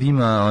dalje kad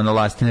ima ono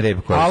lastin rep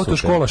koji je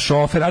autoškola,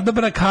 šofer, a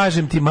dobra,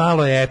 kažem ti,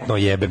 malo je etno,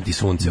 jebem ti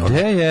sunce.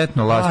 Gde je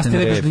etno, lastin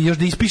rep? Još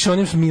da ispiše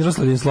onim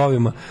Miroslavim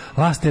slovima.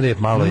 Lastin rep,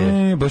 malo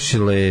je. Baš je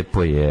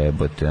lepo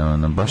jebote,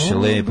 ono, baš je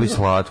lepo i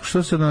slatko.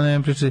 Što se ono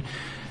ne priče?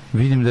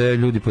 Vidim da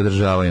ljudi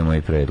podržavaju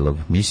moj predlog.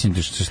 Mislim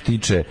da što se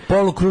tiče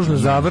polukružno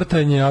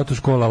zavrtanje,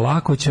 autoškola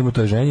lako ćemo,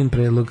 to je ženin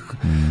predlog.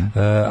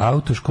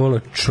 Autoškola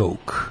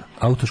choke,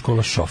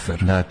 autoškola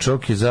šofer. Da,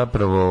 choke je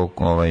zapravo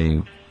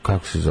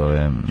kako se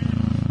zove,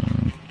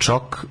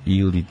 čok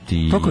ili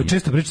ti... Toliko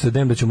često pričate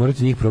Dem da ću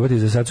morati njih probati,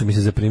 za sad su mi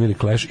se zaprimili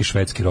Clash i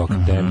švedski rock.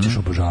 Dem ćeš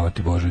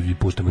obožavati, Bože, i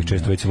puštamo ih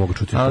često, već se mogu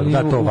čuti. Ali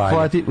da, to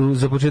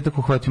za početak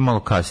uhvati malo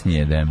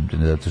kasnije Dem,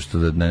 zato što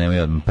da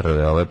nemaju odmah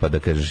prve pa da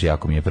kažeš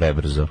jako mi je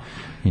prebrzo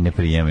i ne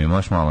prijemi.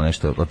 Možeš malo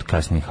nešto od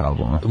kasnijih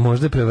albuma.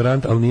 Možda je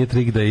prevarant, ali nije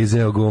trik da je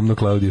izeo govno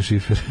Claudio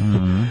Schiffer.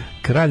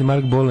 Kralj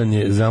Mark Bolan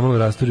je zamalo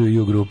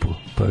rasturio U grupu,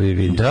 pa vi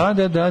vidite.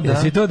 Da.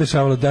 Jesi to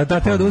dešavalo? Da,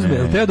 teo da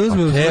uzme.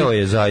 Teo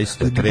je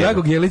zaista.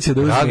 Dragog Jelića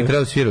da uzme. Dragi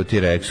treba svirati u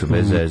T-Rexu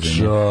bez zezanja.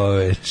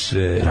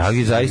 Čoveče.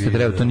 Dragi zaista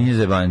treba, to nije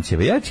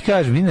zebancija. Ja ti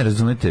kažem, vi ne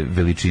razumete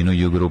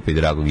veličinu U grupe i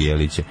Dragog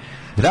Jelića.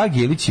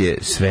 Dragi Jelić je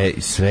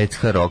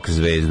svetska rock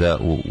zvezda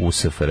u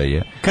SFRJ.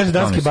 Kaže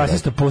danski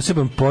basista,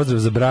 poseban pozdrav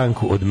za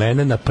Branku od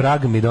mene, na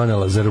Prag mi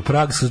donela,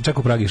 čak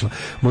u Prag išla,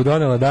 mu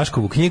donela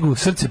Daškovu knjigu,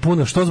 srce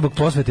puno, što zbog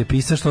posvete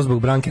pisa, što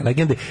zbog Branke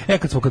legende.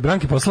 Kad smo kod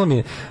Branke, poslala mi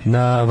je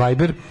na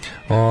Viber,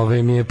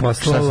 mi je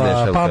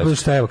poslala, pa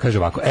šta evo, kaže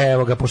ovako,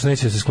 evo ga, pošto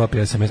neće da se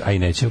sklopi SMS, a i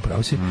neće,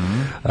 upravo si.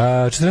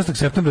 14.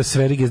 septembra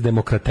Sveriges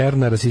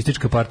Demokraterna,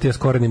 rasistička partija s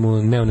korenim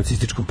u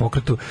neonacističkom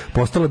pokretu,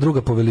 postala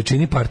druga po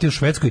veličini partija u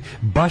Švedskoj,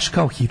 baš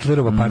kao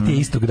Hitlerova partija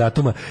istog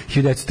datuma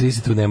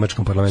 1930 u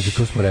nemačkom parlamentu,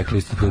 to smo rekli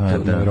isto,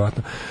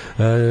 nevjerovatno.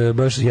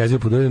 Baš jezivo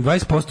podvoljeno.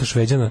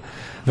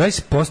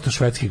 20%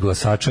 švedskih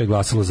glasača je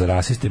glasalo za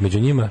rasiste, među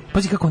njima,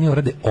 pazi kako oni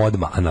rade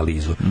odmah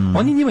analizu.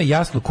 Oni njima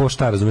jasno ko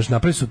šta, razumeš,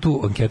 napravili su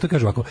tu anketu,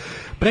 kaže ovako,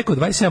 preko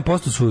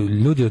 27% su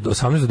ljudi od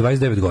 18 do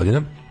 29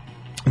 godina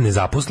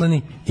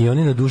nezaposleni i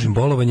oni na dužim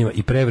bolovanjima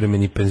i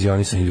prevremeni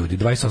penzionisani ljudi,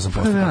 28%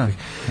 takvih.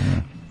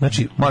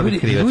 Znači,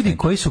 ljudi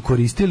koji su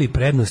koristili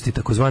prednosti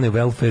takozvane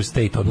welfare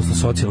state, odnosno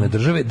socijalne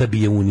države, da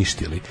bi je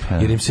uništili.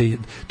 Jer im se,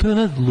 to je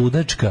ona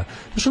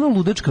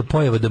ludačka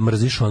pojava da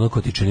mrziš ono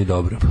ko ti čini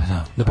dobro.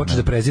 Da počneš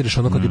da prezireš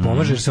ono ko ti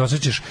pomaže, jer se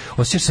osjećaš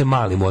se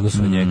malim u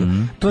odnosu na njega.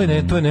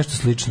 To je nešto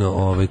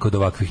slično kod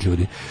ovakvih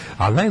ljudi.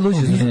 Ali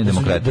najluđe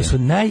da su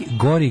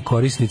najgori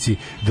korisnici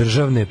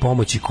državne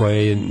pomoći koja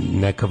je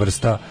neka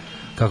vrsta,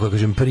 kako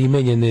kažem,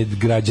 primenjene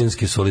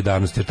građanske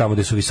solidarnosti, jer tamo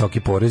gde su visoki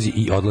porezi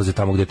i odlaze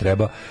tamo gde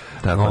treba.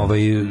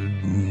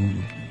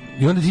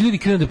 I onda ti ljudi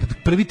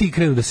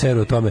krenu da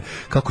seru o tome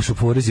kako su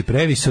porezi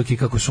previsoki,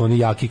 kako su oni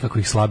jaki, kako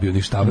ih slabi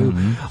uništavaju,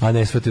 a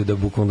ne shvataju da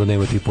bukvalno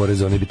nema tih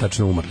poreza, oni bi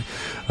tačno umrli.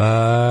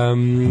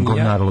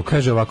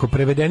 Kaže ovako,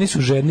 prevedeni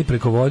su žedni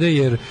preko vode,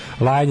 jer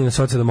lajanje na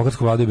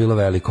socijaldemokratsku vladu je bilo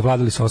veliko.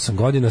 Vladali su 8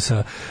 godina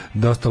sa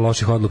dosta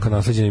loših odluka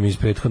nasleđenim iz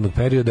prethodnog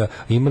perioda,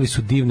 imali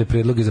su divne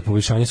predloge za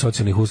poboljšanje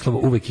socijalnih uslova,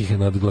 uvek ih je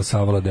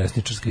nadglasavala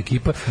desničarska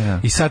ekipa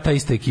i sad ta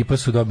ista ekipa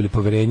su dobili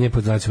poverenje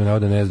pod znacima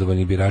navoda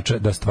nezadovoljnih birača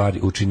da stvari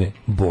učine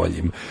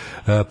boljim.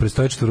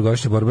 Predstoji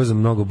 4-godišnja borba za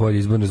mnogo bolje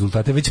izborne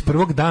rezultate. Već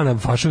prvog dana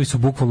fašovi su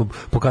bukvalno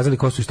pokazali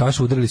ko su i šta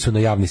su, udarili su na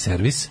javni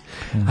servis.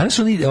 A znaš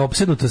oni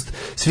opsednutost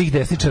svih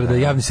desničara da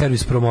javni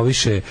servis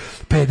promoviše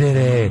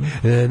pedere,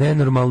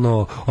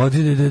 nenormalno,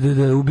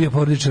 ubija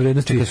porodične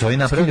vrednosti. Čekaj, su ovi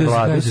napravili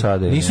vladu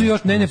sada? Nisu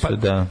još,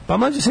 pa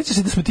mlađe, seća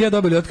se da smo ti ja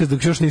dobili otkaz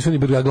dok još nisu ni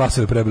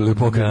glasove prebrali u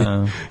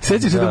pokrajini.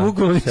 Seća se da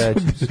bukvalno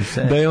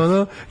da je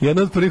ono,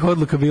 jedna od prvih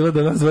odluka bila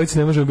da nas dvojice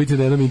ne možemo biti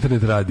na jednom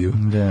internet radiju.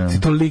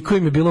 Toliko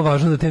im je bilo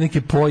važno da te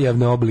neke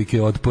pojavne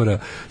oblike otpora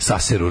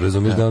saseru,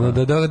 razumiješ,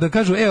 da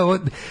kažu, evo,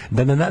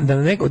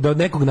 da od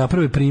nekog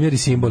naprave primjer i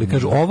simboli,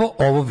 kažu,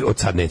 ovo od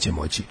sad neće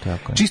moći.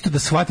 Čisto da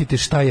shvatite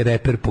šta je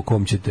reper po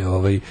kom ćete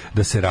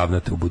da se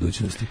ravnate u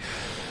budućnosti.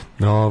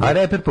 A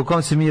reper po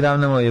kom se mi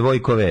ravnamo je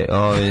Vojkove,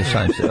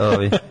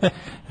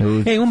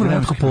 umro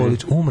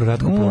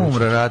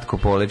Ratko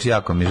Polić,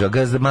 jako mi žao.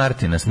 Gazda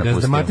Martina se napustio.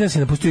 Gazda Martina se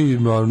napustio.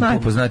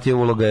 Najpoznatija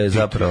uloga je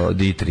zapravo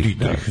Dietrich.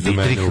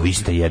 Dietrich, vi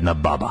ste jedna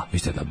baba.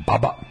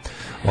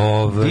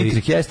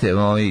 Dietrich jeste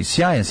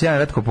sjajan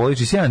Ratko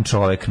Polić i sjajan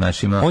čovek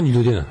naš ima. On je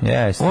ljudina.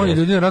 On je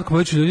ljudina, Ratko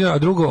Polić je ljudina, a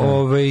drugo,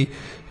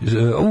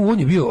 on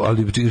je bio,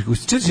 ali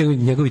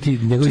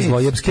njegovi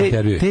zlojebski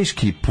intervjue.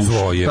 Teški puš,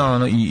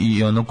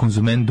 i ono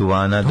konzument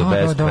duvana do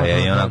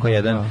beskraja i onako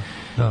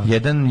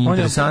jedan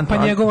interesantan.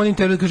 Pa njegov on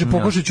intervju kaže,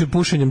 pokušat ću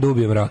pušenjem da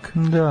ubijem rak.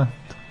 Da.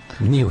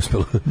 Nije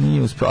uspelo,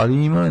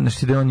 ali ima,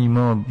 znači da on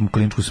imao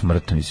kliničku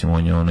smrt, mislim,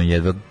 on je ono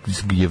jedva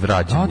je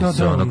vrađen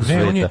iz onog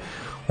sveta.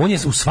 On je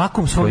u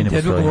svakom svom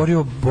intervju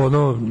govorio,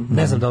 ono,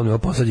 ne znam da on je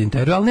poslednji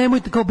intervju, ali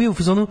nemojte kao bio u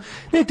fazonu,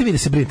 nemojte vi da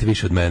se brinete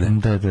više od mene.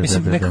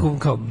 Mislim, nekako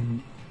kao,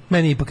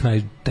 meni je ipak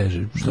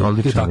najteže.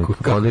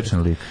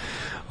 Odličan lik.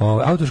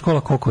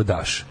 Autoškola Koko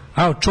Daš.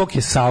 Čok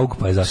je Saug,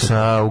 pa je zato.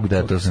 Saug,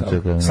 da, to sam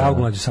čekao. Saug,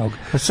 mlađi Saug.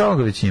 Pa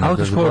Saug već ima.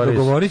 Autoškola,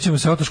 dogovorit ćemo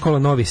se, autoškola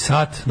Novi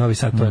Sad,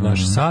 to je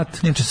naš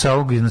sat. Inače,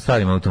 Saug na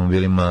starim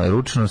automobilima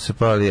ručno se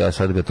pali, a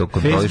sad ga to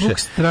kontroliše.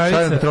 Sad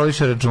ga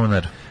kontroliše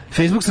računar.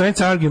 Facebook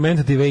stranica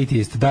Argumentative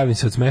Atheist, davim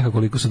se od smeha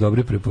koliko su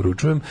dobri,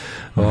 preporučujem.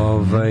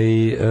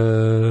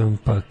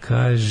 Pa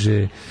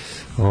kaže...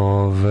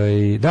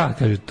 da,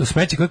 kaže, to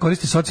smeće koje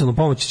koristi socijalnu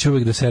pomoć će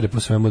uvijek da sere po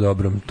svemu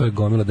dobrom. To je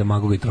gomila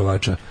demagoga i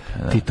trovača.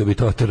 Tito bi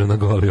to oterao na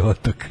Goli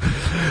otok.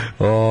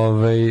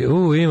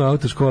 Ima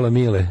autoškola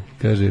Mile.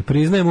 Kaže,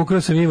 priznajem,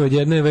 ukrao sam ima od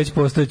jedne već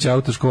postojeće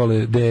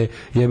autoškole gde je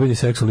jebeni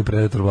seksualni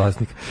predator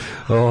vlasnik.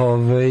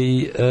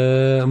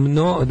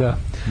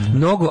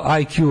 Mnogo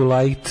IQ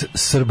light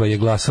Srba je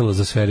glasalo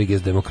za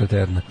Sveriges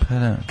demokraterna.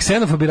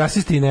 Ksenofobi,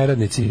 rasisti i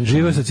neradnici.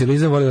 Živo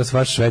socijalizam, voli vas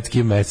vaš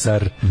švedski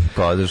mesar.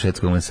 Pozdrav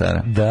švedskog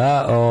mesara.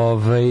 Da,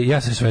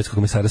 ja se švedskog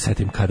mesara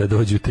setim kada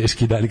dođu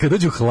teški dani, kada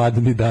dođu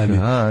hladni dani,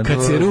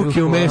 kad se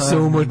ruke u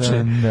meso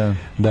umoče.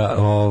 Da,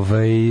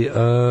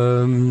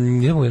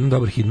 imamo jedan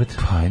dobar hidmet.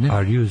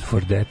 Are you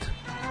for that?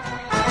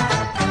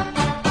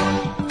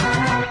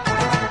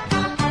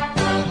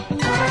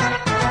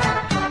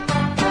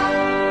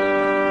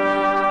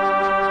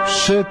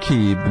 Šrki,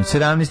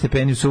 17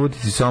 stepeni u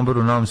Subotici,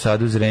 Somboru, Novom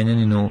Sadu,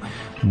 Zrenjaninu,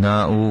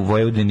 u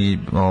Vojvodini,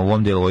 u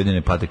ovom delu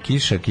Vojvodine pada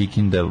kiša,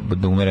 Kikinda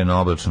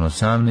umereno oblačno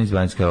 18,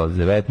 Banjska Karlovac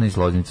 19,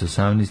 Loznica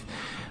 18,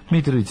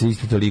 Mitrovica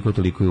isto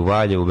toliko i u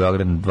Valjevu, u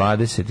Beograd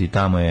 20 i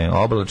tamo je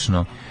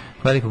oblačno,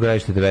 Veliko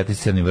Gradište 19,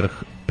 Crni Vrh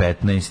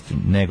 15,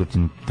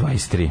 Negotin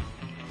 23.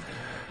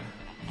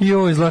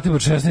 Iz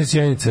Zlatibor 16,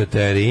 Sjenica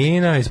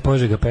Terina, iz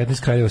Požega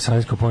 15, Kraljevo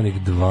 18, Koponik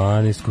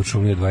 12,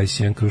 Kuršumlija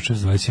 21,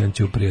 Kruševac 21,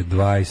 Ćuprije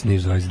 20,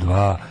 Niš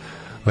 22,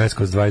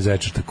 Leskovac 20,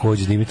 Zaječar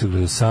takođe,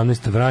 Dimitrovgrad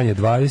 18, Vranje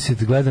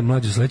 20, gledam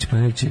Mlađu sledeće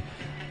planeće,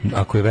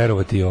 ako je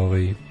verovati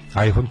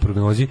iPhone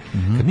prognozi,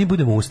 kad mi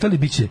budemo ustali,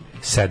 bit će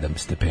 7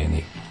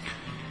 stepeni.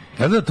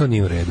 Da to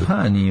nije u redu.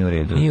 Nije u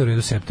redu. Nije u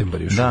redu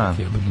septembar još. Da,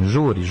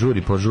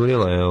 žuri,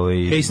 požurilo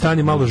je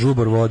stani malo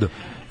žubor vodu.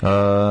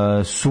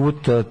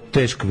 Suta,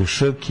 teška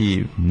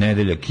šrki,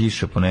 nedelja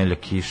kiša, ponedeljak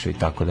kiša i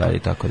tako dalje, i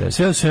tako dalje.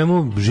 Sve u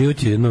svemu,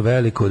 život je jedno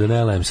veliko, da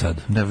ne lajem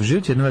sad. Da,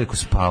 život je jedno veliko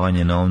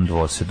spavanje na ovom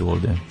dvosedu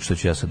ovde, što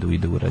ću ja sad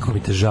ide uraditi. Kako mi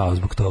te žao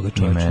zbog toga,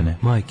 čovječe. Mene.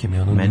 Majke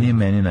mi,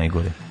 Meni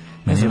najgore.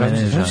 Ne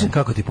znam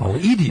kako ti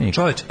pomoći. Idi,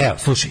 čoveč, evo,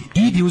 slušaj,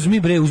 idi,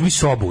 uzmi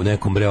sobu u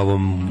nekom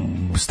ovom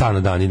stana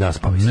dan i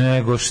naspavaj se.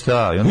 Nego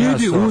šta?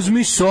 Idi,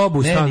 uzmi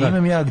sobu stana dan. Ne,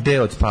 imam ja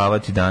gde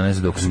odspavati danas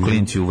dok su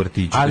klinci u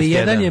vrtiću. Ali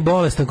jedan je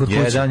bolestan kod kuće.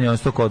 Jedan je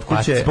ostao kod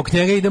kuće. A zbog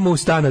njega idemo u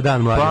stan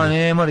dan, mladen. Pa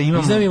ne mora,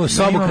 imamo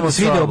sobu kad nas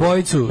vide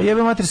obojicu. Pa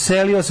jebe mater,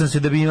 selio sam se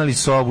da bi imali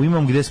sobu,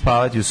 imam gde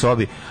spavati u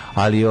sobi,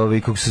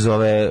 ali kako se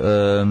zove,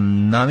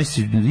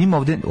 namisli, ima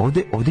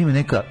ovde ima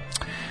neka...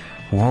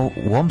 U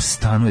ovom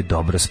stanu je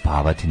dobro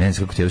spavati, ne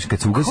znam kako ti je,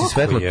 kad se ugasi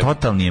svetlo,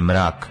 totalni je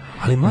mrak.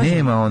 Ali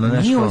nema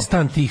nije ovaj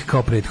stan tih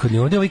kao prethodni,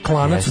 ovdje ovaj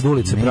klanac od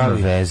ulice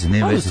pravi.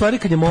 Nema veze. U stvari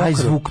kad je mokro.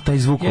 Taj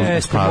zvuk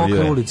uspavljuje.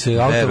 Mokre ulice,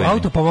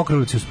 auto pa mokre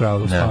ulice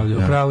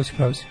uspavljuje. Pravo si.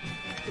 10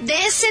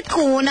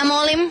 kuna,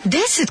 molim. 10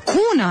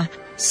 kuna?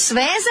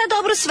 Sve za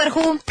dobru svrhu.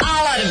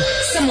 Alarm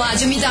sa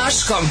Mlađom i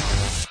Daškom.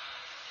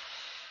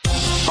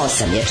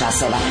 8 je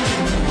časova.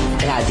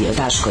 Radio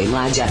Daško i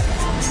Mlađa.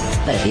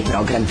 Prvi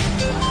program.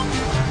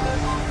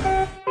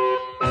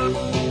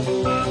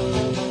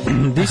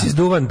 This is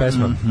Duvan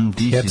pesma,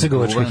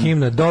 hercegovačka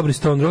himna, dobri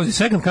Stone Roses,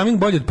 Second Coming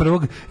bolje od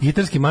prvog,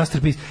 gitarski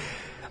masterpiece.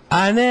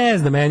 A ne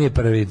znam, meni je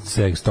prvi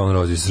Stone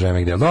Roses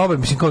remek del. Dobro,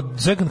 mislim, kao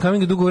Second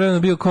Coming je dugo vremena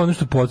bio kao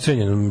nešto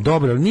podcenjeno.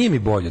 Dobro, ali nije mi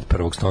bolje od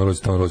prvog Stone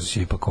Roses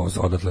je ipak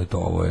odatle to,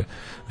 ovo je,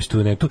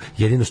 mislim, tu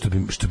jedino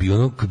što bi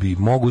ono, kad bi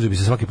mogu uzeti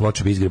sa svake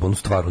ploče bi izgrebao onu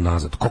stvaru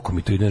nazad. Koliko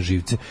mi to ide na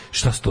živce,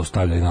 šta se to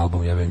stavljali na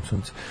album, ja velim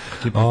sunce.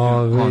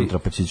 Kontra,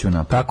 pa će ću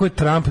napad. Tako je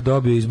Trump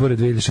dobio izbore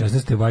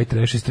 2016. White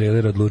Trash iz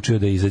trailera odlučio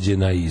da izađe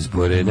na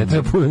izbore. Ne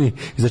treba puno ni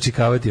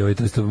začekavati,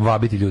 to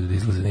vabiti ljude da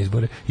izlaze na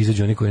izbore,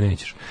 izađu oni koji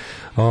nećeš.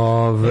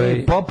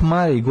 Pop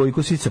Mare i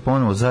Gojko Sica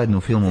ponovo zajedno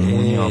u filmu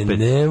Muni opet.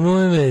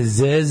 Nemoj me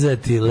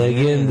zezati,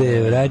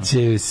 legende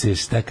vraćaju se,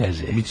 šta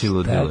kaže? Biće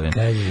ludilo.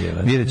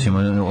 Vidjet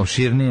ćemo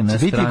oširnije na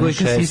strani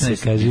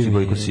 16. Biće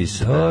Gojko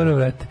Sica. Dobro,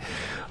 vrate.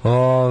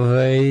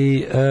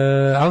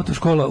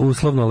 Autoškola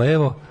uslovno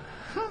levo.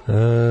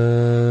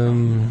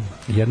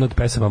 Jedna od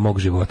pesama mog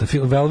života.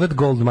 Velvet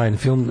Goldmine,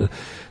 film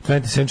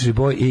 20th Century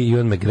Boy i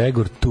Ewan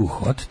McGregor, Too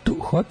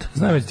Hot.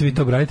 Znam da ste vi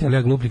to branite, ali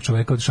ja glupljeg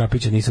čoveka od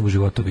Šapića nisam u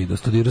životu vidio.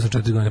 Studirao sam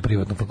 4 godine na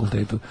privatnom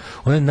fakultetu.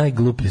 On je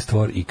najgluplji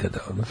stvor ikada.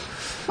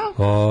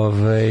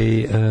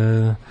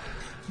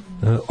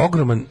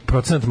 ogroman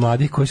procenat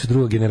mladih koji su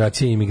druga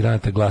generacija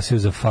imigranata glasaju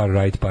za far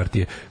right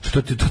partije.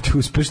 To ti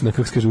uspešna,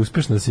 kako se kaže,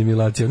 uspešna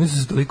asimilacija. Oni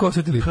su se toliko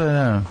osjetili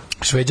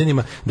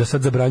Šveđanima da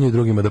sad zabranjuju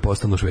drugima da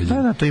postanu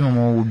Šveđani. Da, to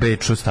imamo u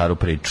Beču staru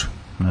priču.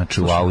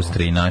 Znači u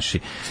Austriji naši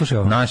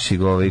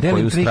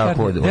koji u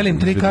strahu od delim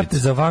 3 karte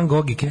za Van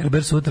Gogh i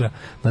Kerber sutra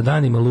na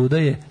danima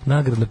ludaje.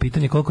 Nagradno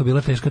pitanje koliko je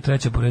bila teška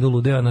treća po redu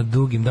ludeja na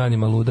dugim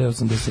danima ludaje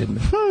 87.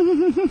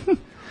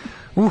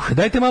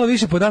 Dajte malo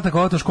više podataka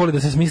o autoškoli da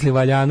se smisli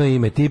valjano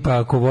ime, tipa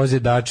ako voze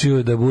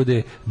Dačiju da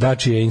bude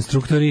Dačije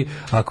instruktori,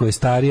 ako je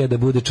starija da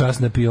bude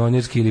časna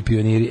pionirski ili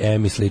pioniri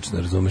i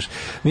slično, razumeš.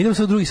 Mi idemo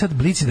sad u drugi sad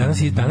Blici,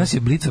 danas je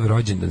Blicov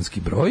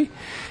rođendanski broj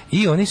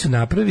i oni su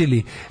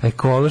napravili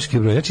ekološki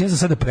broj. Znači ja sam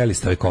sada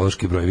prelistao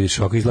ekološki broj, vidiš,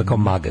 ovako izgleda kao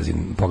magazin,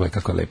 pogledaj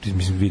kako je lep,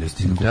 mislim video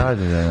ste da.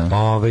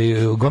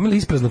 Gomila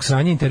ispraznog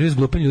sranja, intervju s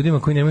glupim ljudima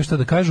koji nemaju šta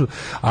da kažu,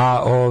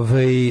 a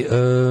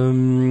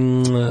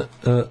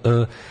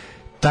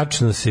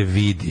tačno se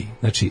vidi.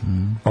 Znači,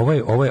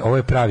 ovo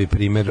je pravi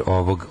primjer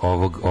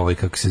ovog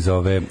kako se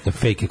zove,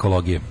 fake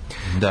ekologije.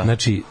 Da.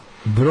 Znači,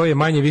 broj je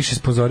manje više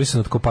sponzorisan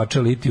od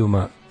kopača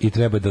litijuma i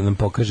treba da nam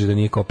pokaže da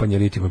nije kopanje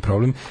litijuma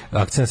problem.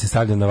 Akcent se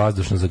stavlja na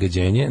vazdušno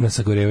zagađenje, na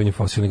sagorevanje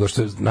fosilnih goriva,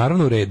 što je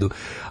naravno u redu,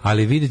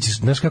 ali vidjet ćeš,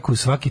 znaš kako u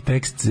svaki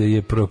tekst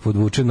je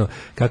podvučeno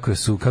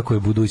kako je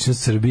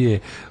budućnost Srbije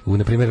u,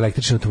 na primjer,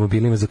 električnim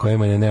automobilima za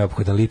kojima je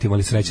neophodan litijum,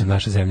 ali srećem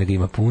naša zemlja ga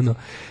ima puno.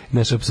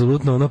 Znači,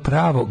 apsolutno ono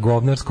pravo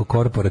govnarsko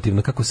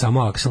korporativno, kako samo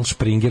Axel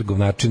Springer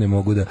govnarčine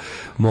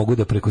mogu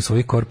da preko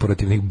svojih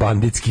korporativnih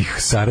banditskih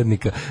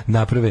saradnika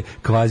naprave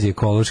kvazi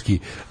ekološki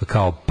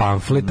kao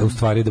pamflet, a u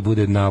stvari da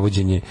bude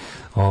navođenje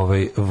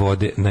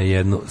vode na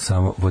jednu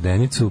samo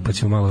vodenicu, pa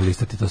ćemo malo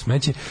listati to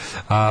smeće,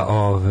 a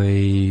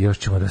još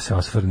ćemo da se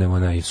osvrnemo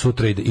na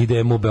sutra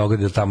idemo u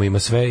Beograd, jer tamo ima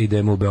sve,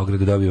 idemo u Beograd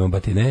da dobijemo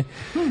batine,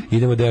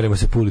 idemo deremo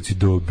se po ulici,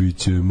 dobit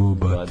ćemo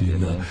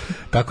batine.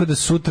 Tako da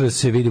sutra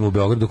se vidimo u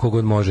Beogradu,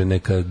 kogod može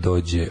neka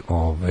dođe,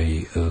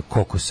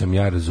 koliko sam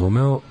ja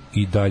razumeo,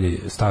 i dalje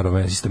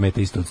staro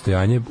sistemeta isto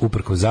odstojanje,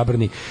 uprko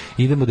zabrani,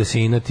 idemo da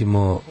se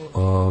inatimo,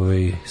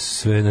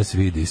 sve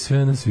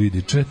nas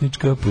vidi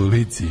četnička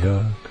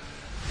policija.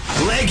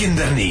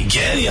 Legendarni,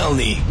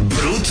 genijalni,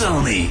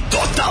 brutalni,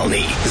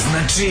 totalni.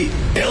 Znači,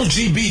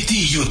 LGBT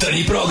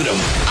jutarnji program.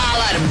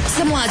 Alarm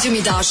sa Mlađom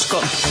i Daškom.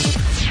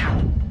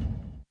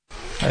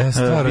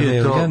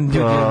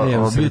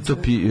 Bio to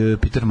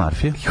Peter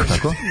Murphy,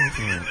 tako?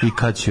 I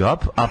Catch You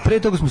Up. A pre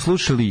toga smo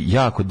slušali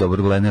jako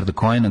dobro Leonarda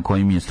Cohena,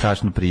 koji mi je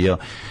strašno prijao,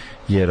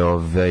 jer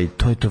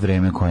to je to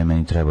vreme koje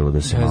meni trebalo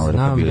da se malo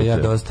rehabilituje.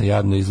 Znam da ja dosta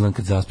jadno izgledam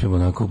kad zaspijem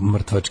onako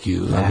mrtvački,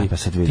 ali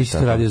ti si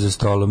to radio za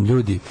stolom,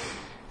 ljudi.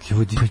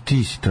 Pa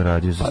ti si to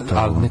radio za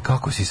stolom. Ali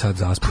nekako si sad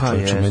zaspao,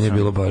 čovječe, meni je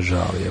bilo baš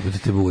žao, da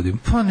te budim.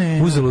 Pa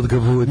ne. Uzalud ga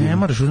budim. Ne,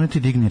 moraš uzmeti,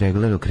 digni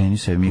regler, okreni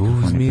se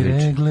mikrofon. Uzmi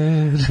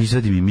regler.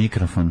 Izvadi mi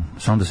mikrofon,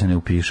 samo da se ne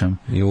upišem.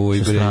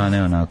 Sa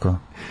strane onako.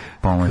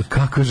 Pomoć.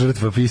 Kako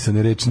žrtva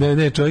pisane reči.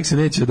 Ne, čovjek se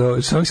neće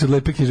čovjek se od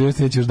lepe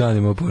književnosti neće još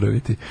danima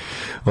oporaviti.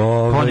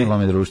 Ponijelo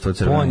me društvo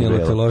crveno. Ponijelo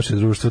te loše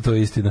društvo, to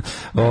je istina.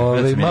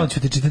 Malo ću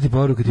ti čitati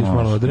poruke, ti još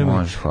malo odrema.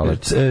 Može, hvala.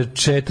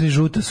 4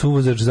 žuta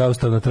suvozač,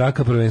 zaustavna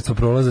traka, prvenstvo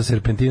prolaza,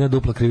 serpentina,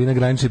 dupla krivina,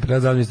 granični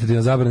prelaz,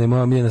 administrativna zabrana i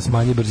moja miljena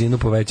smanji brzinu,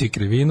 poveća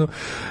krivinu.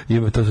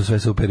 To su sve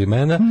super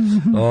imena.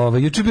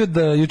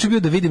 Juče bio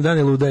da vidim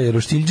Dane Ludaje.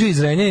 Roštiljđe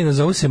iz Renjanina,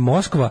 zovu se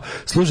Moskva,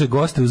 služe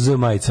goste u Z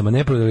majicama,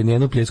 ne prodali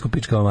njenu pljesku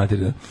pičkava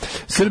materina.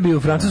 Srbija u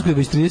Francuskoj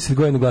već 30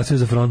 godina glasaju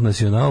za Front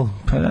National.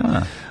 Pa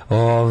da.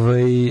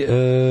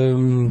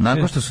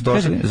 Nakon što su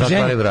došli,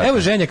 zatvaraju vrata. Evo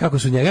ženja kako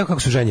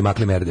su ženji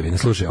makli merdevine,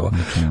 slušaj ovo.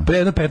 Pre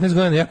jedno 15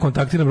 godina ja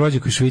kontaktiram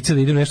rođaku iz Švice da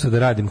idem nešto da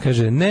radim.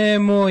 Kaže,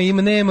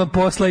 nema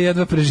posla,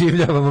 jedva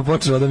preživljavam, a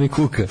počela da mi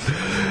kuka.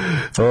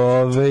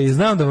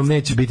 Znam da vam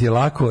neće biti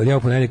lako, ja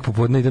u ponedjeljak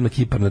popodne idem na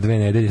Kipar na 2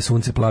 nedelje,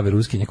 sunce, plave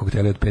ruskinje,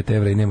 kokteli od 5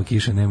 evra i nema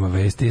kiše, nema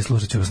vesti,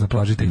 slušat ću vas na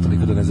plaži tek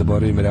toliko da ne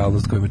zaboravim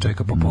realnost koja me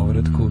čeka po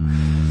povratku.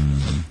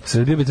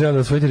 Srbija bi trebala da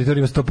na svoj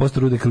teritoriji ima 100%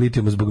 rudnika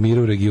litijuma zbog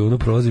mira u regionu.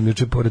 Prolazim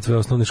juče pored svoje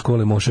osnovne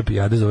škole Moša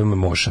Pijade, zove me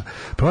Moša.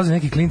 Prolaze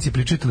neki klinci,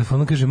 pričaju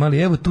telefonom, kaže, mali,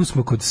 evo tu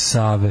smo kod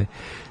Save.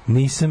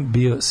 Nisam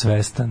bio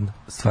svestan,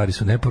 stvari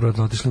su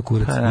neporodno otišle u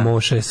kurac.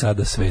 Moša je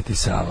sada Sveti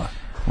Sava.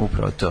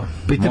 Upravo to.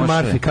 Peter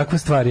Murphy, kakva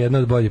stvar, jedna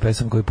od boljih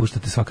pesama koju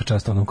puštate, svaka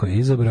čast onom koji je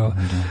izabrao.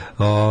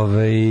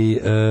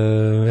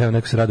 Evo,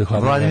 neko se radi u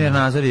hladno. Vladimir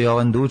Nazor i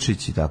Jovan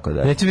Dučić i tako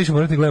da. Neće više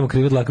morati gledamo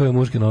krive dlakave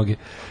muške noge.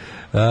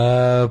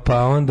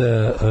 Pa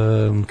onda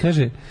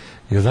kaže,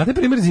 jel znate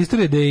primjer iz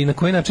istorije da je i na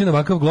koji način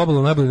ovakav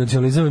globalno najbolji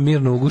nacionalizam je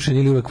mirno ugušen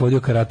ili uvek vodio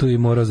ka ratu i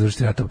morao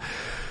završiti ratom?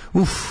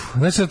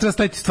 Znači da treba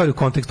staviti stvari u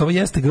kontekst. Ovo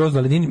jeste grozno,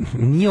 ali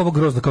nije ovo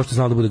grozno kao što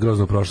znalo da bude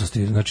grozno u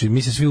prošlosti. Znači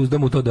mi se svi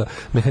uzdamo u to da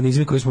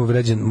mehanizmi koji smo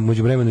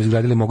međuvremeno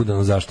izgradili mogu da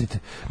nas zaštite.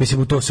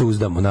 Mislim, u to se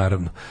uzdamo,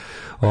 naravno.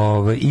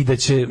 I da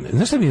će,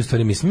 znaš šta mi u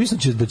stvari mislim? Mislim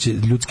da će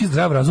ljudski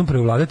zdrav razum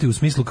prevladati u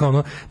smislu kao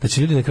ono da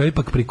će ljudi na kraju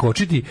ipak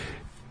prikočiti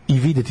i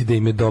vidjeti da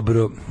im je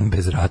dobro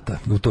bez rata.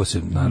 U to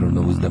se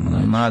naravno uzdamo.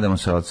 Nadamo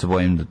se, od se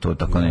bojim da to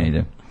tako ne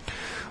ide.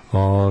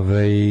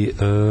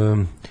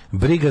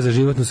 Briga za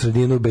životnu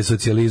sredinu bez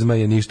socijalizma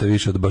je ništa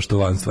više od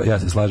baštovanstva. Ja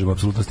se slažem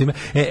apsolutno s time.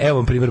 Evo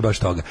vam primjer baš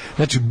toga.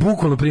 Znači,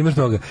 bukvalno primjer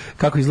toga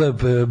kako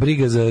izgleda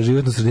briga za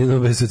životnu sredinu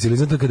bez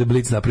socijalizma, to kada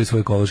Blic napravi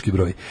svoj ekološki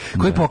broj.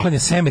 Koji poklanja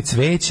seme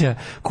cveća,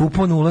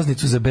 kupon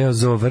ulaznicu za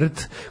Beozoo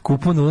vrt,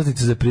 kupon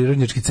ulaznicu za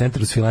prirodnjački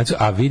centar u Svilajncu,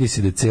 a vidi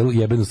se da je celu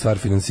jebenu stvar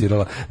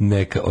finansirala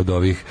neka od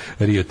ovih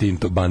Rio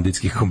Tinto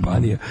banditskih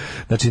kompanija.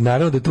 Znači,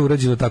 naravno da je to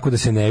urađeno tako da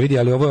se ne vidi,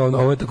 ali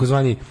ovo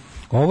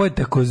je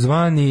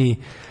takozvani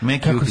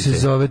kako se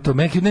zove to?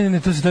 Ne,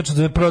 to se tačno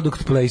zove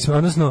product placement,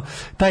 odnosno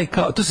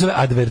to se zove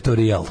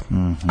advertorial.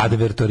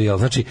 Advertorial,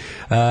 znači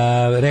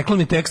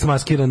reklamni tekst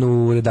maskiran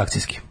u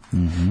redakcijski.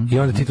 I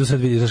onda ti tu sad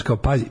vidiš, znaš, kao,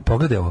 pazi,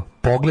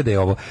 pogledaj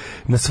ovo.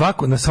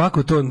 Na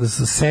svako to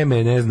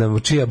seme, ne znam,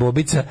 čija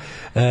bobica,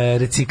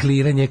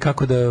 recikliranje,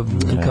 kako da,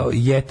 kao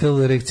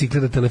Jetel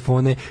reciklira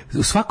telefone.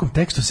 U svakom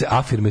tekstu se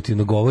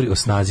afirmativno govori o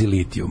snazi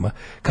litijuma.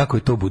 Kako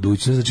je to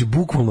budućnost? Znači,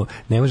 bukvalno,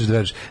 ne možeš da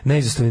veriš,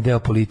 neizostavni deo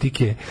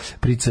politike,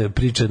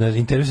 priča na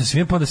intervju sa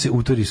svima, pa onda se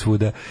utori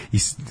svuda. I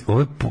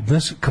ovo,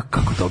 znaš,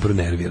 kako dobro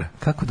nervira.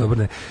 Kako dobro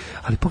nervira.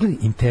 Ali pogledaj,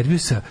 intervju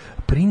sa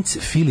princ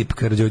Filip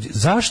Karađorđe.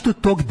 Zašto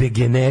tog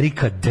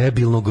degenerika,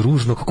 debilnog,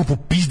 ružnog, kako po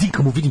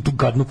pizdinka mu vidim tu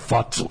gadnu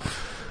facu?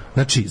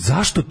 Znači,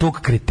 zašto tog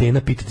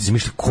kretena, pitate se,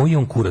 mišljate, koji je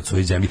on kurac u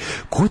ovoj zemlji?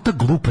 Ko je ta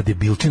glupa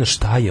debilčina,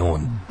 šta je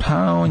on?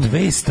 Pa on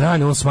dve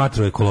strane, on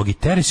smatra o ekologiji,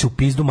 tere se u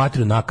pizdu,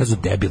 materiju nakazu,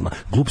 debilna,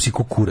 glup si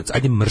ko kurac,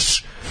 ajde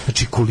mrš.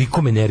 Znači,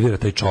 koliko me nervira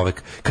taj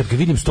čovek. Kad ga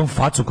vidim s tom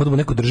facom, kada mu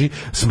neko drži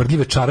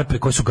smrdljive čarape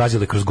koje su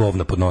gazile kroz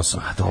govna pod nosom.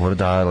 A dobro,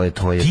 da, ali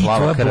to je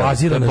plava krv. Ti, tvoja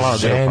blazirana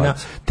žena,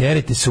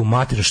 terete se u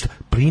materiju, šta?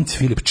 Princ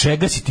Filip,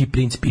 čega si ti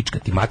princ, pička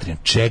ti materijan,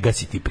 čega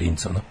si ti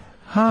princ, ono?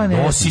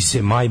 Nosi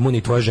se majmun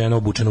i tvoja žena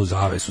obučena u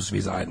zavesu,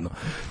 svi zajedno.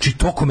 Či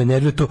toko me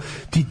nervira to,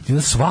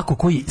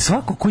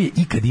 svako ko je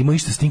ikad imao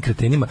išta s tim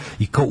kretenima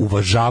i kao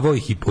uvažavao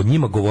ih i od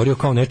njima govorio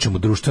kao nečemu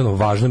društveno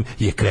važnom,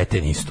 je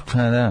kreten isto.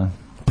 Da.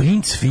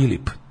 Princ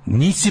Filip,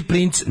 nisi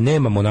princ,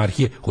 nema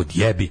monarhije,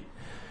 odjebi.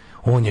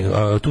 On je,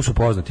 tu su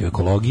poznati u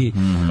ekologiji.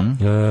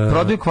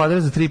 Prodaju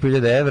kvadrat za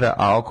 3.000 evra,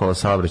 a okolo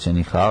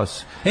saobraćajni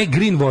haos.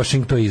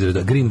 Greenwashing, to je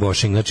izrada.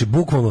 Greenwashing, znači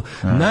bukvalno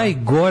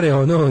najgore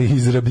ono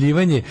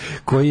izrabljivanje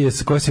koje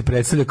se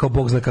predstavlja kao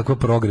bog zna kakva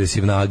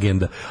progresivna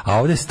agenda. A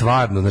ovdje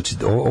stvarno, znači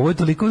ovo je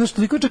toliko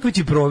čak već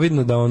i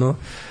providno da ono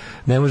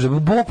ne može,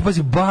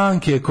 pazi,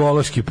 banke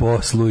ekološki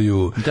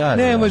posluju.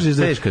 Ne može,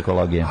 teška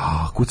ekologija.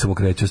 Kud sam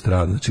okrećao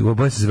stranu. Znači,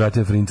 ovo se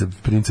zvratio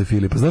princa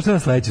Filipa. Znaš što je na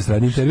sledećoj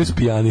strani? Intervju s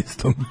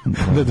pijanistom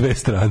na dve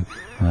strane.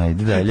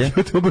 Ajde dalje.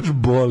 To baš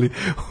boli.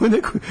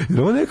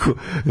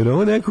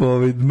 Ovo neko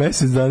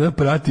mesec dana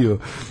pratio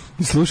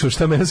i slušao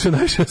šta mene sve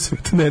najviše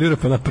nervira,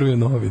 pa napravio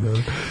novi.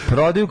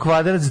 Prodaju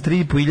kvadrat za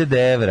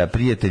 3.500 evra,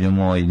 prijatelju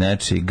moj.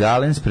 Znači,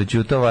 Galens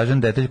prećutao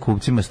važan detalj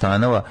kupcima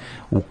stanova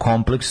u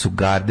kompleksu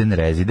Garden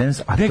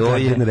Residence. A to je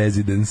Garden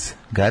Residence?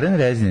 Garden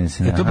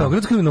Residence. Je to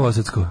Beogradsko ili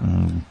Novosadsko?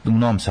 U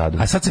Novom Sadu.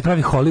 A sad se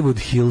pravi Hollywood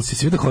Hills.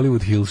 Jesi vidio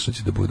Hollywood Hills što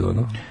će da bude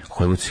ono?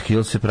 Hollywood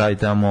Hills se pravi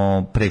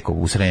tamo preko,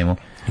 u Sremu.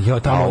 Jo,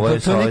 tamo,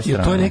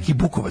 to je neki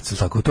Bukovac,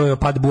 tako. To je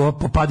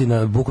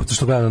padina Bukovca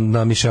što gleda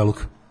na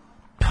Mišeluk.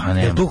 Pa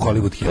ne, to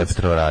Hollywood Hills.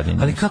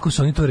 Ali kako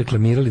su oni to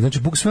reklamirali?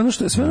 Znači,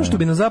 sve ono što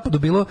bi na zapadu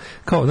bilo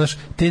kao, znaš,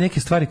 te neke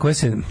stvari koje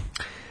se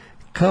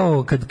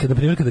kao na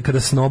primjer kada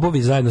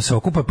snobovi zajedno se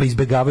okupa pa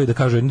izbegavaju da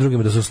kažu jednim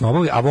drugima da su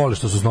snobovi, a vole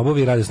što su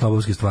snobovi i rade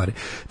snobovske stvari.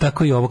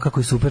 Tako i ovo, kako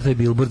je super taj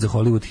billboard za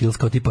Hollywood Hills,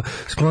 kao tipa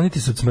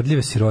skloniti se od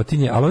smrdljive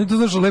sirotinje, ali oni to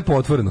znaš lepo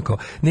otvoreno, kao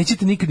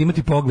nećete nikad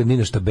imati pogled ni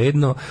na šta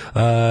bedno,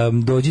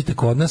 dođite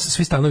kod nas,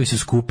 svi stanovi su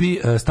skupi,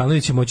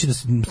 stanovi će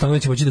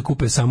moći da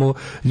kupe samo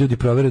ljudi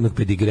proverenog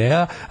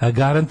pedigreja,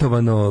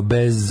 garantovano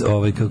bez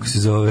kako se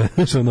zove,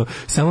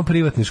 samo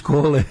privatne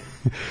škole.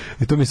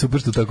 I to mi je super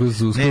što tako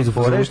su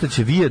skroz što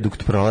će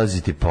vijadukt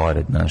prolaziti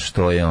pored, znaš,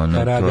 to je ono,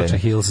 Karagača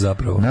Hills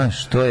zapravo.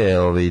 Znaš, to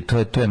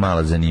je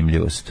mala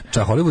zanimljivost.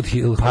 Hollywood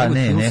Hills.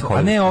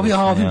 Pa ne,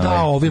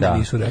 ovim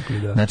nisu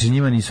rekli, da. Znači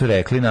njima nisu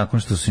rekli nakon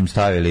što su im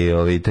stavili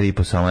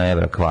 3,5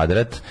 evra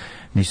kvadrat,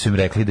 nisu im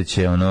rekli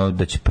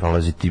da će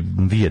prolaziti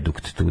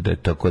vijadukt tu,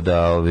 tako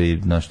da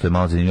znaš, to je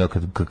malo zanimljivo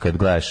kad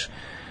gledaš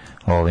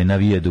na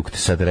vijadukt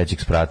sa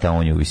trećeg sprata,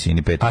 on je u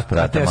visini 5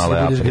 sprata, malo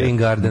je apre. Green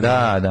Garden.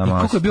 Da, i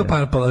koliko je bio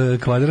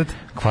kvadrat?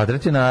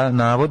 Kvadrat je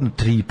navodno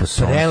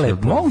 3,5. Prelep,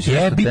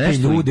 jebite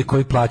ljude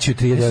koji plaćaju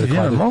 3.000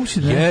 kvadrat.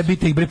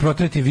 Jebite ih, bre,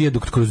 protreti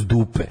vijadukt kroz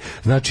dupe.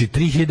 Znači,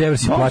 3.000 evra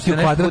si platio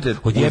kvadrat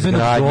od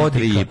jebenog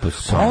Dodika.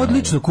 Pa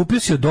odlično, kupio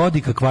si od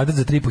Dodika kvadrat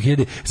za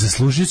 3.500,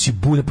 zaslužio si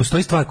bulje.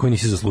 Postoji stvar koju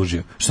nisi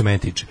zaslužio, što se mene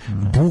tiče.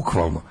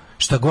 Bukvalno.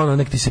 Šta god,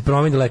 nek ti se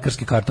promeni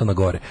lekarski karton na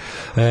gore.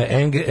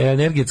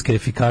 Energetska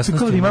efikasnost.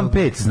 Kako Liman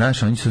 5,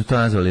 znaš, oni su to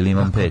nazvali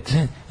Liman 5.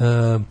 Ne,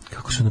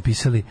 kako su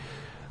napisali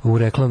u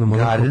reklamnom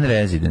Garden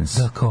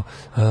Residence. Da, kao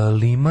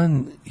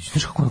Liman,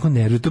 znaš kako onako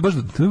nervio, to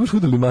je baš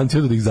da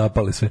Limanci da ih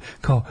zapale sve.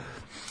 Kao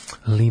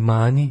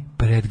Limani,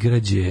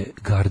 predgrađe,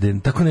 Garden,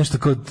 tako nešto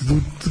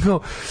kao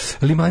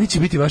Limani će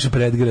biti vaše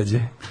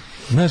predgrađe.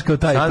 Znaš kao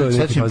taj to.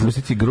 Sad ću im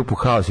pustiti grupu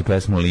Haos i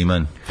pesmu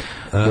Liman.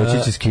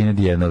 Doći će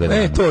skineti jednog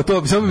dana.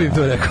 To, samo bih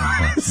to rekao.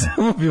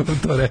 Samo bih vam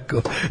to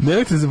rekao.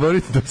 Nemojte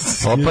zaboraviti da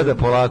se opada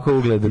polako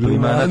ugled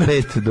Limana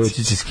 5,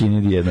 doći će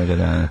skineti jednog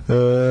dana.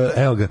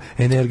 Evo ga,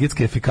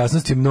 energetska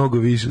efikasnost je mnogo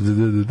više.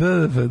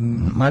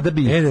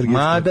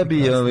 Mada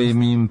bi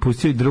mi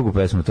pustio i drugu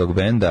pesmu tog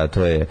benda, a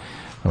to je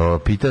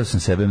pitao sam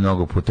sebe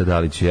mnogo puta da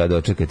li ću ja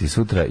dočekati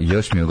sutra i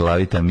još mi u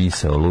glavi ta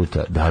misao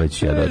luta da li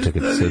ću ja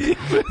dočekati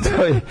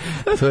sutra.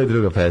 To je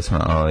druga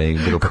pesma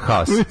grupe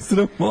Haos.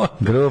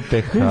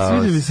 Grupe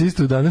Haos. Sviđa mi se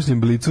isto u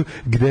današnjem Blicu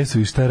gde su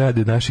i šta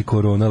rade naši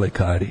korona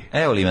lekari.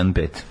 Evo Liman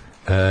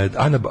 5.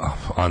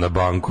 Ana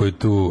Banko je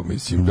tu,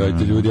 mislim,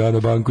 dajte ljudi, Ana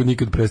Banko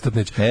nikad prestat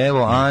neće.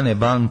 Evo Ane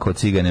Banko,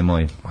 cigane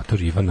moj.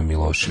 Mator Ivana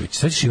Milošević.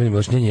 Sad ćeš Ivana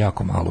Milošević, nje je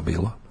jako malo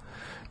bilo.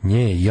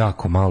 Nje je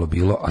jako malo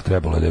bilo, a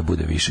trebalo da je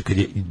bude više. Kad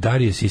je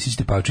Darija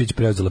Sisić-Tepavčević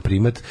preuzela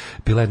primat,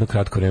 bila jedno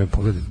kratko vreme,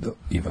 pogledaj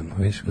Ivanu,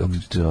 vidiš?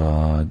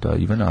 Da,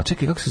 Ivana, a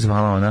čekaj, kako se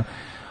zvala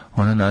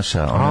ona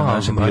naša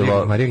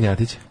Marija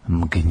Gnjatić.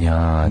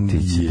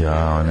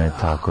 Da, ona je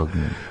tako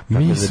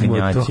mi smo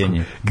to,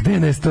 gde je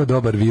nestao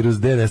dobar virus,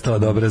 gde je nestala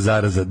dobra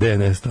zaraza, gde je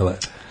nestala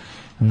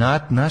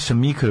naša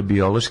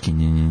mikrobiološki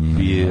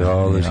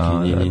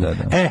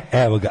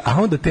evo ga,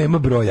 a onda tema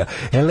broja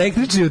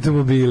električni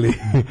automobili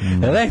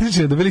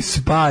električni automobili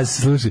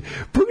spas, slušaj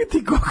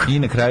pogledaj koliko i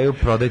na kraju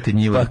prodajte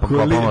njiva pa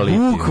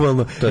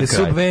bukvalno,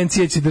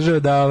 subvencije će država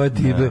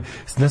davati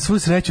na svu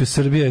sreću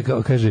Srbija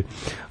kao kaže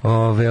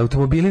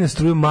automobili na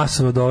struju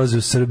masovno dolaze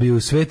u Srbiju,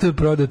 u svetu je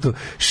prodato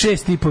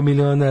 6,5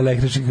 miliona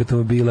električnih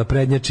automobila,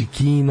 prednjači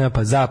Kina,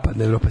 pa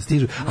zapadna Evropa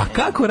stižu, a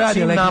kako radi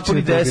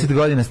električni napoli 10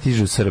 godina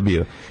stižu u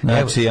Srbiju,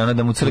 znači ona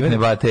da mu crkne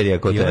baterija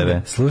kod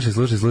tebe. Slušaj,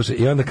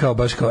 i onda kao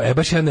baš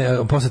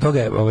posle toga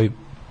je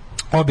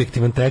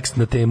objektivan tekst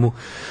na temu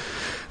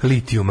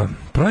litijuma.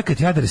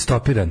 Projekat Jadar je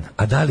stopiran,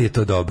 a da li je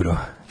to dobro?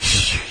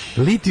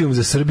 Litijum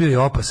za Srbiju je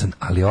opasan,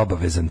 ali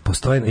obavezan.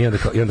 Postoje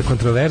i onda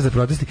kontroverza,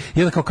 protesti. I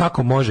onda kao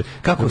kako može,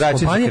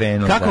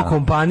 kako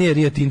kompanija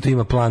Rio Tinto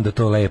ima plan da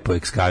to lepo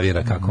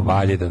ekskavira, kako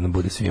valje, da nam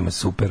bude svima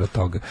super od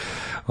toga.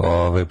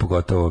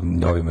 Pogotovo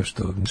ovima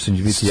što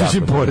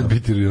će pored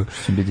biti Rio.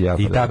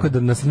 I tako da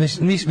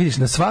vidiš,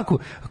 na svaku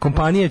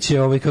kompanija će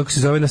kako se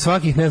zove, na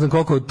svakih ne znam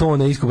koliko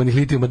tona iskopanih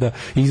litijuma da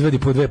izvadi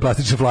po 2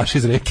 plastične flaše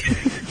iz reke.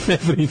 Ne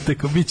brinite,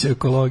 ko biće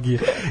ekologije.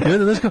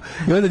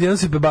 I onda jednom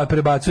se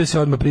prebacuje se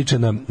odmah priča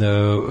na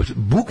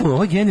bukvalno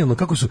ovo je genijalno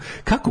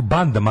kako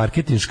banda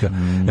marketinška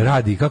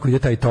radi, kako ide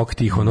taj tok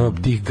tih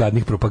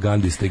gadnih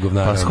propagandista i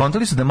govnara. Pa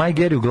skontali su da Maj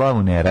Geri u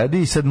glavu ne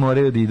radi i sad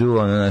moraju da idu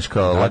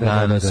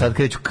lagano, sad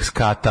kreću s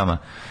katama.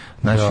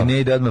 Znači, ne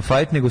ide odmah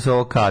fight, nego se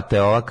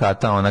ova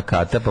kata, ona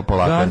kata, pa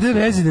polako. Garden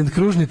Resident,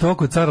 kružni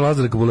tok od Cara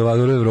Lazara ka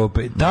bulevaru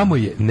Evrope. Tamo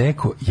je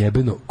neko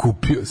jebeno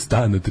kupio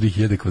stan od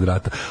 3000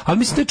 kvadrata. Ali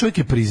mislim, taj čovjek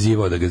je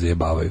prizivao da ga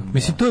zajebavaju.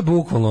 Mislim, to je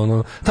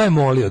bukvalno taj je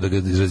molio da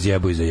ga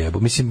razjebu i zajebu.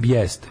 Mislim,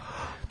 jeste.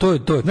 To je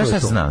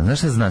Znaš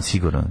šta znam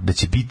sigurno? Da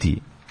će biti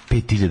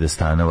 5000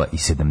 stanova i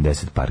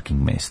 70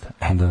 parking mesta.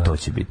 To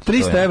će biti.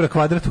 300 evra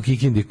kvadrat u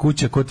Kikindi,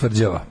 kuća kod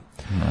Tvrđava.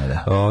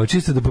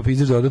 Čisto da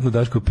popizdiš dodatno,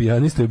 Daško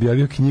pijanista je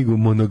objavio knjigu,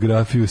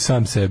 monografiju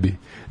sam sebi.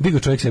 Digo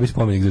čovjek sebi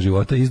spomenik za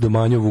života,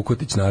 izdomanio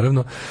Vukotić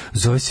naravno,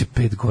 zove se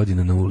 5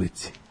 godina na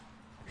ulici.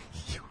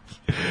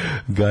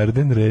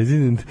 Garden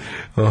Resident,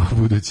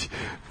 budući.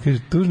 Kaže,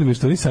 tužno mi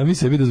što oni sami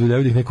sebi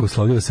dozvoljavaju da ih neko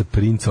oslavljava sa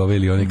princa ove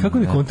ili one. Kako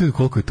ne kontaju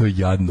koliko je to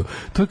jadno?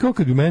 To je kao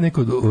kad bi mene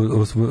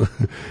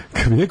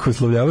neko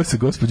oslavljavao sa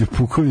gospođo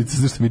pukovnice,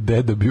 zašto mi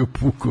deda bio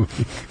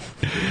pukovnik.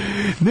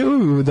 Ne,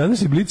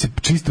 današnji Blic je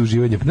čisto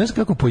uživanje. Znaš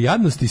kako po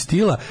jadnosti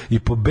stila i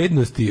po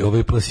bednosti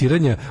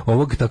plasiranja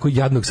ovog tako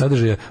jadnog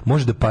sadržaja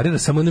može da parira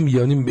samo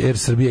onim Air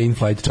Srbija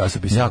in-flight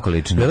časopisom. Jako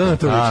lično.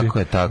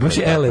 Tako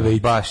je. Elevate.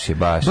 Baš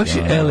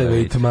je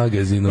Elevate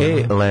magazin.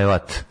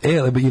 Levat.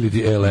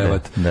 Ili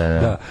Levat.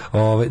 Da.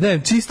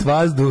 Čist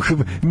vazduh.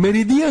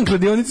 Meridian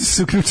kladionici su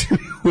se uključili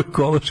u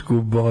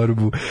ekološku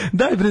borbu.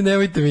 Daj bre,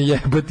 nemojte mi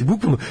jebati.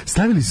 Bukvalno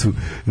stavili su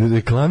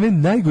reklame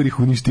najgorih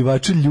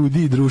uništivača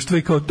ljudi i društva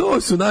i kao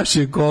to su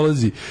naši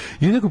ekolozi.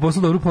 I neko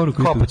poslao dobru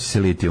poruku. Kopaće se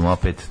litijum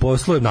opet.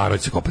 Narod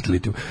će kopati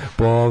litijum.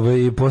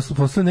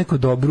 Poslao neko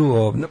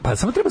dobru... Pa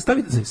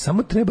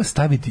samo treba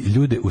staviti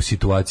ljude u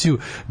situaciju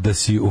da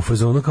si u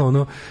fazonu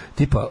kao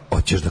tipa,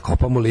 hoćeš da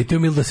kopamo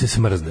litijum ili da se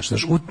smrzneš.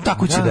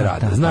 Tako će da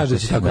rade. Znaš da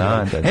će tako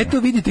rade. Eto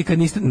vidite kad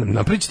niste...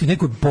 Napravit ćete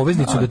neku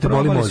poveznicu da te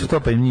boli mozak. Su to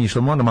pa im nije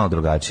išlo, mora malo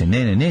drugačije.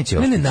 Neće.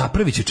 Ne,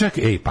 napravit će,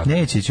 čekaj,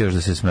 neće ići još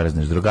da se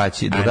smrzneš,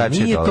 drugačije.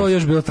 Nije to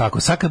još bilo tako.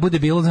 Sad kad bude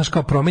bilo, znaš,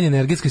 kao promenjena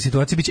energetska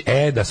situacija, bit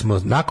će, da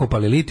smo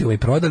nakopali litijum i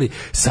prodali,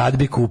 sad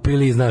bi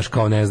kupili, znaš,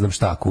 kao ne znam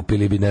šta,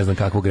 kupili bi ne znam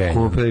kakvo grejanje.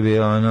 Kupili bi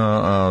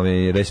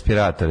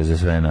respiratore za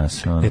sve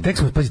nas.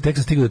 Tek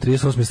sam stigao do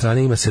 38.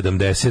 strane, ima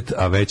 70,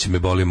 a već me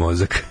boli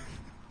mozak.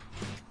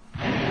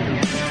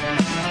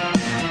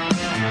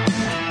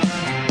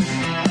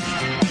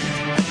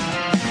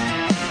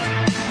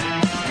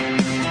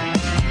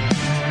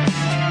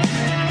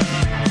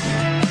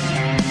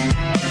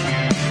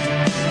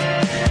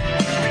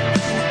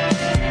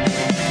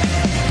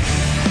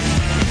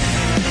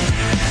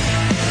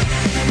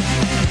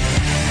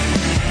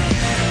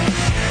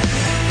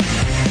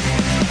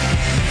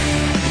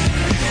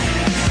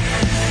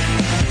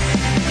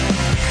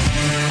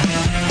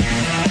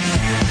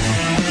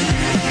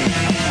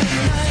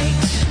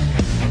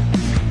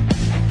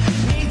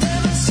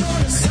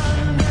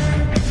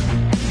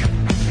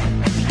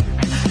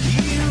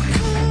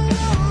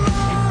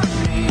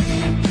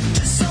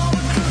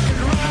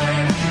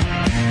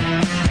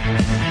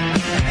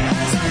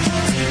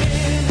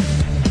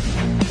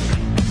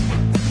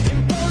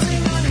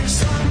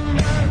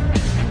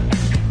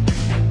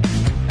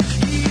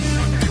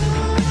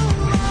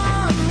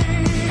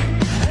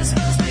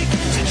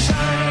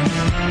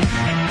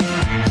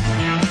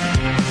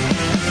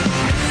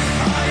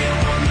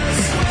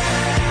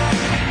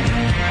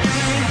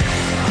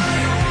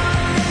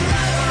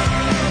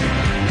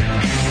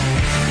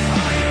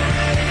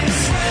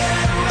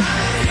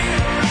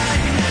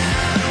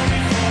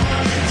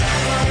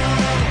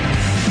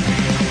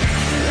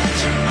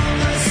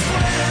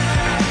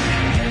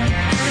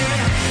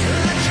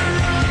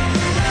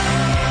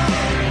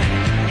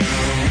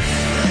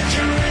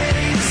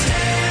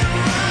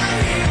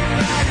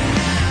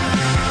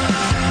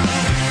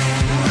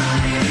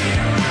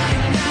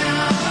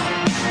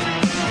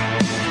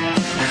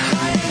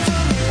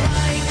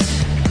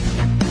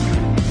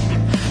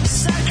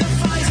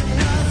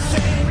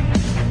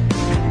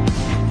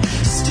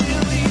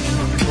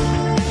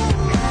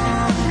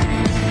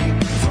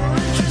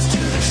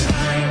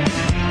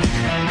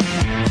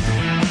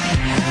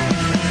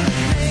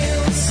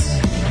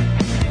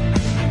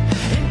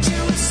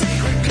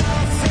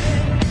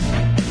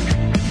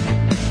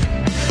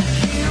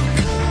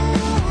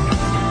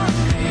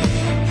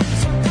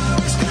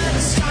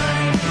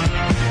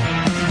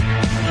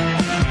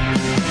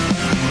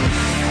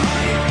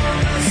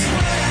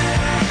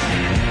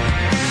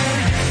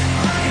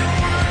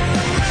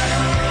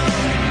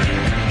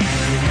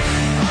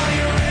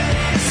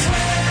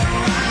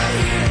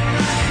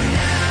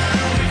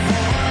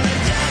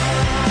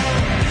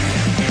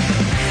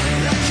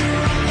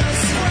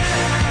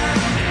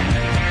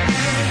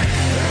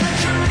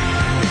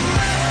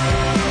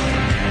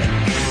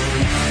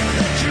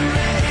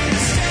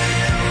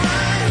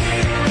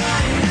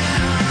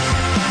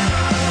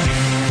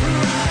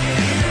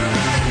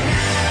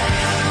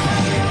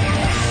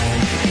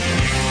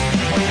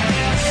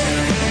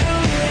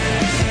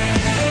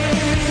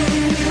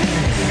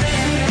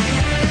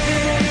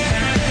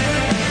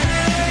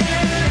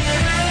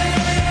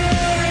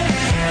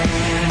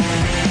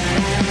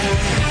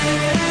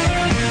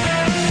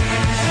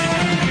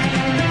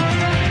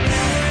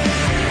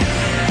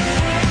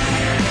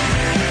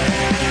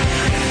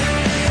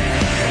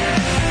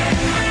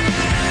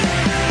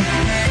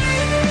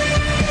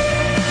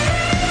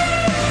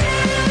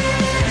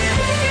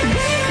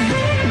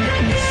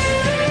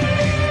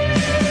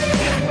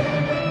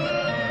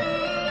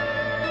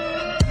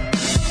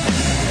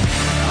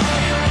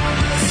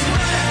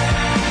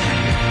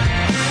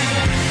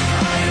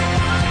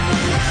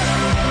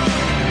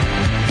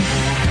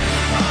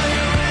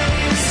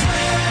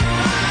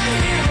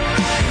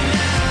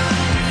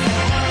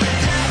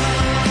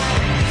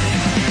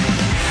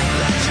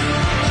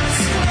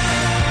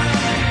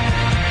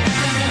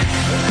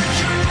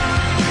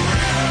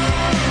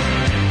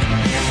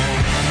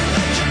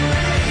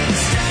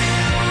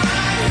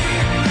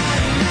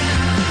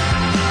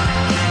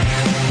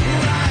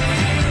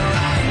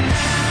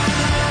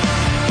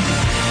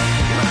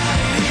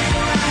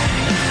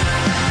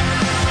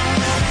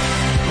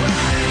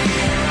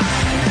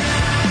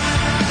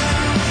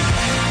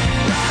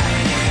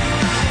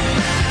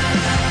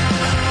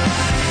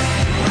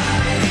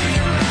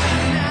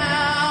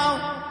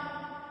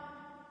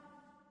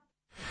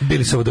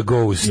 Bili su The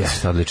Ghost.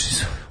 Jeste, odlični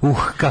su.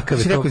 Kakav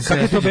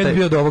je to band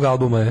bio od ovog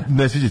albuma?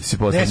 Ne sviđa ti se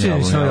posljednji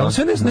album.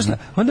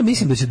 Onda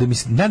mislim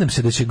nadam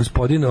se da će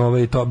gospodin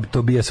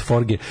Tobias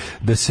Forge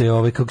da se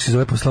kako se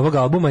zove posle ovog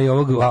albuma i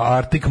ovog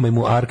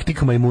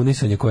Arctic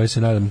Maimunisanje koje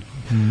se nadam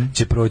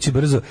će proći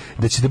brzo,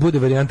 da će da bude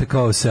varijanta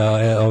kao sa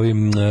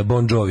ovim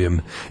Bon Jovijem.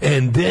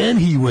 And then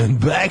he went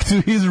back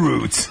to his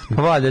roots.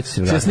 Valjda će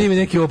se vratiti. Će snimi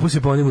neki opus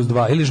Eponymus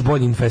 2 ili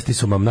Žbolj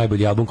Infestisumam,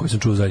 najbolji album koji sam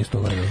čuo zadnjih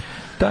 100 godina.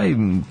 Taj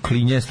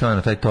klinje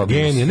stvarno, taj Tobias.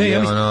 Genije, ne, ja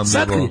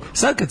mislim,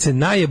 sad kad se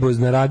najebo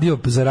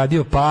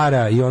zaradio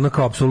para i ono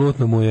kao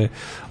apsolutno mu je,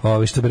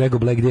 što bi rekao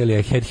Black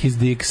Dahlia, had his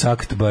dick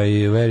sucked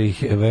by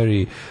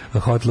very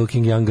hot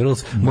looking young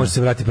girls, može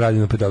se vratiti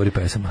pravilno pe dobri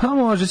pesama. A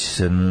može će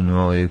se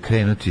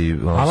krenuti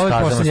ali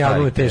ovaj posljednji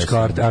album je teško,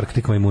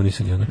 Arctico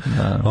Imunisanje.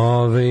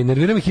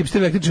 Nervira me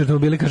hipster električni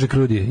automobili, kaže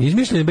Krudi.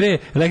 Izmišljen bre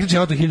električni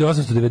auto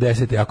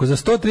 1890. Ako za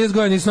 130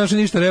 godina nisu našli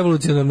ništa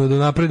revolucionarno da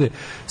naprede,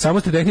 samo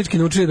ste tehnički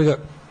naučili da ga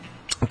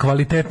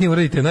kvalitetnije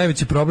uradite.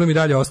 Najveći problem i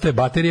dalje ostaje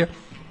baterija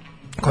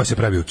koja se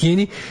pravi u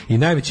Kini i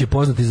najveći je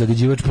poznati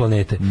zagađivač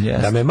planete.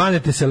 Yes. Da me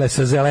manete se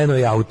sa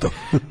zelenoj auto.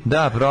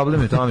 Da,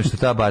 problem je tome što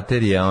ta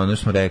baterija, ono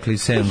što smo rekli,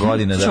 7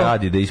 godina da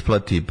radi, da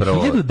isplati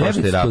prvo to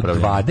što je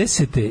napravljeno.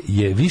 1920.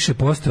 je više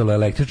postojalo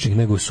električnih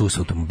nego sus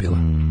automobila.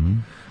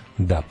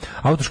 Da.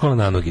 Autoškola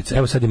Nanogica.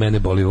 Evo sad i mene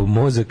boli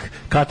mozak.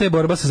 Kata je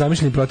borba sa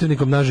zamišljenim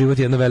protivnikom, naš život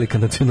je jedna velika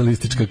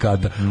nacionalistička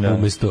kata.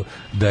 Umjesto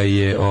da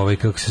je,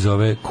 kako se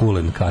zove,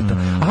 Kulen kata.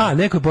 Aha,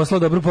 neko je poslao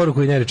dobru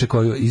poruku i ne reče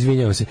koju.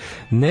 Izvinjavam se.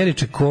 Ne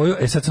reče koju.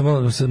 Sad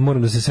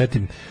moram da se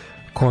setim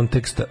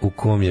konteksta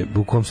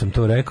u kom sam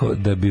to rekao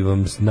da bi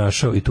vam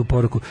našao i tu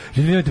poruku.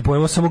 Ljudi, imate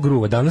pojma samo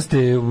gruva. Danas ste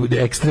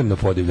ekstremno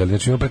podivljali.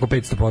 Znači imamo preko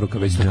 500 poruka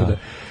već tako da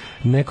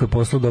neko je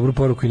poslao dobru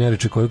poruku i ne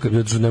reče koju,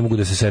 zato što ne mogu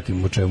da se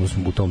setim o čemu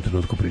smo u tom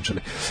trenutku pričali.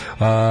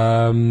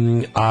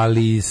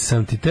 Ali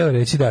sam ti teo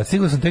reći, da,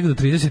 stigla sam tek do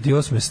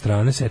 38.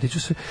 strane, setit ću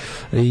se,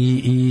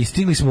 i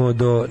stigli smo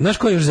do, znaš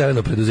koje je još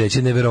zeleno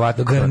preduzeće,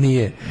 neverovatno,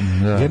 Garnije.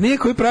 Da. Garnije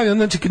koji pravi,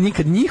 znači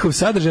kad njihov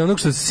sadržaj, onog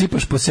što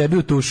sipaš po sebi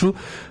u tušu,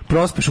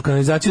 prospeš u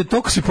kanalizaciju,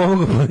 toliko si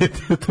pomogao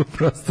planeti, to je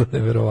prosto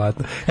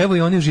neverovatno. Evo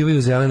i oni uživaju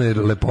u zelenoj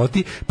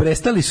lepoti,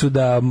 prestali su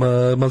da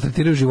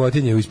maltretiraju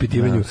životinje u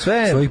ispitivanju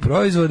svojih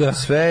proizvoda.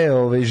 Sve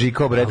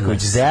Žiko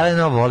Bretković,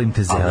 zeleno, volim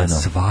te zeleno. A na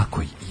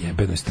svakoj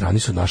jebenoj strani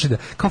su našli da,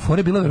 kao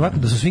fore bilo verovatno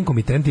da su svim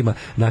komitentima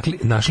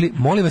našli,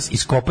 molim vas,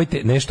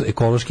 iskopajte nešto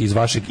ekološki iz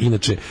vašeg,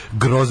 inače,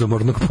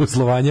 grozomornog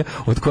poslovanja,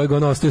 od kojeg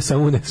ono ostaju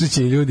samo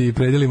unesrećeni ljudi i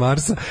predjeli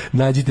Marsa,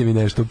 nađite mi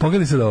nešto.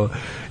 Pogledaj sad ovo.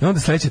 I onda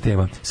sledeća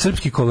tema.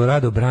 Srpski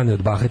Kolorado brane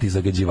od bahatih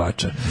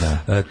zagađivača.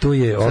 Tu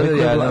je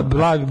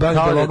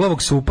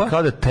beloglavog supa.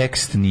 Kao da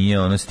tekst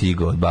nije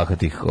stigao od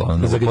bahatih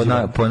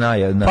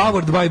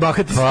Powered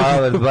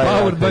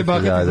by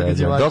bahatih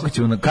zagađivača.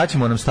 Kad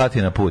ćemo nam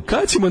stati na put?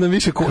 Kad ćemo nam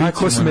više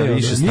ko sme?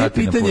 Nije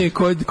pitanje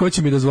ko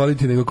će mi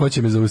dozvoliti, nego ko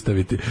će me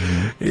zaustaviti.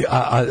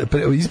 A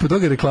ispod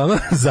toga reklama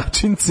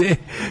Začin C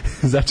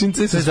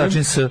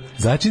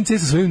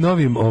sa svojim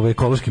novim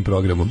ekološkim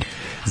programom.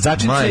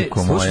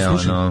 Majko moja,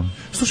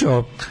 slušaj,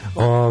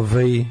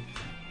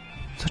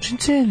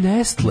 Začince je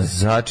Nestle.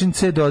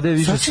 Začince dodaje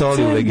više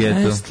soli u vegetu.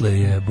 Nestle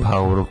je.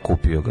 Pa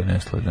kupio ga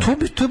Nestle, da.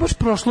 To je baš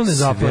prošlo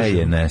nezapaženo. Sve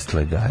je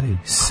Nestle, Gari.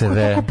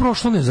 Sve. Kako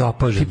prošlo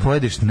nezapaženo? Ti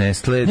pojedeš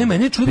Nestle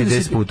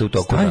 50 puta u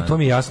toku dana. To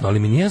mi je jasno, ali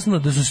mi nije jasno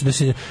da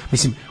se,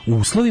 mislim, u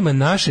uslovima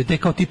naše, te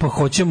kao tipa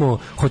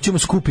hoćemo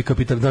skupi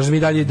kapital, znači mi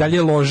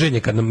dalje loženje,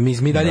 kad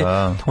mi dalje,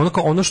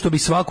 ono što bi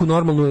svaku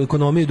normalnu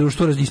ekonomiju i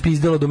društvo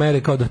ispizdalo do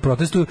mere kao da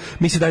protestuju,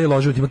 mi se dalje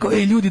ložimo, tipa kao,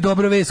 ljudi,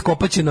 dobra vest,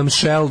 kopaće nam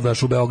Shell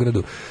naš u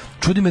Beogradu.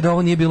 Čudi me da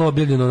ovo nije bilo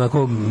objavljeno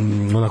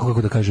onako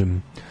kako da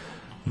kažem.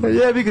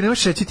 Jebi ga,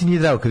 nemaš reći ti nije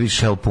drago kad vidiš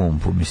Shell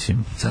pumpu,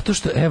 mislim. Zato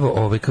što,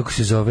 evo, kako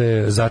se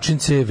zove,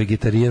 Začince,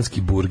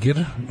 vegetarijanski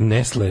burger,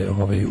 Nestle,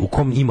 u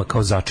kom ima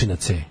kao začina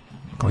C.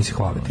 Oni se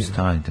hvale.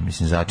 Stanite,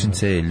 mislim,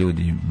 Začince,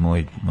 ljudi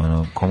moji,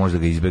 ko može da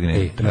ga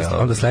izbegne?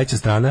 Onda sledeća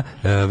strana,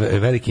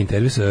 veliki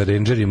intervju sa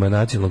rangerima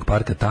nacionalnog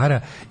parka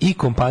Tara i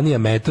kompanija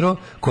Metro,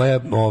 koja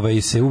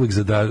se uvek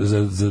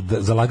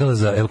zalagala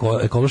za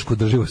ekološku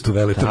održivost u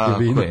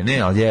veletrgovini. Tako je, ne,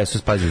 ali jesu,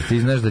 spađaju,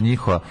 ti znaš da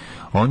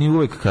oni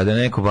uvek kada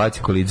neko baci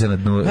kolice na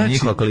dnu,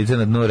 njihova kolice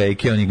na dnu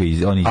reke, oni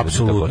izvede.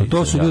 Apsolutno,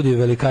 to su ljudi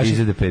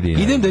velikaši.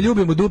 Idem da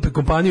ljubim u dupe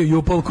kompaniju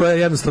Jupol koja je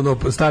jednostavno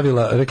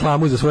stavila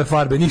reklamu za svoje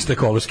farbe, ništa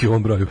ekološki u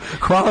ovom broju.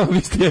 Hvala vam,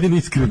 vi ste jedini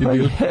iskreni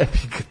bili.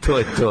 To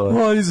je to.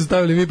 Oni su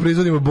stavili, mi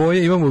proizvodimo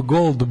boje, imamo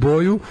gold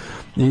boju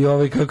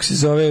i kako se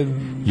zove,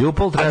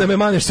 a da me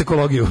maneš s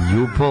ekologiju.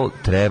 Jupol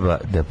treba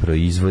da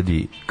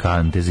proizvodi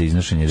kante za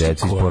iznošenje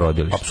dece iz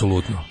porodilišta.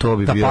 Apsolutno. To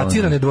bi bio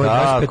tapacirane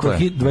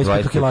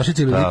 25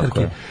 kilašice ili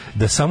litarke.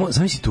 Da samo,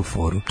 zamisli tu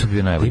foru. To bi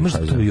bio najbolji.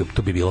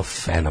 To bi bilo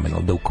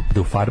fenomenalno.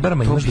 Da u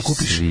farberama imaš da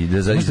kupiš.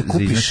 Za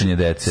iznošenje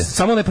dece.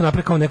 Samo lepo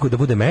napravi kao neko da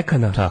bude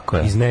mekana.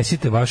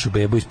 Iznesite vašu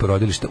bebu iz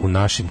porodilišta u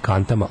našim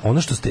kantama.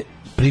 Ono što ste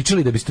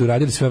pričali da biste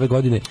uradili sve ove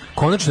godine,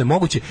 konačno je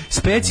moguće.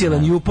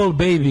 Specijalan Jupol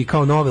baby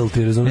kao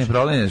novelty, razumiješ? Ne,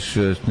 problem je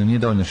što nije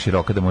dovoljno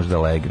široka da može da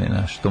legne,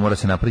 znaš. To mora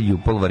se napraviti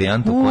Jupol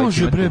varijantu.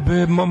 Može,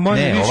 bre,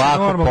 manje više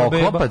normalno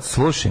beba.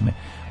 Slušaj me,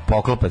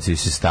 poklopac joj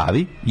se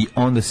stavi i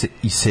onda se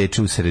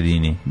iseče u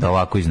sredini, da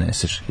ovako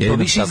izneseš. To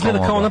više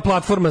izgleda kao ona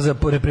platforma za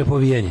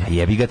prepovijanje.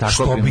 Jebi ga tako.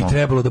 Što bi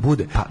trebalo da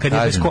bude. Kad je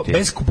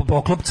bez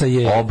poklopca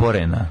je...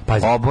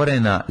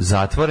 Oborena,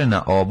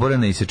 zatvorena,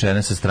 oborena i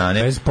sečena sa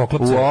strane. Bez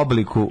poklopca. U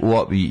obliku,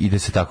 ide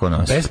se tako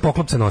nosi. Bez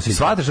poklopca nosi.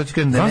 Svataš što ti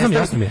kažem,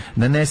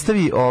 da ne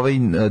stavi ovaj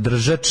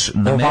držač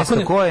na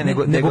mesto koje,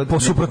 nego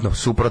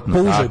suprotno.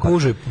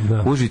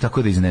 Použi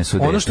tako da iznesu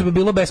dete. Ono što bi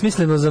bilo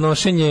besmisleno za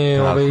nošenje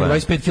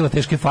 25 kg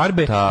teške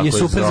farbe je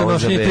super za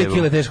nošenje 3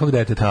 kg teškog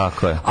deteta.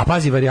 Tako je. A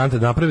pazi varijanta,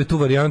 napravi tu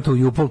varijantu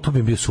u Upol, tu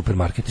bi bio super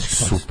marketinški.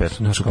 Super.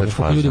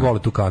 Kako ljudi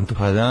vole tu kantu.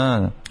 Pa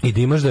da. I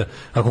da imaš da,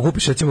 ako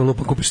kupiš, recimo,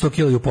 kupiš 100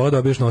 kg Upola,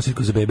 dobiješ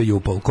nosiljku za bebe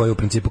Upol, koja je u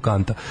principu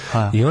kanta.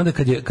 I onda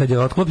kad je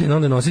otklopljena,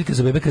 onda nosiljka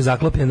za bebe, kad je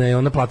zaklopljena je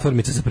ona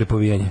platformica za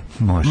prepovijanje.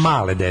 Može.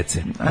 Male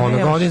dece.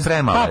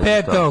 Premala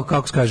je to.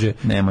 Kako se kaže?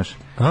 Nemaš.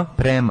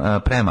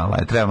 Premala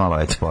je, treba malo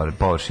veća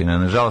površina.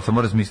 Nažalost,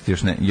 mora smisliti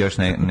još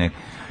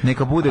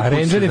neka bude kuća za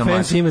mače. A Ranger je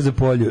fancy ime za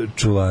polju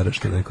čuvara,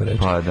 što neko reče.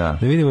 Pa da.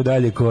 Da vidimo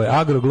dalje ko je.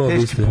 Agroglob.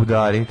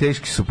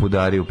 Teški su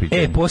pudari u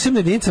pitanju. Posebna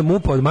jedinica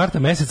MUP-a od marta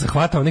meseca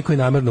hvata one koji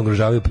namerno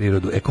ugrožavaju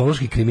prirodu.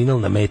 Ekološki kriminal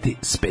na meti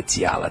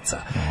specijalaca.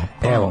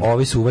 Evo,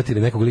 ovi su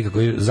uvatili nekog lika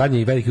koji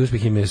zadnji veliki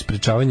uspjeh im je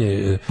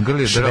sprečavanje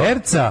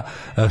šverca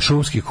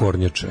šumskih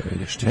kornjača.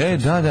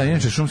 Da,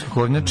 inače šumske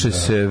kornjače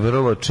se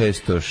vrlo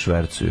često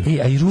švercuju.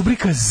 A i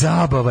rubrika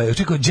zabava je.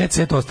 Očekao, jet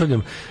set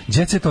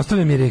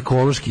ostavljam jer je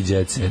ekološki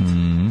jet set.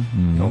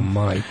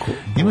 Majko.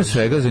 Ima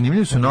svega,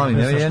 zanimljivi su novi.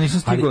 Ja nisam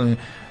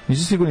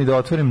stigao ni da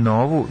otvorim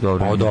novu.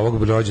 Od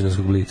ovog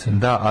rođendanskog blica.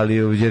 Da,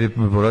 ali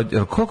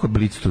koliko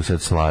blic tu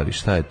sad slavi?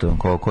 Šta je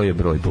to? Koji je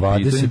broj?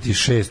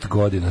 26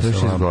 godina.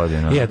 26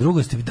 godina.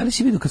 Drugo, da li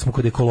si vidio kad smo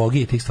kod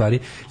ekologije i tih stvari,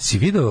 si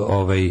vidio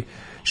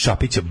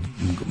Šapića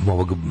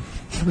ovog,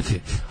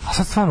 a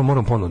sad stvarno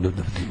moram ponovno,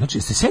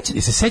 znači se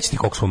sećate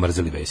koliko smo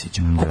mrzeli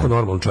Vesića, koliko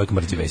normalno čovjek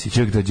mrzi Vesića.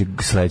 Čovjek dođe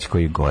sledeći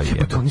koji gori.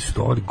 Pa oni su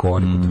doveli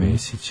gore od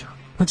Vesića.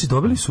 Znači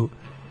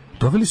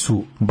doveli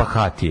su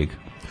bahatijeg.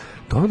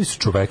 Doveli su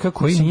čoveka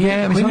koji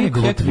nije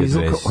gluplji.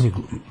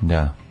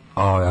 Da.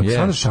 A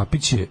Aleksandar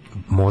Šapić je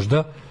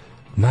možda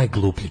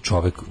najgluplji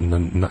čovjek.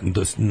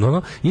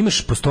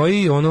 Imaš,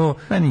 postoji ono...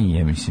 Pa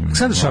nije, mislim.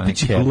 Aleksandar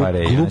Šapić je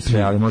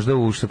gluplji. Ali možda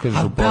u što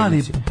kažeš u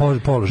poziciji. Ali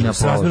položaj,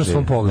 srazmjerno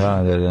svom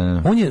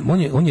položaju. Da.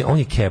 On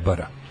je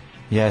kebara.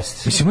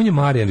 Jeste. Mislim, on je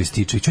Marijan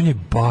Rističević, on je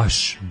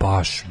baš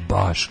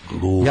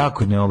glup.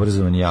 Jako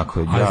neobrazovan, jako.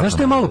 Ali znaš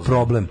što je malo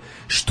problem?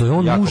 Što je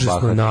on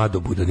užasno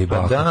nadobudan i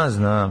bahat. Da,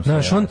 znam.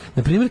 Znaš, on,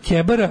 na primjer,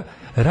 kebara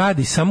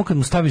radi samo kad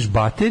mu staviš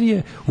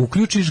baterije,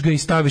 uključiš ga i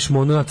staviš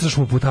mu, nacrtaš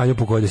mu putanju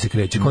po kojoj da se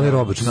kreće. Kao onaj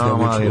robot što se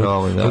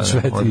od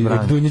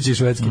Švedski, Dunjići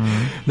švedski.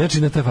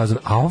 Znači, na taj fazon.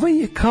 A ovaj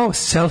je kao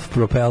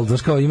self-propelled,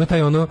 znaš, kao ima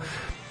taj ono...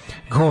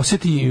 Kao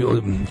osjeti,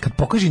 kad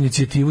pokaže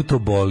inicijativu, to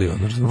boli.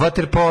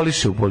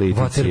 Vaterpoliše u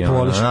politici.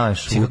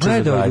 Ti ga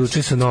gledao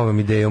juče sa novom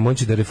idejom, on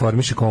će da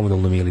reformiše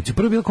komunalnu miliciju.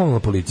 Prvo je bila komunalna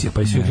policija,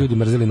 pa i svi ljudi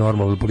mrzeli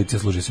normalno, policija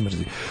služi se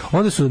mrzi.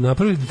 Onda su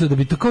napravili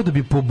da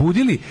bi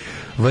pobudili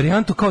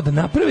varijantu kao da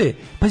naprave,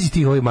 pazi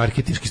ti ovaj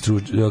marketinški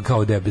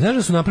kao debe. Znaš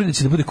da su napravili da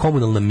će da bude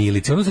komunalna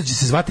milicija, odnosno da će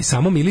se zvati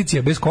samo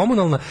milicija bez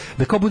komunalna,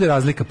 da kao bude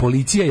razlika,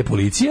 policija je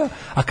policija,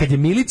 a kad je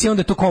milicija,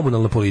 onda je to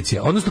komunalna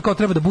policija. Odnosno kao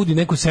treba da budi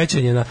neko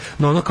sećanje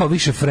na ono kao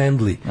više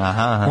friendly.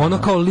 Ono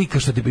kao lika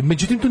što ti...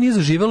 Međutim, to nije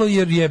zaživelo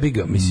jer jebi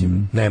ga,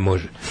 mislim, ne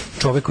može.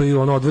 Čovek koji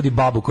odvodi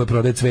babu koja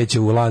prodaje cveće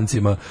u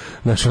lancima,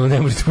 znači ono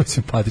ne može biti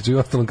simpatičan i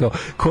ostalo kao,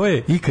 ko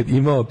je ikad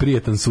imao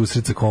prijetan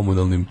susret sa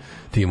komunalnim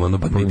tim,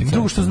 bandmitim.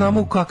 Drugo što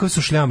znamo kakve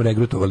su šljam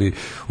regrutovali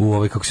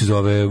u kako se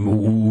zove,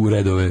 u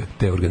redove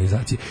te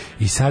organizacije.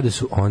 I sada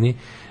su oni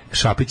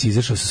Šapić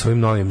izašao sa svojim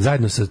novim,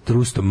 zajedno sa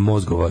trustom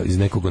mozgova iz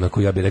nekog,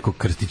 onako ja bih rekao,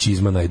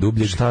 krstičizma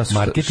najdubljeg,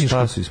 marketinškog.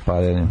 Šta su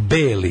ispaljeni?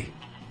 Beli.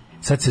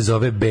 Sad se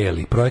zove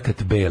Beli,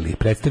 projekat Beli,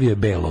 predstavio je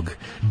Belog.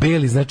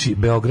 Beli znači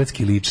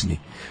beogradski lični.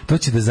 To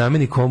će da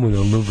zameni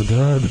komunalnu,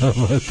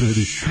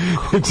 matori.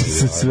 Znači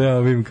se sve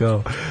ovim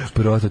kao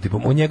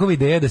prototipom. O njegova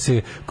ideja je da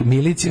se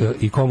milicija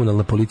i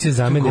komunalna policija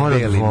zamene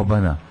Beli.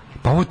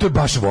 Pa ovo to je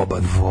baš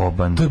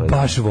Voban. To je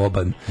baš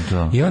Voban.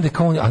 Da. I onda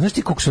kao a znaš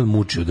ti kako se on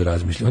mučio da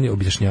razmišlja? On je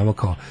objašnjavao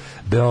kao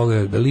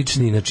Beograd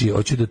lični, znači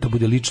hoće da to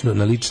bude lično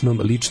na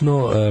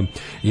lično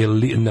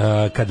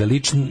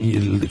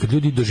kad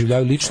ljudi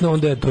doživljavaju lično,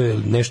 onda to je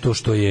nešto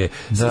što je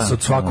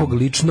od svakog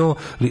lično,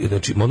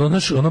 znači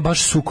ono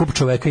baš sukob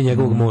čoveka i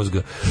njegovog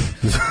mozga.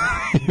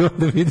 I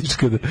onda vidiš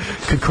kad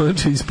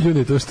konačno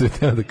ispljune to što je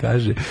teo da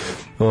kaže.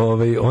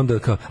 Onda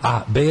kao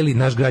Beli,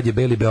 naš grad je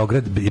Beli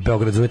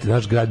Beograd zovete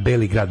naš grad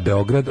Beli grad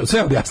Beograd,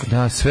 sve objasni.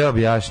 Da, sve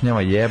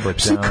objašnjava,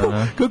 jebote.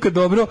 Kako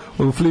dobro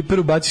u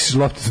fliperu baciš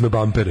lopticu na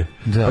bampere.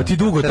 Pa ti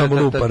dugo tamo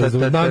lupa,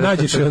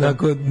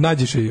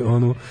 nađeš je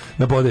onu,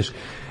 nabodeš.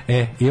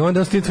 I onda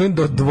on s tim tvojim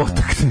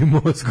dvotaktnim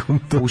mozgom.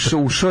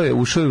 Ušao je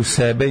u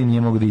sebe i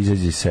nije mogu da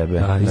izađe iz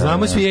sebe.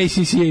 Znamo svi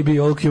ACCAB,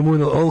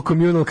 All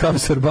Communal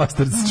Cancer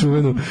Bastards,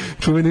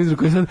 čuvenu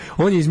izreku.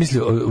 On je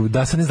izmislio,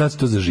 da sad ne znači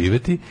to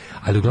zaživeti,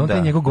 ali uglavnom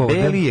taj njegov govor.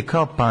 Beli je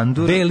kao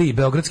pandur. Beli,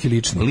 beogradski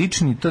lični.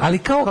 Lični, ali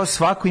kao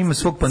svako ima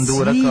svog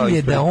pandura. Cilj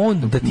je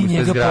da ti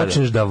njega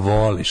počneš da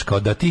voliš, kao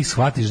da ti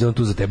shvatiš da on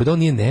tu za tebe, da on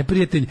nije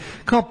neprijatelj,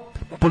 kao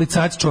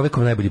policajac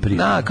čovekov najbolji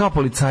prijatelj. Da, kao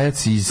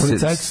policajac iz...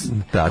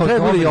 Da,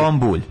 treba je on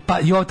bulj. Pa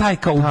i taj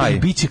kao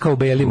biće kao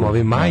belim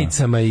ovim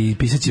majicama i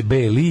pisaće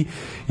beli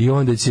i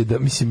onda će da,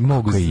 mislim,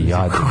 mogu se...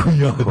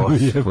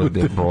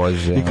 Gospode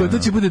Bože. I kao to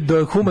će bude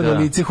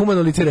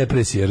humano lice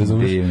represije,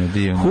 razumiješ?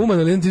 Divno.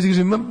 Humano lice, ti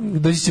kaže,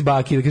 doći će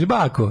baki, da kaže,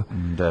 bako,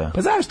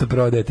 pa zašto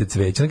prodajete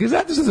cveće? Kaže,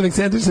 zato što sam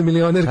ekscentrična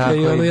milionerka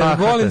i ono, ja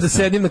volim da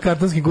sedim na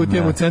kartonskim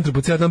kutijama u centru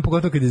po cijel dan,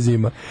 pogotovo kad je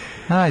zima.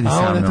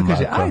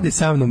 Ajde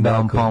sa mnom, da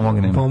vam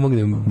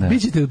pomognem.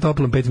 Bićete u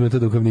toplom 5 minuta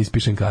dok vam ne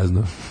ispišem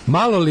kaznu.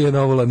 Malo li je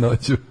na ovu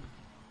ladnoću?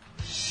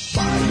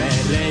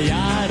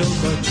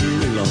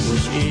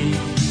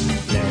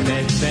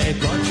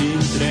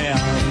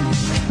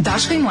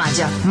 Daško i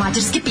Mlađa,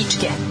 mađarske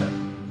pičke.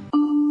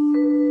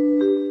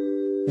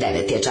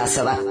 9 je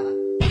časova.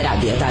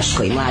 Radio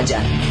Daško i Mlađa.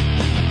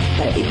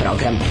 Prvi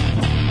program.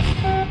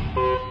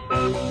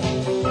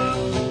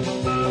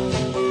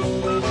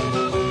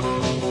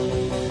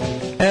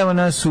 Evo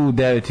nas u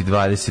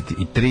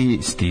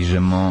 9:23,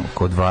 stižemo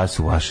kod vas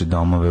u vaše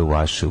domove, u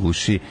vaše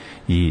uši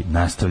i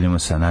nastavljamo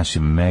sa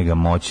našim mega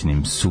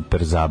moćnim,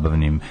 super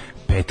zabavnim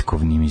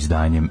petkovnim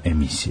izdanjem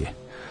emisije.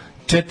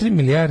 4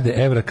 milijarde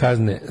evra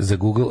kazne za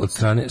Google od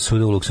strane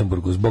suda u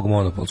Luksemburgu zbog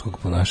monopolskog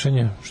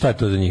ponašanja. Šta je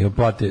to za njih?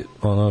 Plate,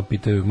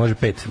 pitaju, može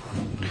 5.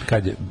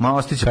 Kad je?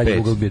 Ostiće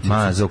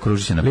 5.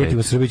 Zaokružit će na 5. Litijum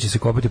u Srbiji će se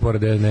kopati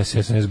pored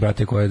SNS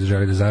brate koje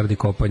žele da zaradi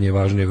kopanje je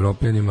važno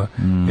Evropljanima.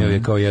 Evo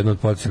je kao jedna od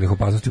potencijalnih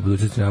opasnosti u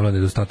budućnosti navela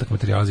nedostatak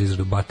materijala za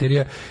izradu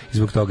baterija i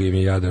zbog toga im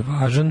je Jadar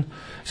važan.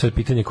 Sad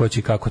pitanje ko će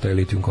i kako taj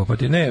litijum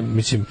kopati. Ne,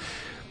 mislim,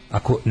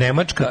 ako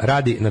Nemačka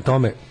radi na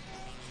tome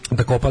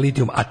da kopa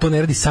litijum, a to ne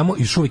radi samo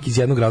još uvijek iz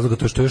jednog razloga,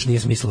 to što još nije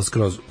smislilo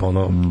skroz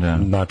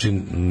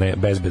način ne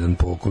bezbedan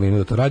po okolinu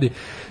da to radi.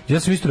 Ja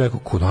sam isto rekao,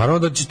 naravno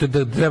da ćete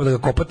da treba da ga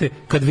kopate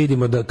kad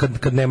vidimo da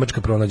kad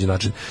Nemačka pronađe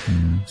način.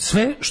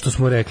 Sve što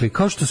smo rekli,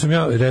 kao što sam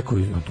ja rekao,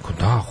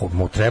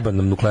 da, treba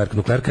nam nuklearka.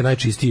 Nuklearka je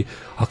najčistiji,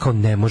 a kao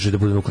ne može da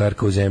bude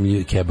nuklearka u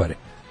zemlji kebare.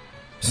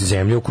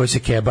 Zemlja u kojoj se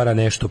kebara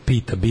nešto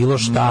pita, bilo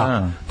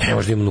šta, ne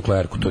može da ima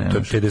nuklearku.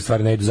 Te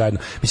stvari ne idu zajedno.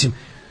 Mislim,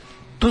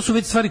 to su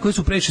već stvari koje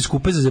su previše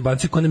skupe za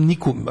zebanci koje nam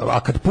niko, a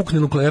kad pukne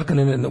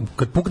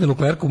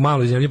nuklearka u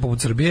maloj zemlji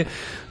poput Srbije,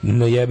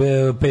 najebe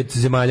 5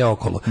 zemalja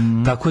okolo.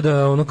 Tako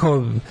da ono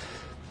kao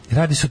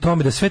radi se o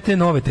tome da sve te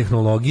nove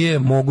tehnologije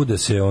mogu da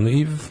se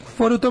i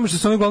fora u tome što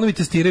se oni uglavnom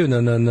testiraju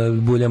na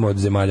buljama od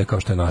zemalja kao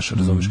što je naša,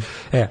 razumiješ?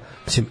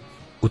 Mislim,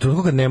 u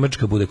trenutku kad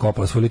Nemačka bude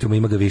kopala svoj litijum,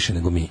 ima ga više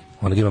nego mi.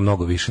 Ona ga ima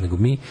mnogo više nego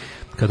mi.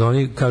 Kad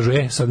oni kažu,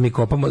 sad mi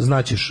kopamo,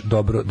 značiš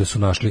dobro da su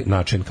našli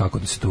način kako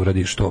da se to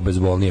uradi što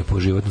bezbolnije po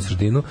životnu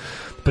sredinu.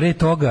 Pre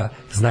toga,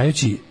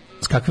 znajući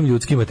s kakvim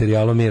ljudskim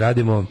materijalom mi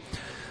radimo,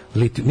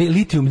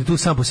 litijum je tu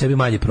sam po sebi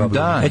manji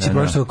problem. Veći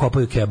problem što ga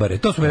kopaju kebare.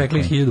 To smo mi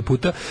rekli 1000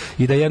 puta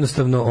i da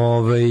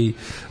jednostavno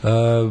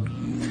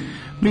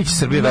biće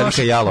Srbija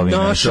velika jalovina.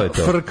 Naša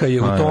frka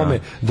je u tome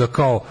da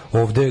kao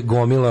ovde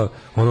gomila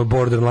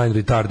borderline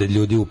retarded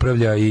ljudi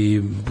upravlja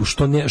i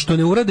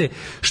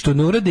što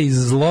ne urade iz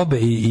zlobe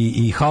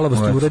i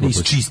halavosti, urade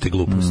iz čiste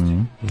gluposti.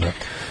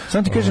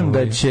 Samo ti kažem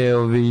da će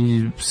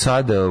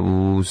sada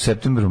u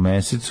septembru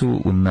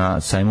mesecu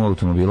na sajmu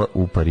automobila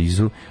u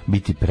Parizu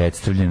biti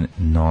predstavljen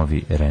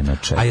novi Renault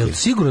 4. A je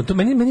sigurno to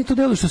meni to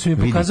deluje što se mi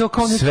pokazao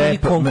kao neki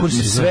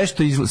konkursi.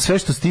 Sve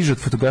što stiže od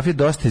fotografije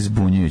dosta je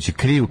zbunjujuće.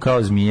 Kriju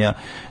kao zmija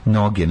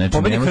noge. Znači,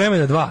 pobednik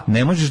vremena 2.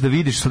 Ne možeš da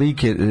vidiš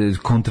slike,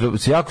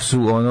 jako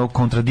su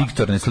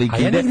kontradiktorne slike. A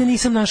ja negde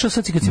nisam našao,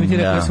 sad kad si mi ti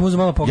rekao, ja sam uzeo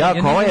malo pogled,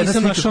 ja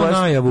nisam našao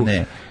najavu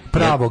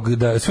pravog,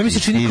 da sve mi se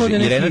čini kao da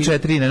neki... Renault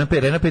 4 i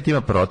Renault 5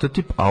 ima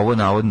prototip, a ovo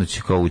navodno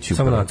će kao ući u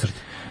samo nacrt.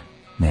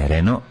 Ne,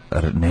 Renault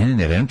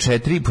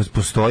 4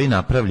 postoji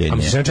napravljenje. A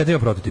misliš Renault 4 ima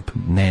prototip?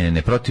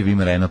 Ne, prototip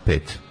ima Renault 5.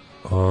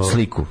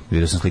 Sliku,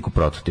 vidio sam sliku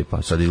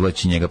prototipa, sad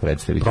izgledaći njega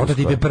predstaviti.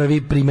 Prototip je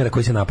prvi primjer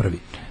koji se napravi.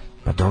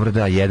 Pa dobro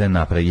da,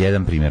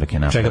 jedan primjerak je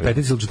napravio. Čega,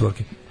 petice ili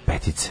četvorke?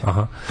 Petice.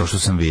 Aha. To što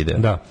sam video.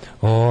 Da.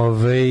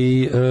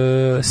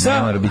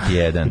 Ne mora biti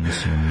jedan.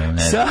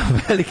 Sa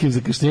velikim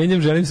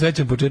zakašnjenjem želim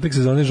srećan početak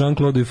sezone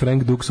Jean-Claude i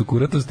Frank Dux u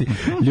kuratosti.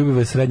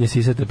 Ljubiva srednje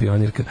sisata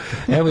pionirka.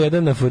 Evo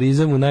jedan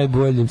aforizam u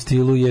najboljem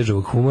stilu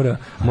ježovog humora.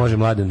 Može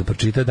Mladen da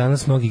pročita.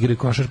 Danas mnogi igraju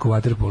košarku,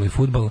 vaterpolo i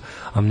fudbal,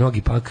 a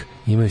mnogi pak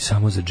imaju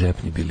samo za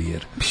džepni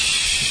bilijer.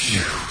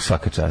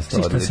 Svaka čast.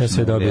 Odlično.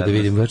 Sve dobio da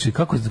vidim. Znači,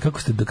 kako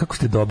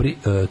ste dobri,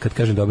 kad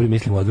kažem dobri,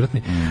 mislim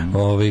odvratni,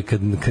 kad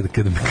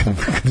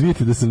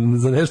vidite da sam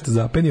za nešto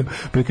zapenio,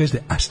 pa kažete,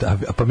 a šta,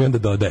 pa mi onda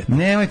dodajete.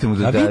 Nemojte mu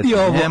dodati.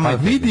 A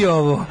vidi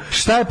ovo.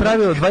 Šta je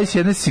pravilo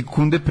 21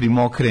 sekunde pri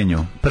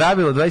mokrenju?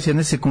 Pravilo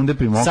 21 sekunde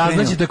pri mokrenju.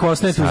 Saznaćete ko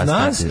ostanete uz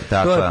nas,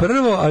 to je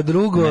prvo, a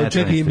drugo,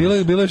 čekaj,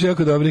 bilo je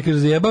jako dobro, kaže,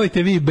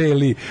 zajebavajte vi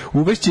beli,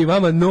 uvešće i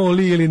vama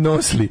noli ili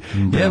nosli.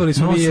 Jebali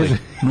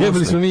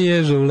smo mi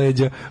ježa u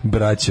leđa,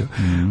 braćo.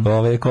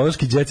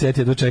 Ekološki jet set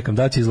ja dočekam,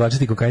 da će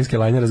izvlačiti kokainske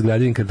lajne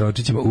razgradivim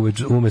kartončićima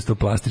umesto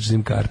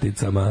plastičnim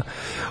karticama.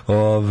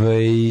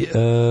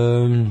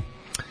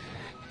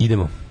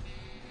 Idemo.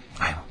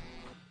 Ajmo.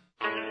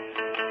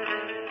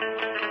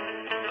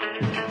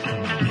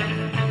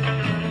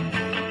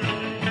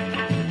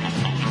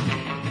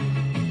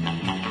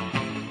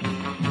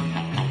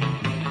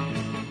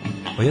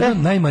 Jedna od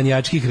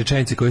najmanijačkih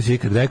rečenica koje si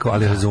ikad rekao,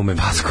 ali razumem.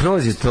 Pa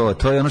skroz je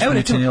to je ono što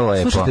mi činilo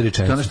lepo. To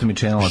je ono što mi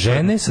činilo.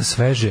 Žene sa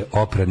sveže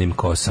opranim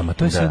kosama.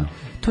 To je sad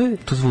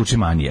to zvuči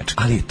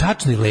manijački. Ali je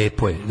tačno i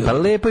lepo je. Pa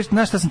lepo je,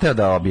 znaš šta sam teo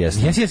da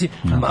objasnim? Jesi.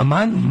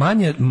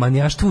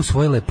 Manijaštvo u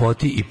svojoj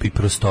lepoti i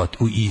prostoti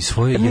i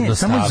svoje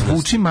jednostavnosti. Samo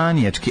zvuči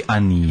manijački, a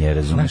nije,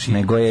 razumiješ.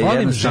 Nego je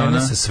volim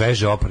žene sa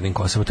sveže opranim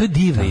kosama. To je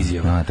divna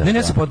izjava.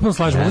 Ne se potpuno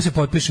slažem, mogu se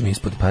potpišem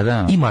ispod. Pa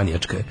da. I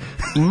manijačka je.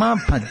 Ima,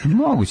 pa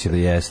moguće da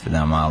jeste,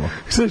 da malo.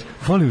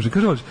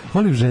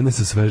 Volim žene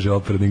sa sveže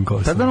opranim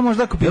kosama. Pa da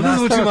možda ako bi nastavak...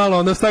 zvuči malo,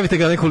 onda stavite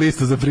ga neku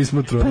listu za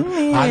prismotru.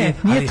 Pa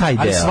nije taj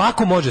deo. Ali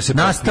svako može se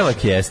nastavak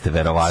jeste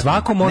verovatno.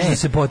 Svako može da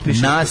se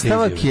potpiše.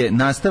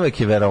 Nastavak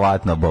je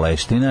verovatno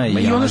boleština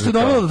i ono što je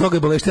dovelo do toga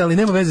je boleština, ali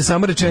nema veze,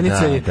 samo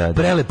rečenica je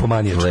prelepo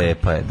manijačka.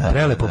 Lepa je,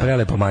 da.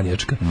 Prelepo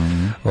manijačka.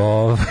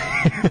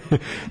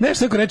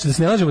 Nešto neko reče da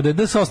se ne lažemo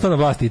da se ostane na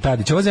vlasti i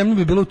Tadić. Ova zemlja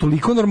bi bila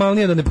toliko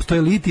normalnija da ne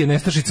postoje litije,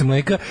 nestašice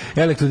mleka,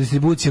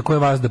 elektrodistribucija koja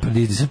vas da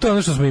predizdi. To je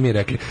ono što smo i mi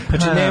rekli.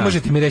 Znači ne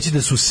možete mi reći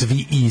da su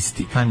svi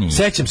isti.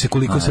 Sećam se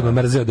koliko sam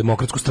mrzeo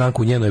Demokratsku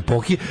stranku u njenoj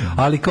epohi,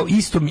 ali kao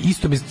isto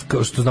mi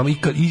kao što znamo,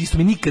 isto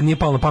mi nikad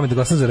nije palo na pamet da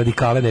glasam za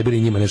radikale, ne bi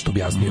li njima nešto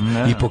objasnio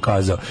i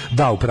pokazao.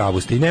 Da, u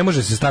pravu ste. I ne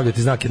može se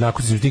stavljati znak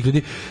jednakosti između tih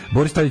ljudi.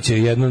 Boris Tadić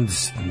je jedno,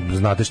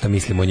 znate šta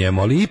mislimo o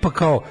njemu, ali ipak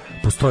kao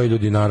postoje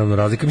ljudi naravno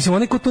razlika. Mislim,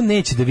 onaj ko to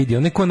neće da vidi,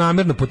 onaj ko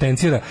namerno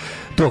potencira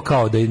to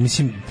kao da,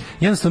 mislim,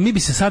 jednostavno mi bi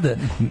se sada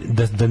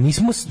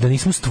da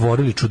nismo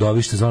stvorili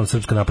čudovište zvano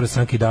Srpska napredna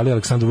stranka i dali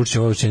Aleksandru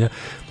Vučiću ovlašćenja,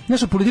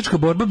 naša politička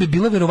borba bi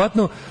bila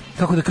verovatno,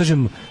 kako da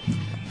kažem,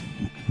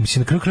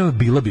 mislim, na kraju krajeva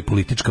bila bi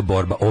politička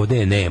borba, ovde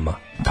je nema.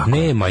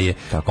 Nema je.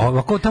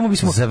 Ovako, tamo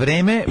bismo... Za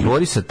vreme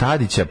Borisa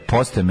Tadića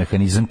postoje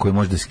mehanizam koji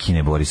može da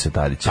skine Borisa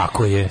Tadića.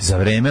 Tako je. Za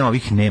vreme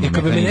ovih nema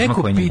mehanizma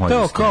koji njih može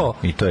da skine.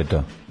 I to je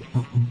to.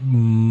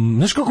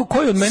 Znaš kako,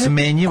 ko je od mene...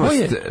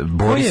 Smenjivost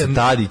Borisa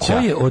Tadića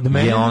je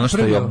ono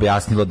što je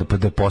objasnilo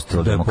da je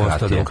postala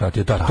demokratija.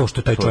 To što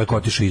je taj čovjek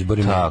otišao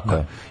izborima. Tako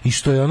je. I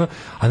što je ono...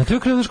 A na kraju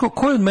kraju, znaš kako,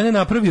 ko je od mene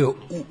napravio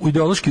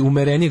ideološki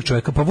umerenijeg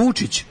čovjeka? Pa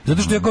Vučić.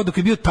 Zato što ja kao dok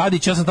je bio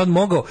Tadić, ja sam tad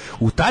mogao,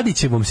 u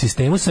Tadićevom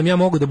sistemu sam ja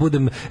mogao da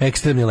budem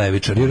ekstremni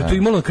levičar. Jer je to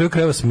imalo na kraju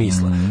krajeva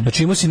smisla.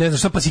 Znači imao si ne znam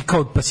šta,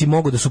 pa si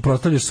mogao da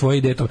suprotstavljaš svoje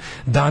ideje.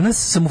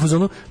 Danas sam u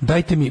fazonu,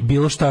 dajte mi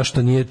bilo šta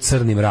što nije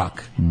crni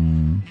mrak.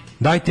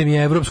 Dajte mi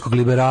evropskog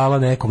liberala,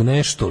 nekog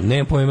nešto,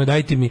 ne pojme,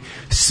 dajte mi,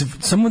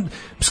 samo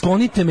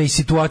sklonite me iz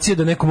situacije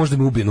da neko može da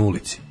me ubije na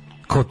ulici.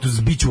 Kao,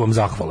 biću vam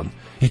zahvalan.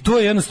 I to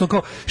je jednostavno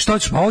kao, šta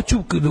ću,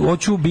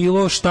 hoću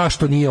bilo šta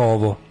što nije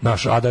ovo,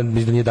 naš, a da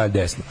nije dalje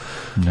desno.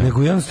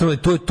 Nego jednostavno,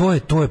 to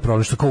je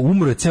problem, što kao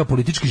umro je ceo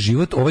politički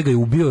život, ovaj ga je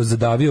ubio,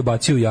 zadavio,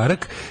 bacio u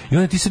jarak, i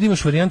onda ti sad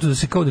imaš varijantu da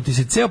se kao, da ti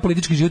se ceo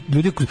politički život,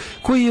 ljudi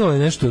koji je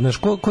nešto, znaš,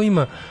 ko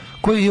ima,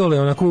 koji je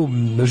onako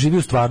živi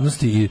u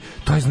stvarnosti i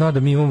taj zna da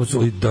mi imamo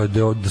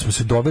da smo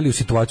se doveli u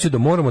situaciju da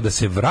moramo da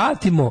se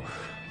vratimo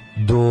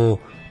do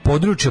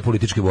područja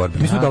političke borbe.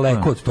 Mi smo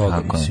daleko od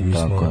toga, mislim,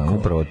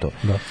 upravo to.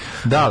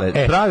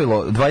 Dale,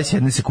 pravilo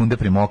 21 sekunde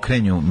pri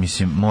mokrenju,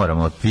 mislim,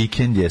 moramo,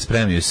 vikend je,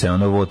 spremaju se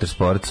ono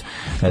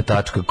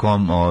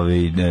watersports.com,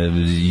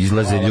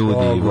 izlaze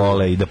ljudi,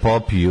 vole i da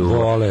popiju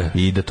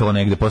i da to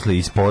negde posle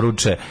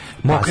isporuče.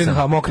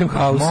 Mokrim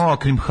house.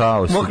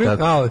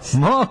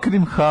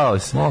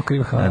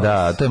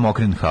 Da, to je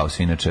Mokrin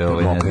house, inače,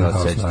 ne znam da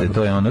sećate,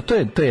 to je ono, to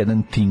je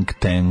jedan think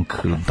tank.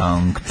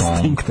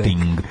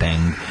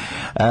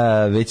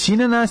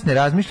 Većina nas ne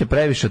razmišlja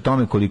previše o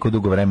tome koliko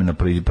dugo vremena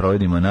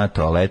provodimo na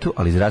toaletu,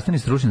 ali zdravstveni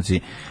stručnjaci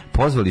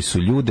pozvali su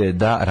ljude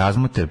da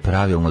razmotre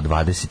pravilno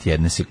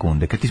 21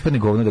 sekunde. Kad ti ispadne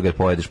govno da ga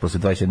pojedeš posle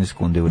 21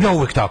 sekunde... Ja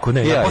uvek tako,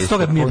 ne. Ja posle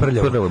toga mi je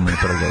prljavo. Prljavo mi je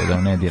prljavo,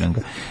 da, ne diram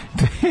ga.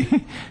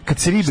 Kad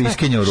se riba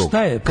iskenja u ruku.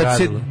 Kad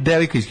se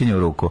devika iskenja u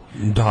ruku.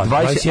 Da,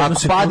 21 sekunde.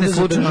 Ako padne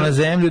slučajno na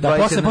zemlju... Da,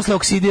 posle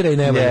oksidira i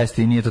nema.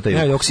 Jeste, i nije to taj...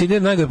 Ne, oksidira,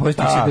 najgore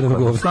pojesti oksidirano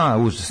govno.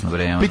 Užasno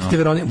vreme. Pitajte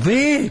Veronika.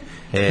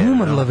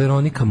 Umrla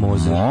Veronika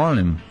Mozer.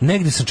 Molim.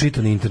 Negde sam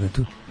čitao na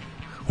internetu.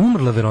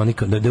 Umrla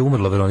Veronika, da je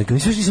umrla Veronika.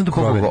 Nisam to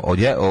proverio.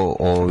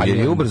 Jer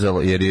je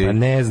ubrzalo, Pa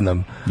ne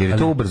znam. Jer je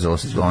to ubrzalo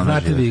se ona.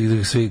 Znate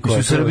vi svi koji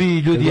u Srbiji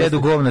ljudi jedu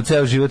govna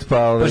ceo život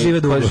pa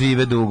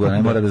žive dugo,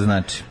 ne mora da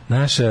znači.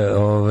 Naša,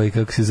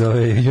 kako se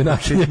zove,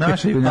 junakinja.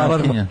 Naša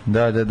junakinja.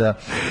 Da.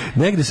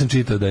 Negde sam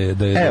čitao da je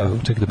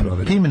čekaj da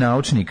proverim. Tim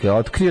naučnika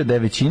otkrio da je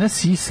većina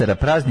sisara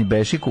prazni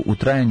bešiku u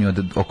trajanju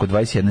od oko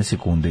 21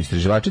 sekunde.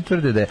 Istraživači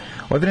tvrde da je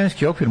ovaj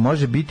vremenski okvir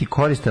može biti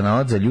koristan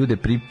alat za ljude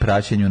pri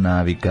praćenju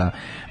navika.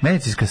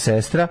 Medicinska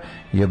sestra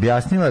je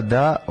objasnila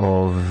da,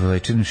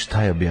 čini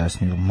šta je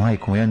objasnila?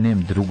 Majko, ja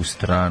nemam drugu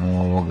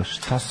stranu ovoga.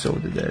 Šta se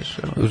ovde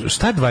dešava?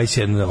 Šta je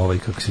 21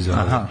 kako se zove?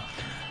 Aha.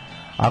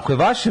 Ako je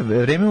vaše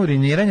vreme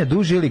uriniranja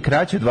duže ili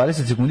kraće od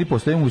 20 sekundi,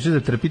 postoji mogućnost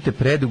da trpite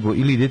predugo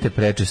ili idete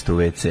prečesto u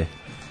WC.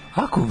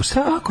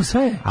 Ako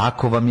sve?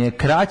 Ako vam je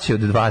kraće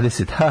od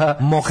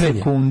 20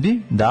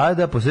 sekundi,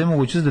 da, postoji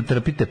mogućnost da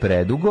trpite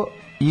predugo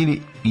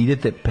ili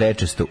idete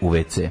prečesto u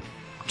WC.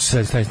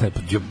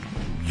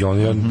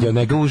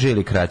 Duže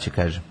ili kraće,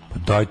 kažem.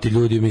 Dajte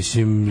ljudi,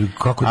 mislim,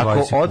 kako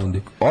 20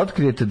 sekundi? Ako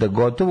otkrijete da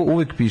gotovo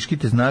uvek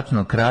piškite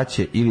značno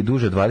kraće ili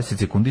duže 20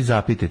 sekundi,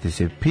 zapitajte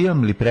se,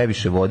 pijem li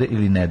previše vode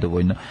ili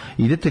nedovoljno.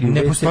 Idete li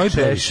ne postoji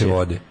previše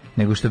vode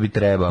nego što bi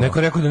trebalo.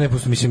 Neko rekao da ne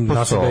postoji, mislim,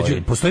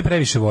 postoji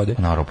previše vode.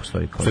 Naravno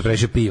postoji. Postoji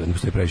previše piva, ne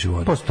postoji previše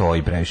vode.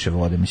 Postoji previše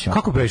vode, mislim.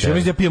 Kako previše? Ja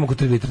mislim da pijemo oko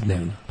 3 litra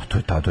dnevno.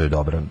 Pa to je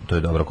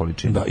dobra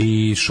količina. Da,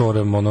 i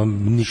šorem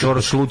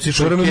šluci,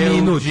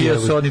 minut.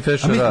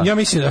 Ja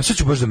mislim, a sad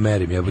ću baš da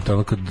merim,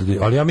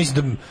 ali ja mislim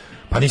da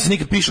pa nisi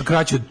nikad pišao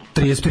kraće od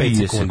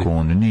 35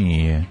 sekundi.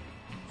 Nije.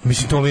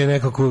 Mislim, to mi je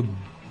nekako...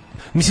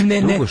 Mislim,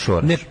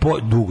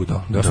 dugo,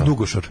 da. Ja sam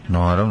dugošor.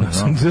 Naravno.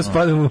 Ja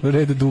spadam u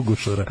redu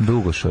dugošora.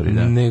 Dugošori,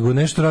 da. Nego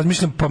nešto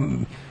razmišljam, pa...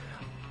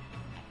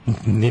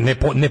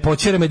 Ne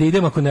počera me da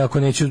idem ako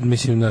neću,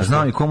 mislim,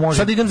 znam i ko može.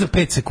 Sad idem za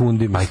 5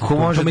 sekundi, mislim, ko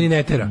može to meni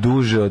ne tera.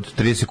 Duže od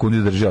 30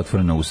 sekundi drži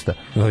otvorena usta.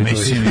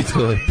 Mislim,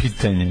 to je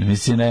pitanje.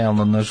 Mislim,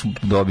 realno, naš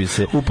dobije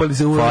se upali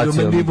se u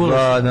mandibulu.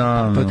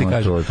 To ti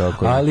kažem.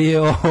 Ali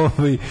je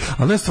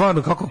ali ne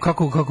stvarno,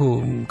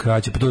 kako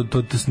kraće, pa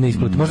to se ne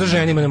isplati. Možda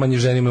ženima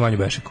manje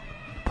bešiku.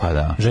 Pa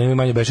da. Ženima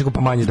manje bešiku,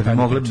 pa manje da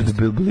mogli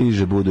da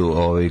bliže budu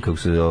kako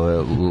se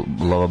zove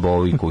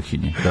lavabovi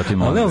kuhinje.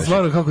 Ali ne,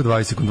 stvarno kako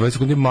 20 sekundi? 20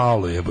 sekundi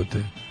malo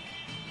jebote.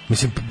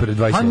 Mislim, pre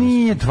 21. A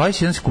nije,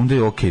 21 sekunde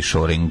je okej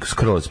shoring,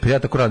 skroz. Pa ja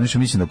tako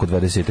razmišljam, mislim da oko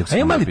 20 sekundi. A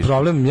ima li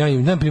problem,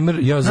 na primjer,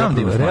 ja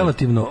zapravo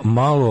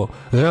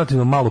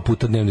relativno malo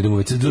puta dnevno idem u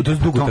WC, to je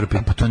dugo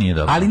trpim. Pa to nije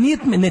dobro. Ali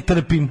ne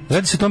trpim,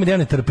 radi se o tome da ja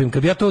ne trpim.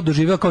 Kad bi ja to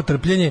doživio kao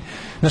trpljenje,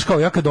 znaš kao,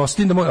 ja kad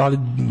ostavim, ali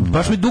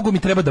baš mi dugo mi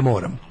treba da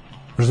moram.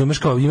 Razumeš,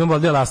 kao imam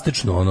valjda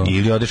elastično ono.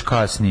 Ili odeš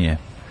kasnije.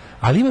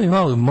 Ali imam i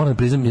malo, moram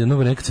priznam,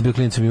 jedno nekad sam bio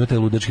klijent, sam imao taj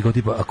ludački, kao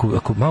tipa,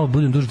 ako malo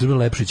budem duže držao,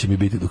 lepše će mi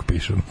biti dok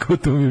pišem. Kao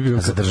to mi je bio.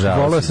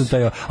 Volao sam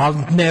taj, ali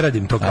ne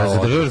radim to kao. A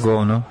zadržavaš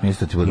govno?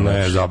 Isto ti bude lepše.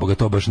 Ne, zaboga,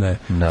 to baš ne.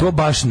 Da. To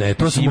baš ne.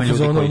 To sam u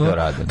fazonu,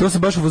 to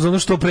sam baš u fazonu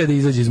što pre da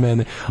izađe iz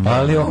mene.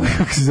 Ali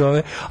kako se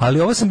zove,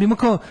 ali ovo sam imao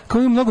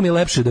kao mnogo mi je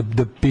lepše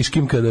da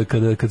piškim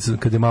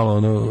kad je malo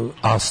ono,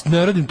 a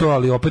ne radim to,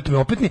 ali opet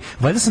mi,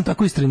 valjda sam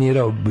tako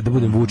istrenirao da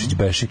budem Vučić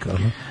Bešik,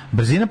 ono.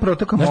 Brzina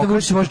protoka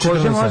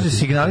kože može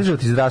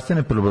signalizovati zdravstvene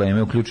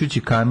probleme,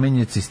 uključujući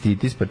kamenje,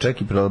 cistitis, pa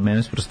čak i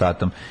probleme s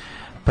prostatom.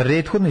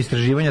 Prethodna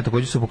istraživanja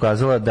također su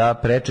pokazala da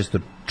prečesto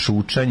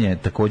čučanje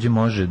također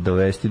može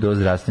dovesti do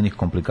zdravstvenih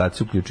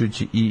komplikacija,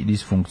 uključujući i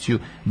disfunkciju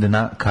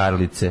dna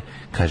karlice,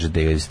 kaže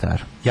David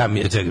Starr.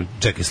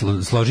 Čekaj,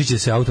 složit će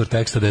se autor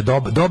teksta da je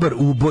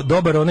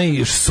dobar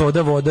onaj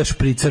soda voda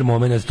špricer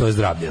moment, to je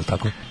zdravlje, je li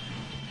tako?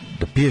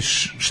 Da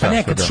piješ šta? Pa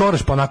nekad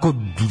šoraš pa onako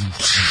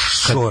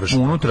šoraš.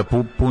 Unutra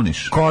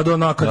puniš.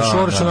 Kad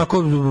šoraš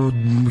onako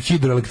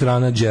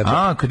hidroelektrana džebe.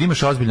 A, kad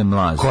imaš ozbiljan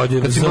mlaz.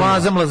 Kad si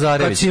Mlaza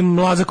Mlazarević. Kad si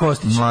Mlaza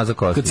Kostić.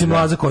 Kad si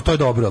Mlaza Kostić, to je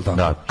dobro, je li tako?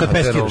 Da, kad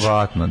peskiraš.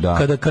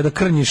 Da. Kada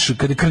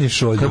krnjiš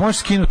šolju. Kad možeš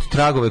skinuti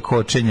tragove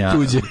kočenja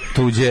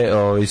tuđe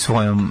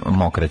svojom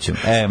mokraćem.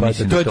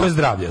 Mislim to je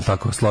zdravlje, je li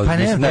tako? Pa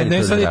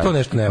ne, sad je to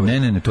nešto nevolje.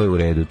 Ne, to je u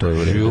redu,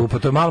 Pa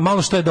to je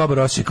malo što je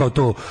dobro osjećaj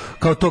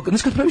kao to.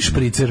 Znaš kad praviš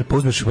špricer, pa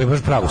uzmeš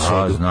pravu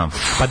sodu.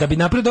 Pa da bi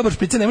napravio dobar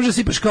špricer, ne možeš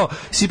da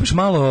sipaš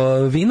malo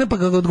vina, pa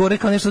ga odgore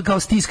kao nešto kao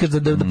stiskaš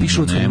da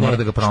pišu. Ne, mora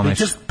da ga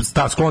promešaš.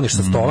 Skloniš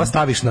sa stola,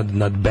 staviš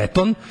nad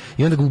beton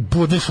i onda ga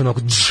ubodneš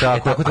onako.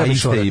 Tako treba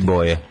iste i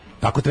boje.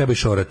 Tako treba i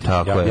šorati.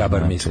 Ja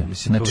bar mislim.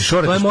 Znači,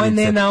 to je moje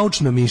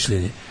nenaučno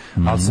mišljenje.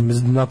 Ali sam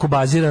onako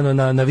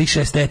bazirano na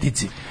više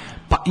estetici.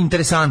 Pa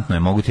interesantno je,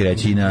 mogu ti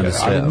reći i na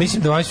sve. Ali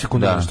mislim da 20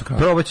 sekundi nešto kao.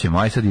 Probat ćemo,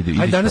 aj sad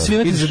ide. Aj danas vi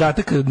imate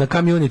zadatak na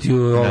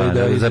community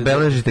da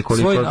zabeležite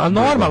koliko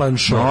normalan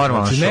show.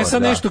 Znači ne sa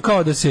nešto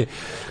kao da se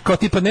kao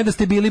tipa ne da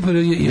ste bili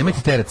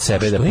nemojte teret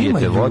sebe da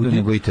pijete vodu,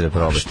 nego idite da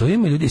probate. Što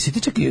ima ljudi,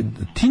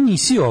 ti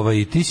nisi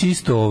ti si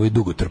isto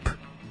dugotrp.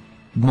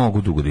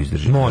 mogu dugo da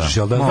izdržim. Možeš,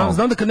 jel da?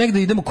 Znam da kad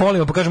negde idemo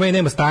kolima, pa kažemo,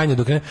 nema stajanja,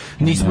 dok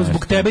nismo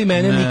zbog tebe i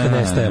mene nikad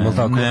ne stajemo,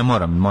 tako? Ne,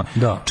 moram.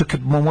 Čak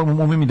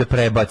umem i da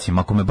prebacim,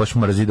 ako me baš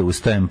mrzi da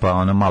ustajem, pa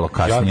ono malo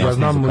kasnije. Ja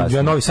znam,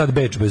 ja Novi Sad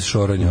Beč bez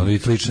šoranja, ali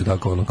slično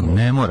tako ono.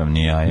 Ne moram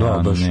ni ja.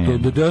 Ja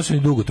sam i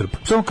dugo trp.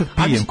 Samo kad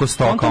pijem ko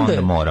stoka,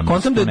 onda moram.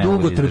 Kontam da je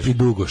dugo trp i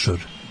dugo šor.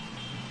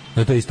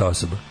 Da je to ista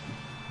osoba.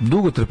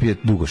 Dugotrp je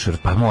dugošor,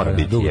 pa mora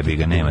biti, jebi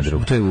ga, nema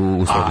drugog. To je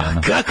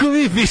uslovljeno. Kako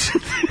vi pišete?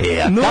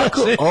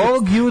 Kako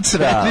ovog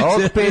jutra,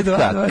 ovog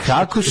petka,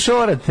 kako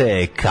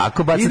šorate,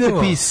 kako bacate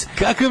pis,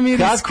 kakav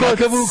miris,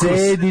 kakav ukus,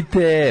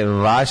 sedite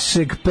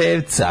vašeg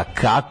pevca,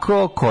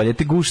 kako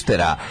koljete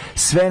guštera.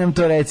 Sve nam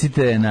to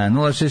recite na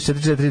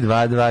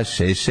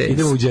 064422266.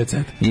 Idemo u Jet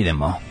Set.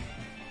 Idemo.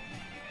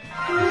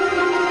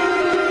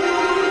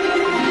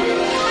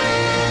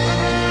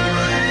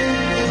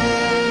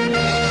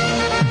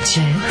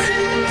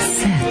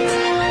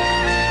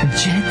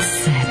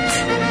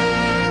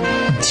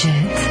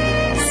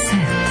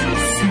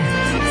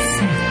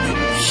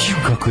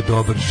 Kako je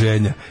dobar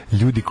ženja.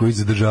 Ljudi koji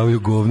zadržavaju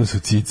govno su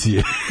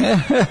cicije.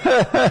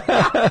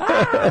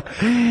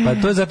 Pa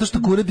to je zato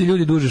što kurati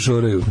ljudi duže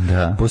šoraju.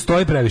 Da.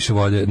 Postoji previše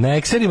vode. Na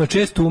ekserima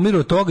često umiru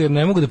od toga jer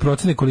ne mogu da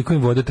procene koliko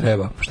im vode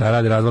treba. Šta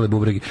rade, razvale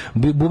bubregi.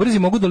 Bubrezi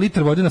mogu do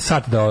litra vode na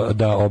sat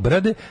da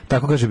obrade,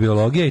 tako kaže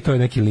biologija i to je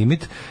neki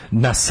limit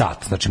na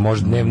sat. Znači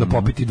može dnevno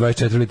popiti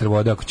 24 litra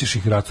vode ako ćeš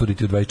ih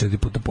racuriti u 24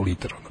 puta po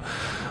litru.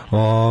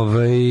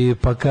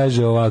 Pa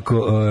kaže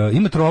ovako,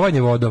 ima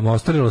trovanje vodom,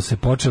 ostarilo se,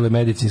 počele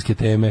medicinske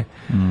teme,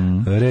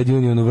 Red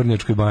Union u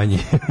Vrnjačkoj banji,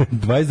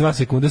 22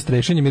 sekunde s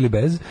trešenjem ili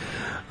bez,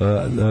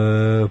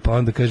 pa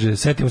onda kaže,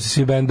 setimo se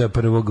svi benda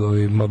prvog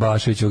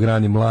Baševićevog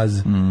Rani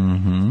Mlaz,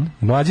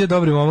 Mlađa je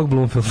dobri momak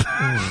Blumfeld,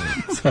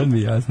 sad mi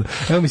je jasno.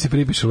 Evo mi se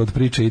pripišalo od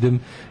priče, idem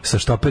sa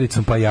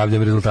štopericom pa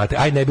javljam rezultate.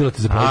 Aj, ne bilo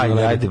te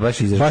zapravo. Ajde,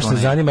 baš izračunaj. Baš se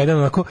zanima, jedan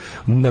onako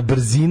na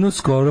brzinu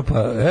skoro,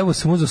 pa evo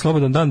sam uzeo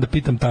slobodan dan da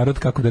pitam tarot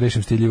kako da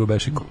rešim stiljivu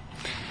bešiku.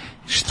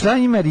 Šta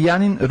ima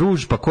Rijanin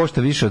ruž pa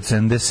košta više od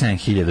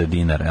 77.000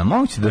 dinara? Jel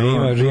moguće da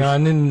ima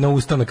Rijanin na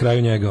usta na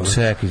kraju njega?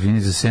 Čekaj,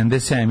 izvini, za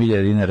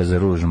 77.000 dinara za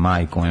ruž,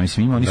 majko. Ja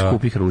mislim, ima oni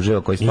skupih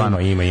ruževa koji stvarno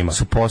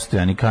su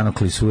postojani, kano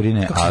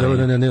klisurine,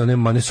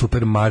 ali... Ne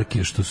super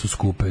marke što su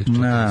skupe.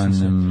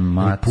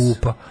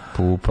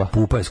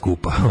 Pupa je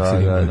skupa.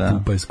 Pupa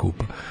je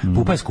skupa.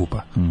 Pupa je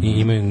skupa. I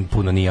imaju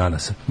puno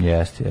nijanasa.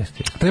 Jeste.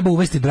 Treba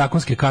uvesti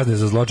drakonske kazne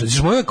za zločin.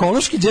 Ćeš moj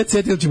ekološki jet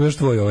set ili ćemo još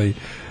tvoj ovaj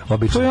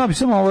običan? To ja bi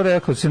samo ovo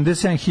rekao,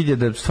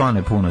 77.000 stvarno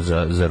je puno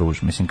za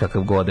ruž, mislim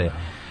kakav god je.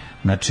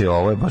 Znači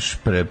ovo je baš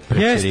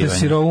preterivanje. Jeste,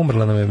 sirovo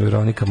umrla nam je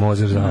Veronika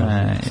Mozer,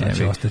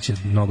 znači ostaće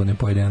mnogo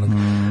nepojedenog.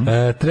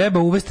 Treba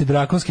uvesti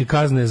drakonske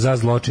kazne za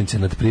zločince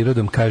nad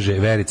prirodom, kaže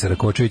Verica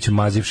Rakočević,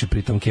 mazivši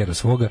pritom kera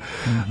svoga.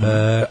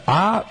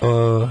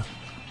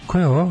 Ko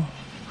je ovo?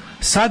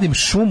 Sadim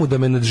šumu da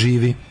me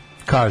nadživi,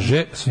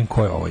 kaže,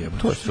 ko je ovo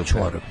jebate? To je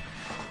super.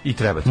 I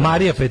treba.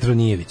 Marija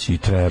Petronijević. I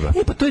treba.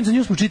 Pa to je, za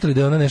nju smo čitali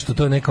da je ona nešto,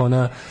 to je neka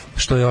ona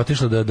što je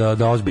otišla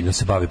da ozbiljno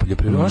se bavi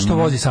poljoprivredom. Ona što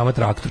vozi sama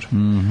traktor.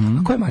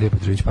 A ko je Marija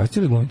Petronijević? Pa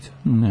ili glumica?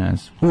 Ne.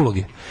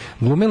 Uloge.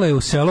 Glumila je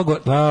u selo,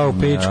 u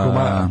Pečku.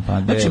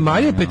 Znači,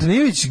 Marija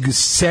Petronijević,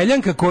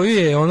 seljanka koju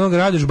je onog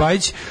Radoš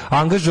Bajić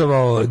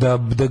angažovao da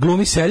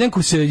glumi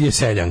seljanku, je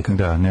seljanka.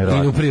 Da,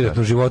 ne i u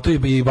privatnom životu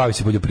i bavi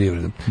se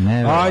poljoprivredom.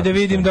 Ajde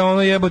vidim da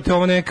ono jebote,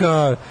 ovo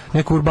neka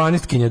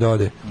urbanistkinje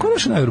dode. Ko je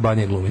naša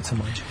najurbanija glumica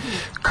mlađa?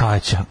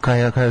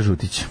 Kaja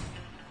Žutić.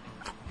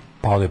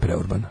 Pa ovo je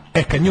preurbana.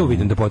 Kad nju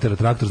vidim da potera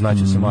traktor,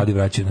 znači da se mladi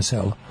vraćaju na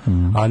selo.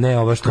 A ne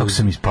ovo što... Kako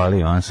sam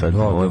ispalio, a sad,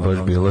 ovo je baš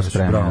bilo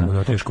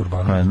spremljeno. Teško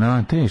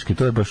urbano. Teški,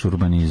 to je baš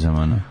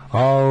urbanizam,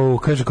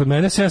 kaže, kod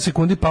mene 7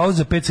 sekundi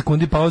pauza, 5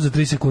 sekundi pauza,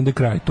 3 sekunde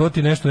kraj. To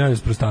ti nešto ne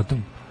s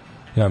prostatom,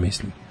 ja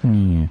mislim.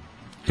 Nije.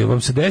 Jel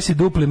vam se desi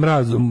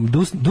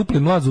dupli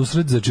mlaz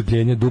usred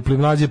začepljenja, dupli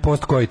mlaz je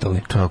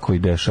postkoitalni. Tako i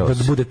dešava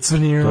se. Da bude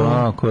cvrnir.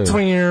 Tako je.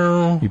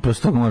 I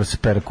posle toga mora se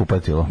pere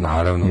kupatilo.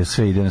 Naravno. Jer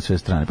sve ide na sve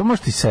strane. Pa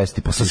možeš ti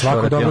sesti. Pa sa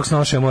svako dobrog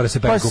snošaja mora se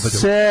pere kupatilo. Pa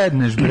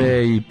sedneš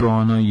bre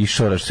i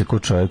šoraš se ko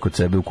čovjek kod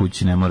sebe u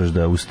kući, ne moraš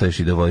da ustaješ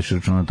i da vodiš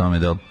račun o tome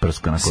da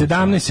prska na koju.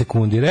 17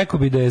 sekundi. Rekao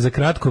bi da je za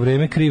kratko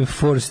vreme kriv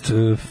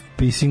forced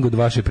pissing od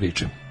vaše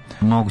priče.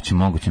 Moguće.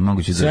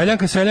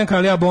 Seljanka,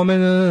 ali ja bome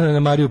na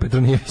Mariju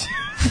Petronijević.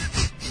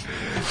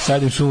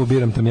 Sadim šumu,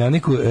 biram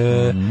tamjaniku.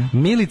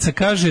 Milica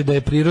kaže da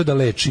je priroda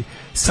leči.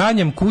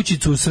 Sanjam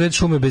kućicu u sred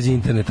šume bez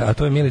interneta. A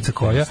to je Milica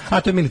koja?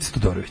 A to je Milica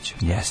Todorović.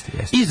 Jeste.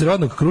 Iz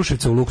rodnog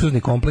Kruševca u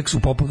luksuzni kompleks u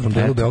popularnom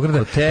delu Beograda.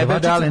 Kod tebe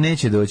dale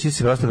neće doći,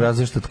 si prosto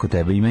razlog što kod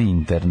tebe ima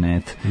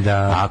internet.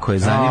 Da. Ako je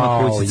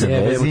zanima kućica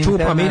bez interneta.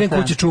 Čupam, idem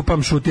kući,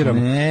 čupam, šutiram.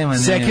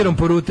 Sekirom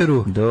po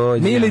ruteru.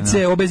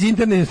 Milice, bez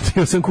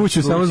interneta sam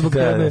kuću samo zbog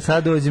tebe.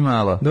 Sad dođi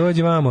malo.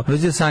 Dođi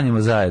da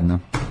sanjimo zajedno.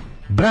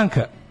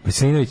 Branka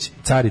Veselinović,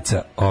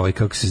 carica,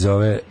 kako se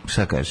zove...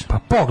 Šta kaže? Pa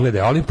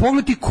pogledaj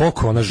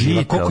koliko ona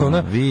živa, koliko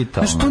ona...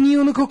 Znaš, to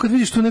nije ono kao kad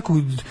vidiš tu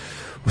neku...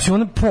 Mislim,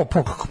 ona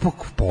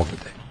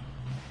pogledaj.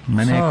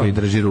 Ma neko i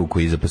drži ruku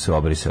iza pa se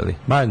obrisali.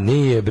 Ma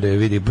nije bre,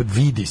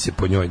 vidi se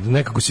po njoj,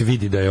 nekako se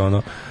vidi da je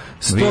ono...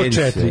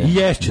 104. I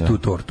ješće tu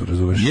tortu,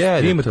 razumeš?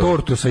 Ima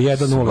tortu sa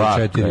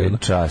 1.04.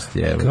 Čast,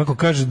 je. Kako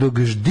kaže, dok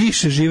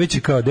diše živeće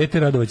kao dete,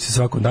 radovaće se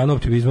svakom danu,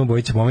 optimizmom,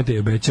 bojiće momenta i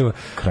obećava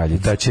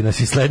da će nas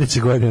i sledeće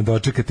godine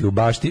dočekati u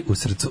bašti u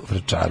srcu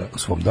Vračara u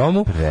svom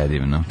domu.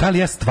 Predivno. Da li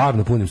ja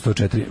stvarno punim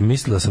 104?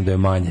 Mislila sam da je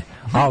manje.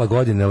 Ala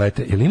godine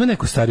lete. Ili ima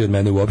neko stariji od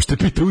mene uopšte?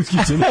 Pita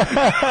ushićen.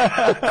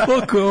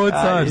 Koliko je ovo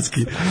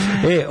carski?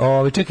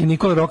 Čekaj,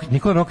 Nikola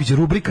Rokić,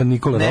 rubrika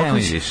Nikola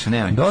Rokić.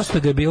 Dosta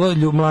ga je bilo,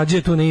 Mlađa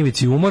je tu na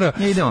ivici umora.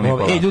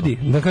 Ljudi,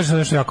 da kažem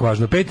nešto jako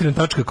važno.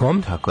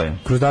 Patreon.com,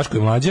 kroz Daško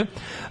i Mlađa,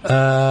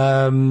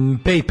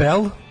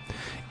 PayPal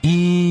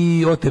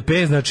i OTP,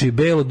 znači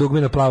belo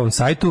dugme na plavom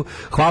sajtu.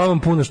 Hvala vam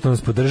puno što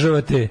nas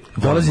podržavate.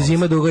 Dolazi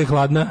zima duga i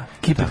hladna.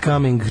 Keep it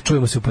coming.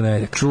 Čujemo se u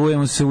ponedeljak.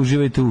 Čujemo se,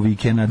 uživajte u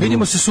vikendu.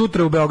 Vidimo se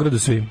sutra u Beogradu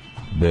svi.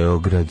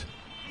 Beograd.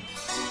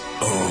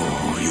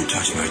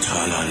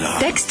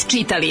 Tekst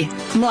čitali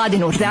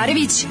Mladen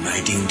Urdarević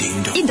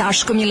i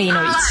Daško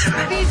Milinović.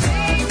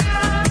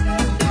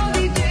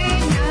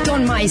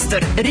 Ton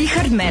majstor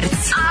Richard Merc.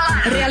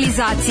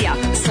 Realizacija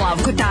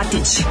Slavko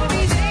Tatić.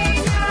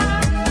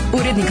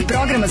 Urednik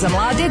programa za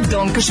mlade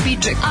Donka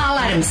Špiček.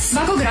 Alarms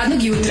svakog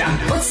radnog jutra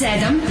od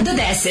 7 do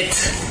 10.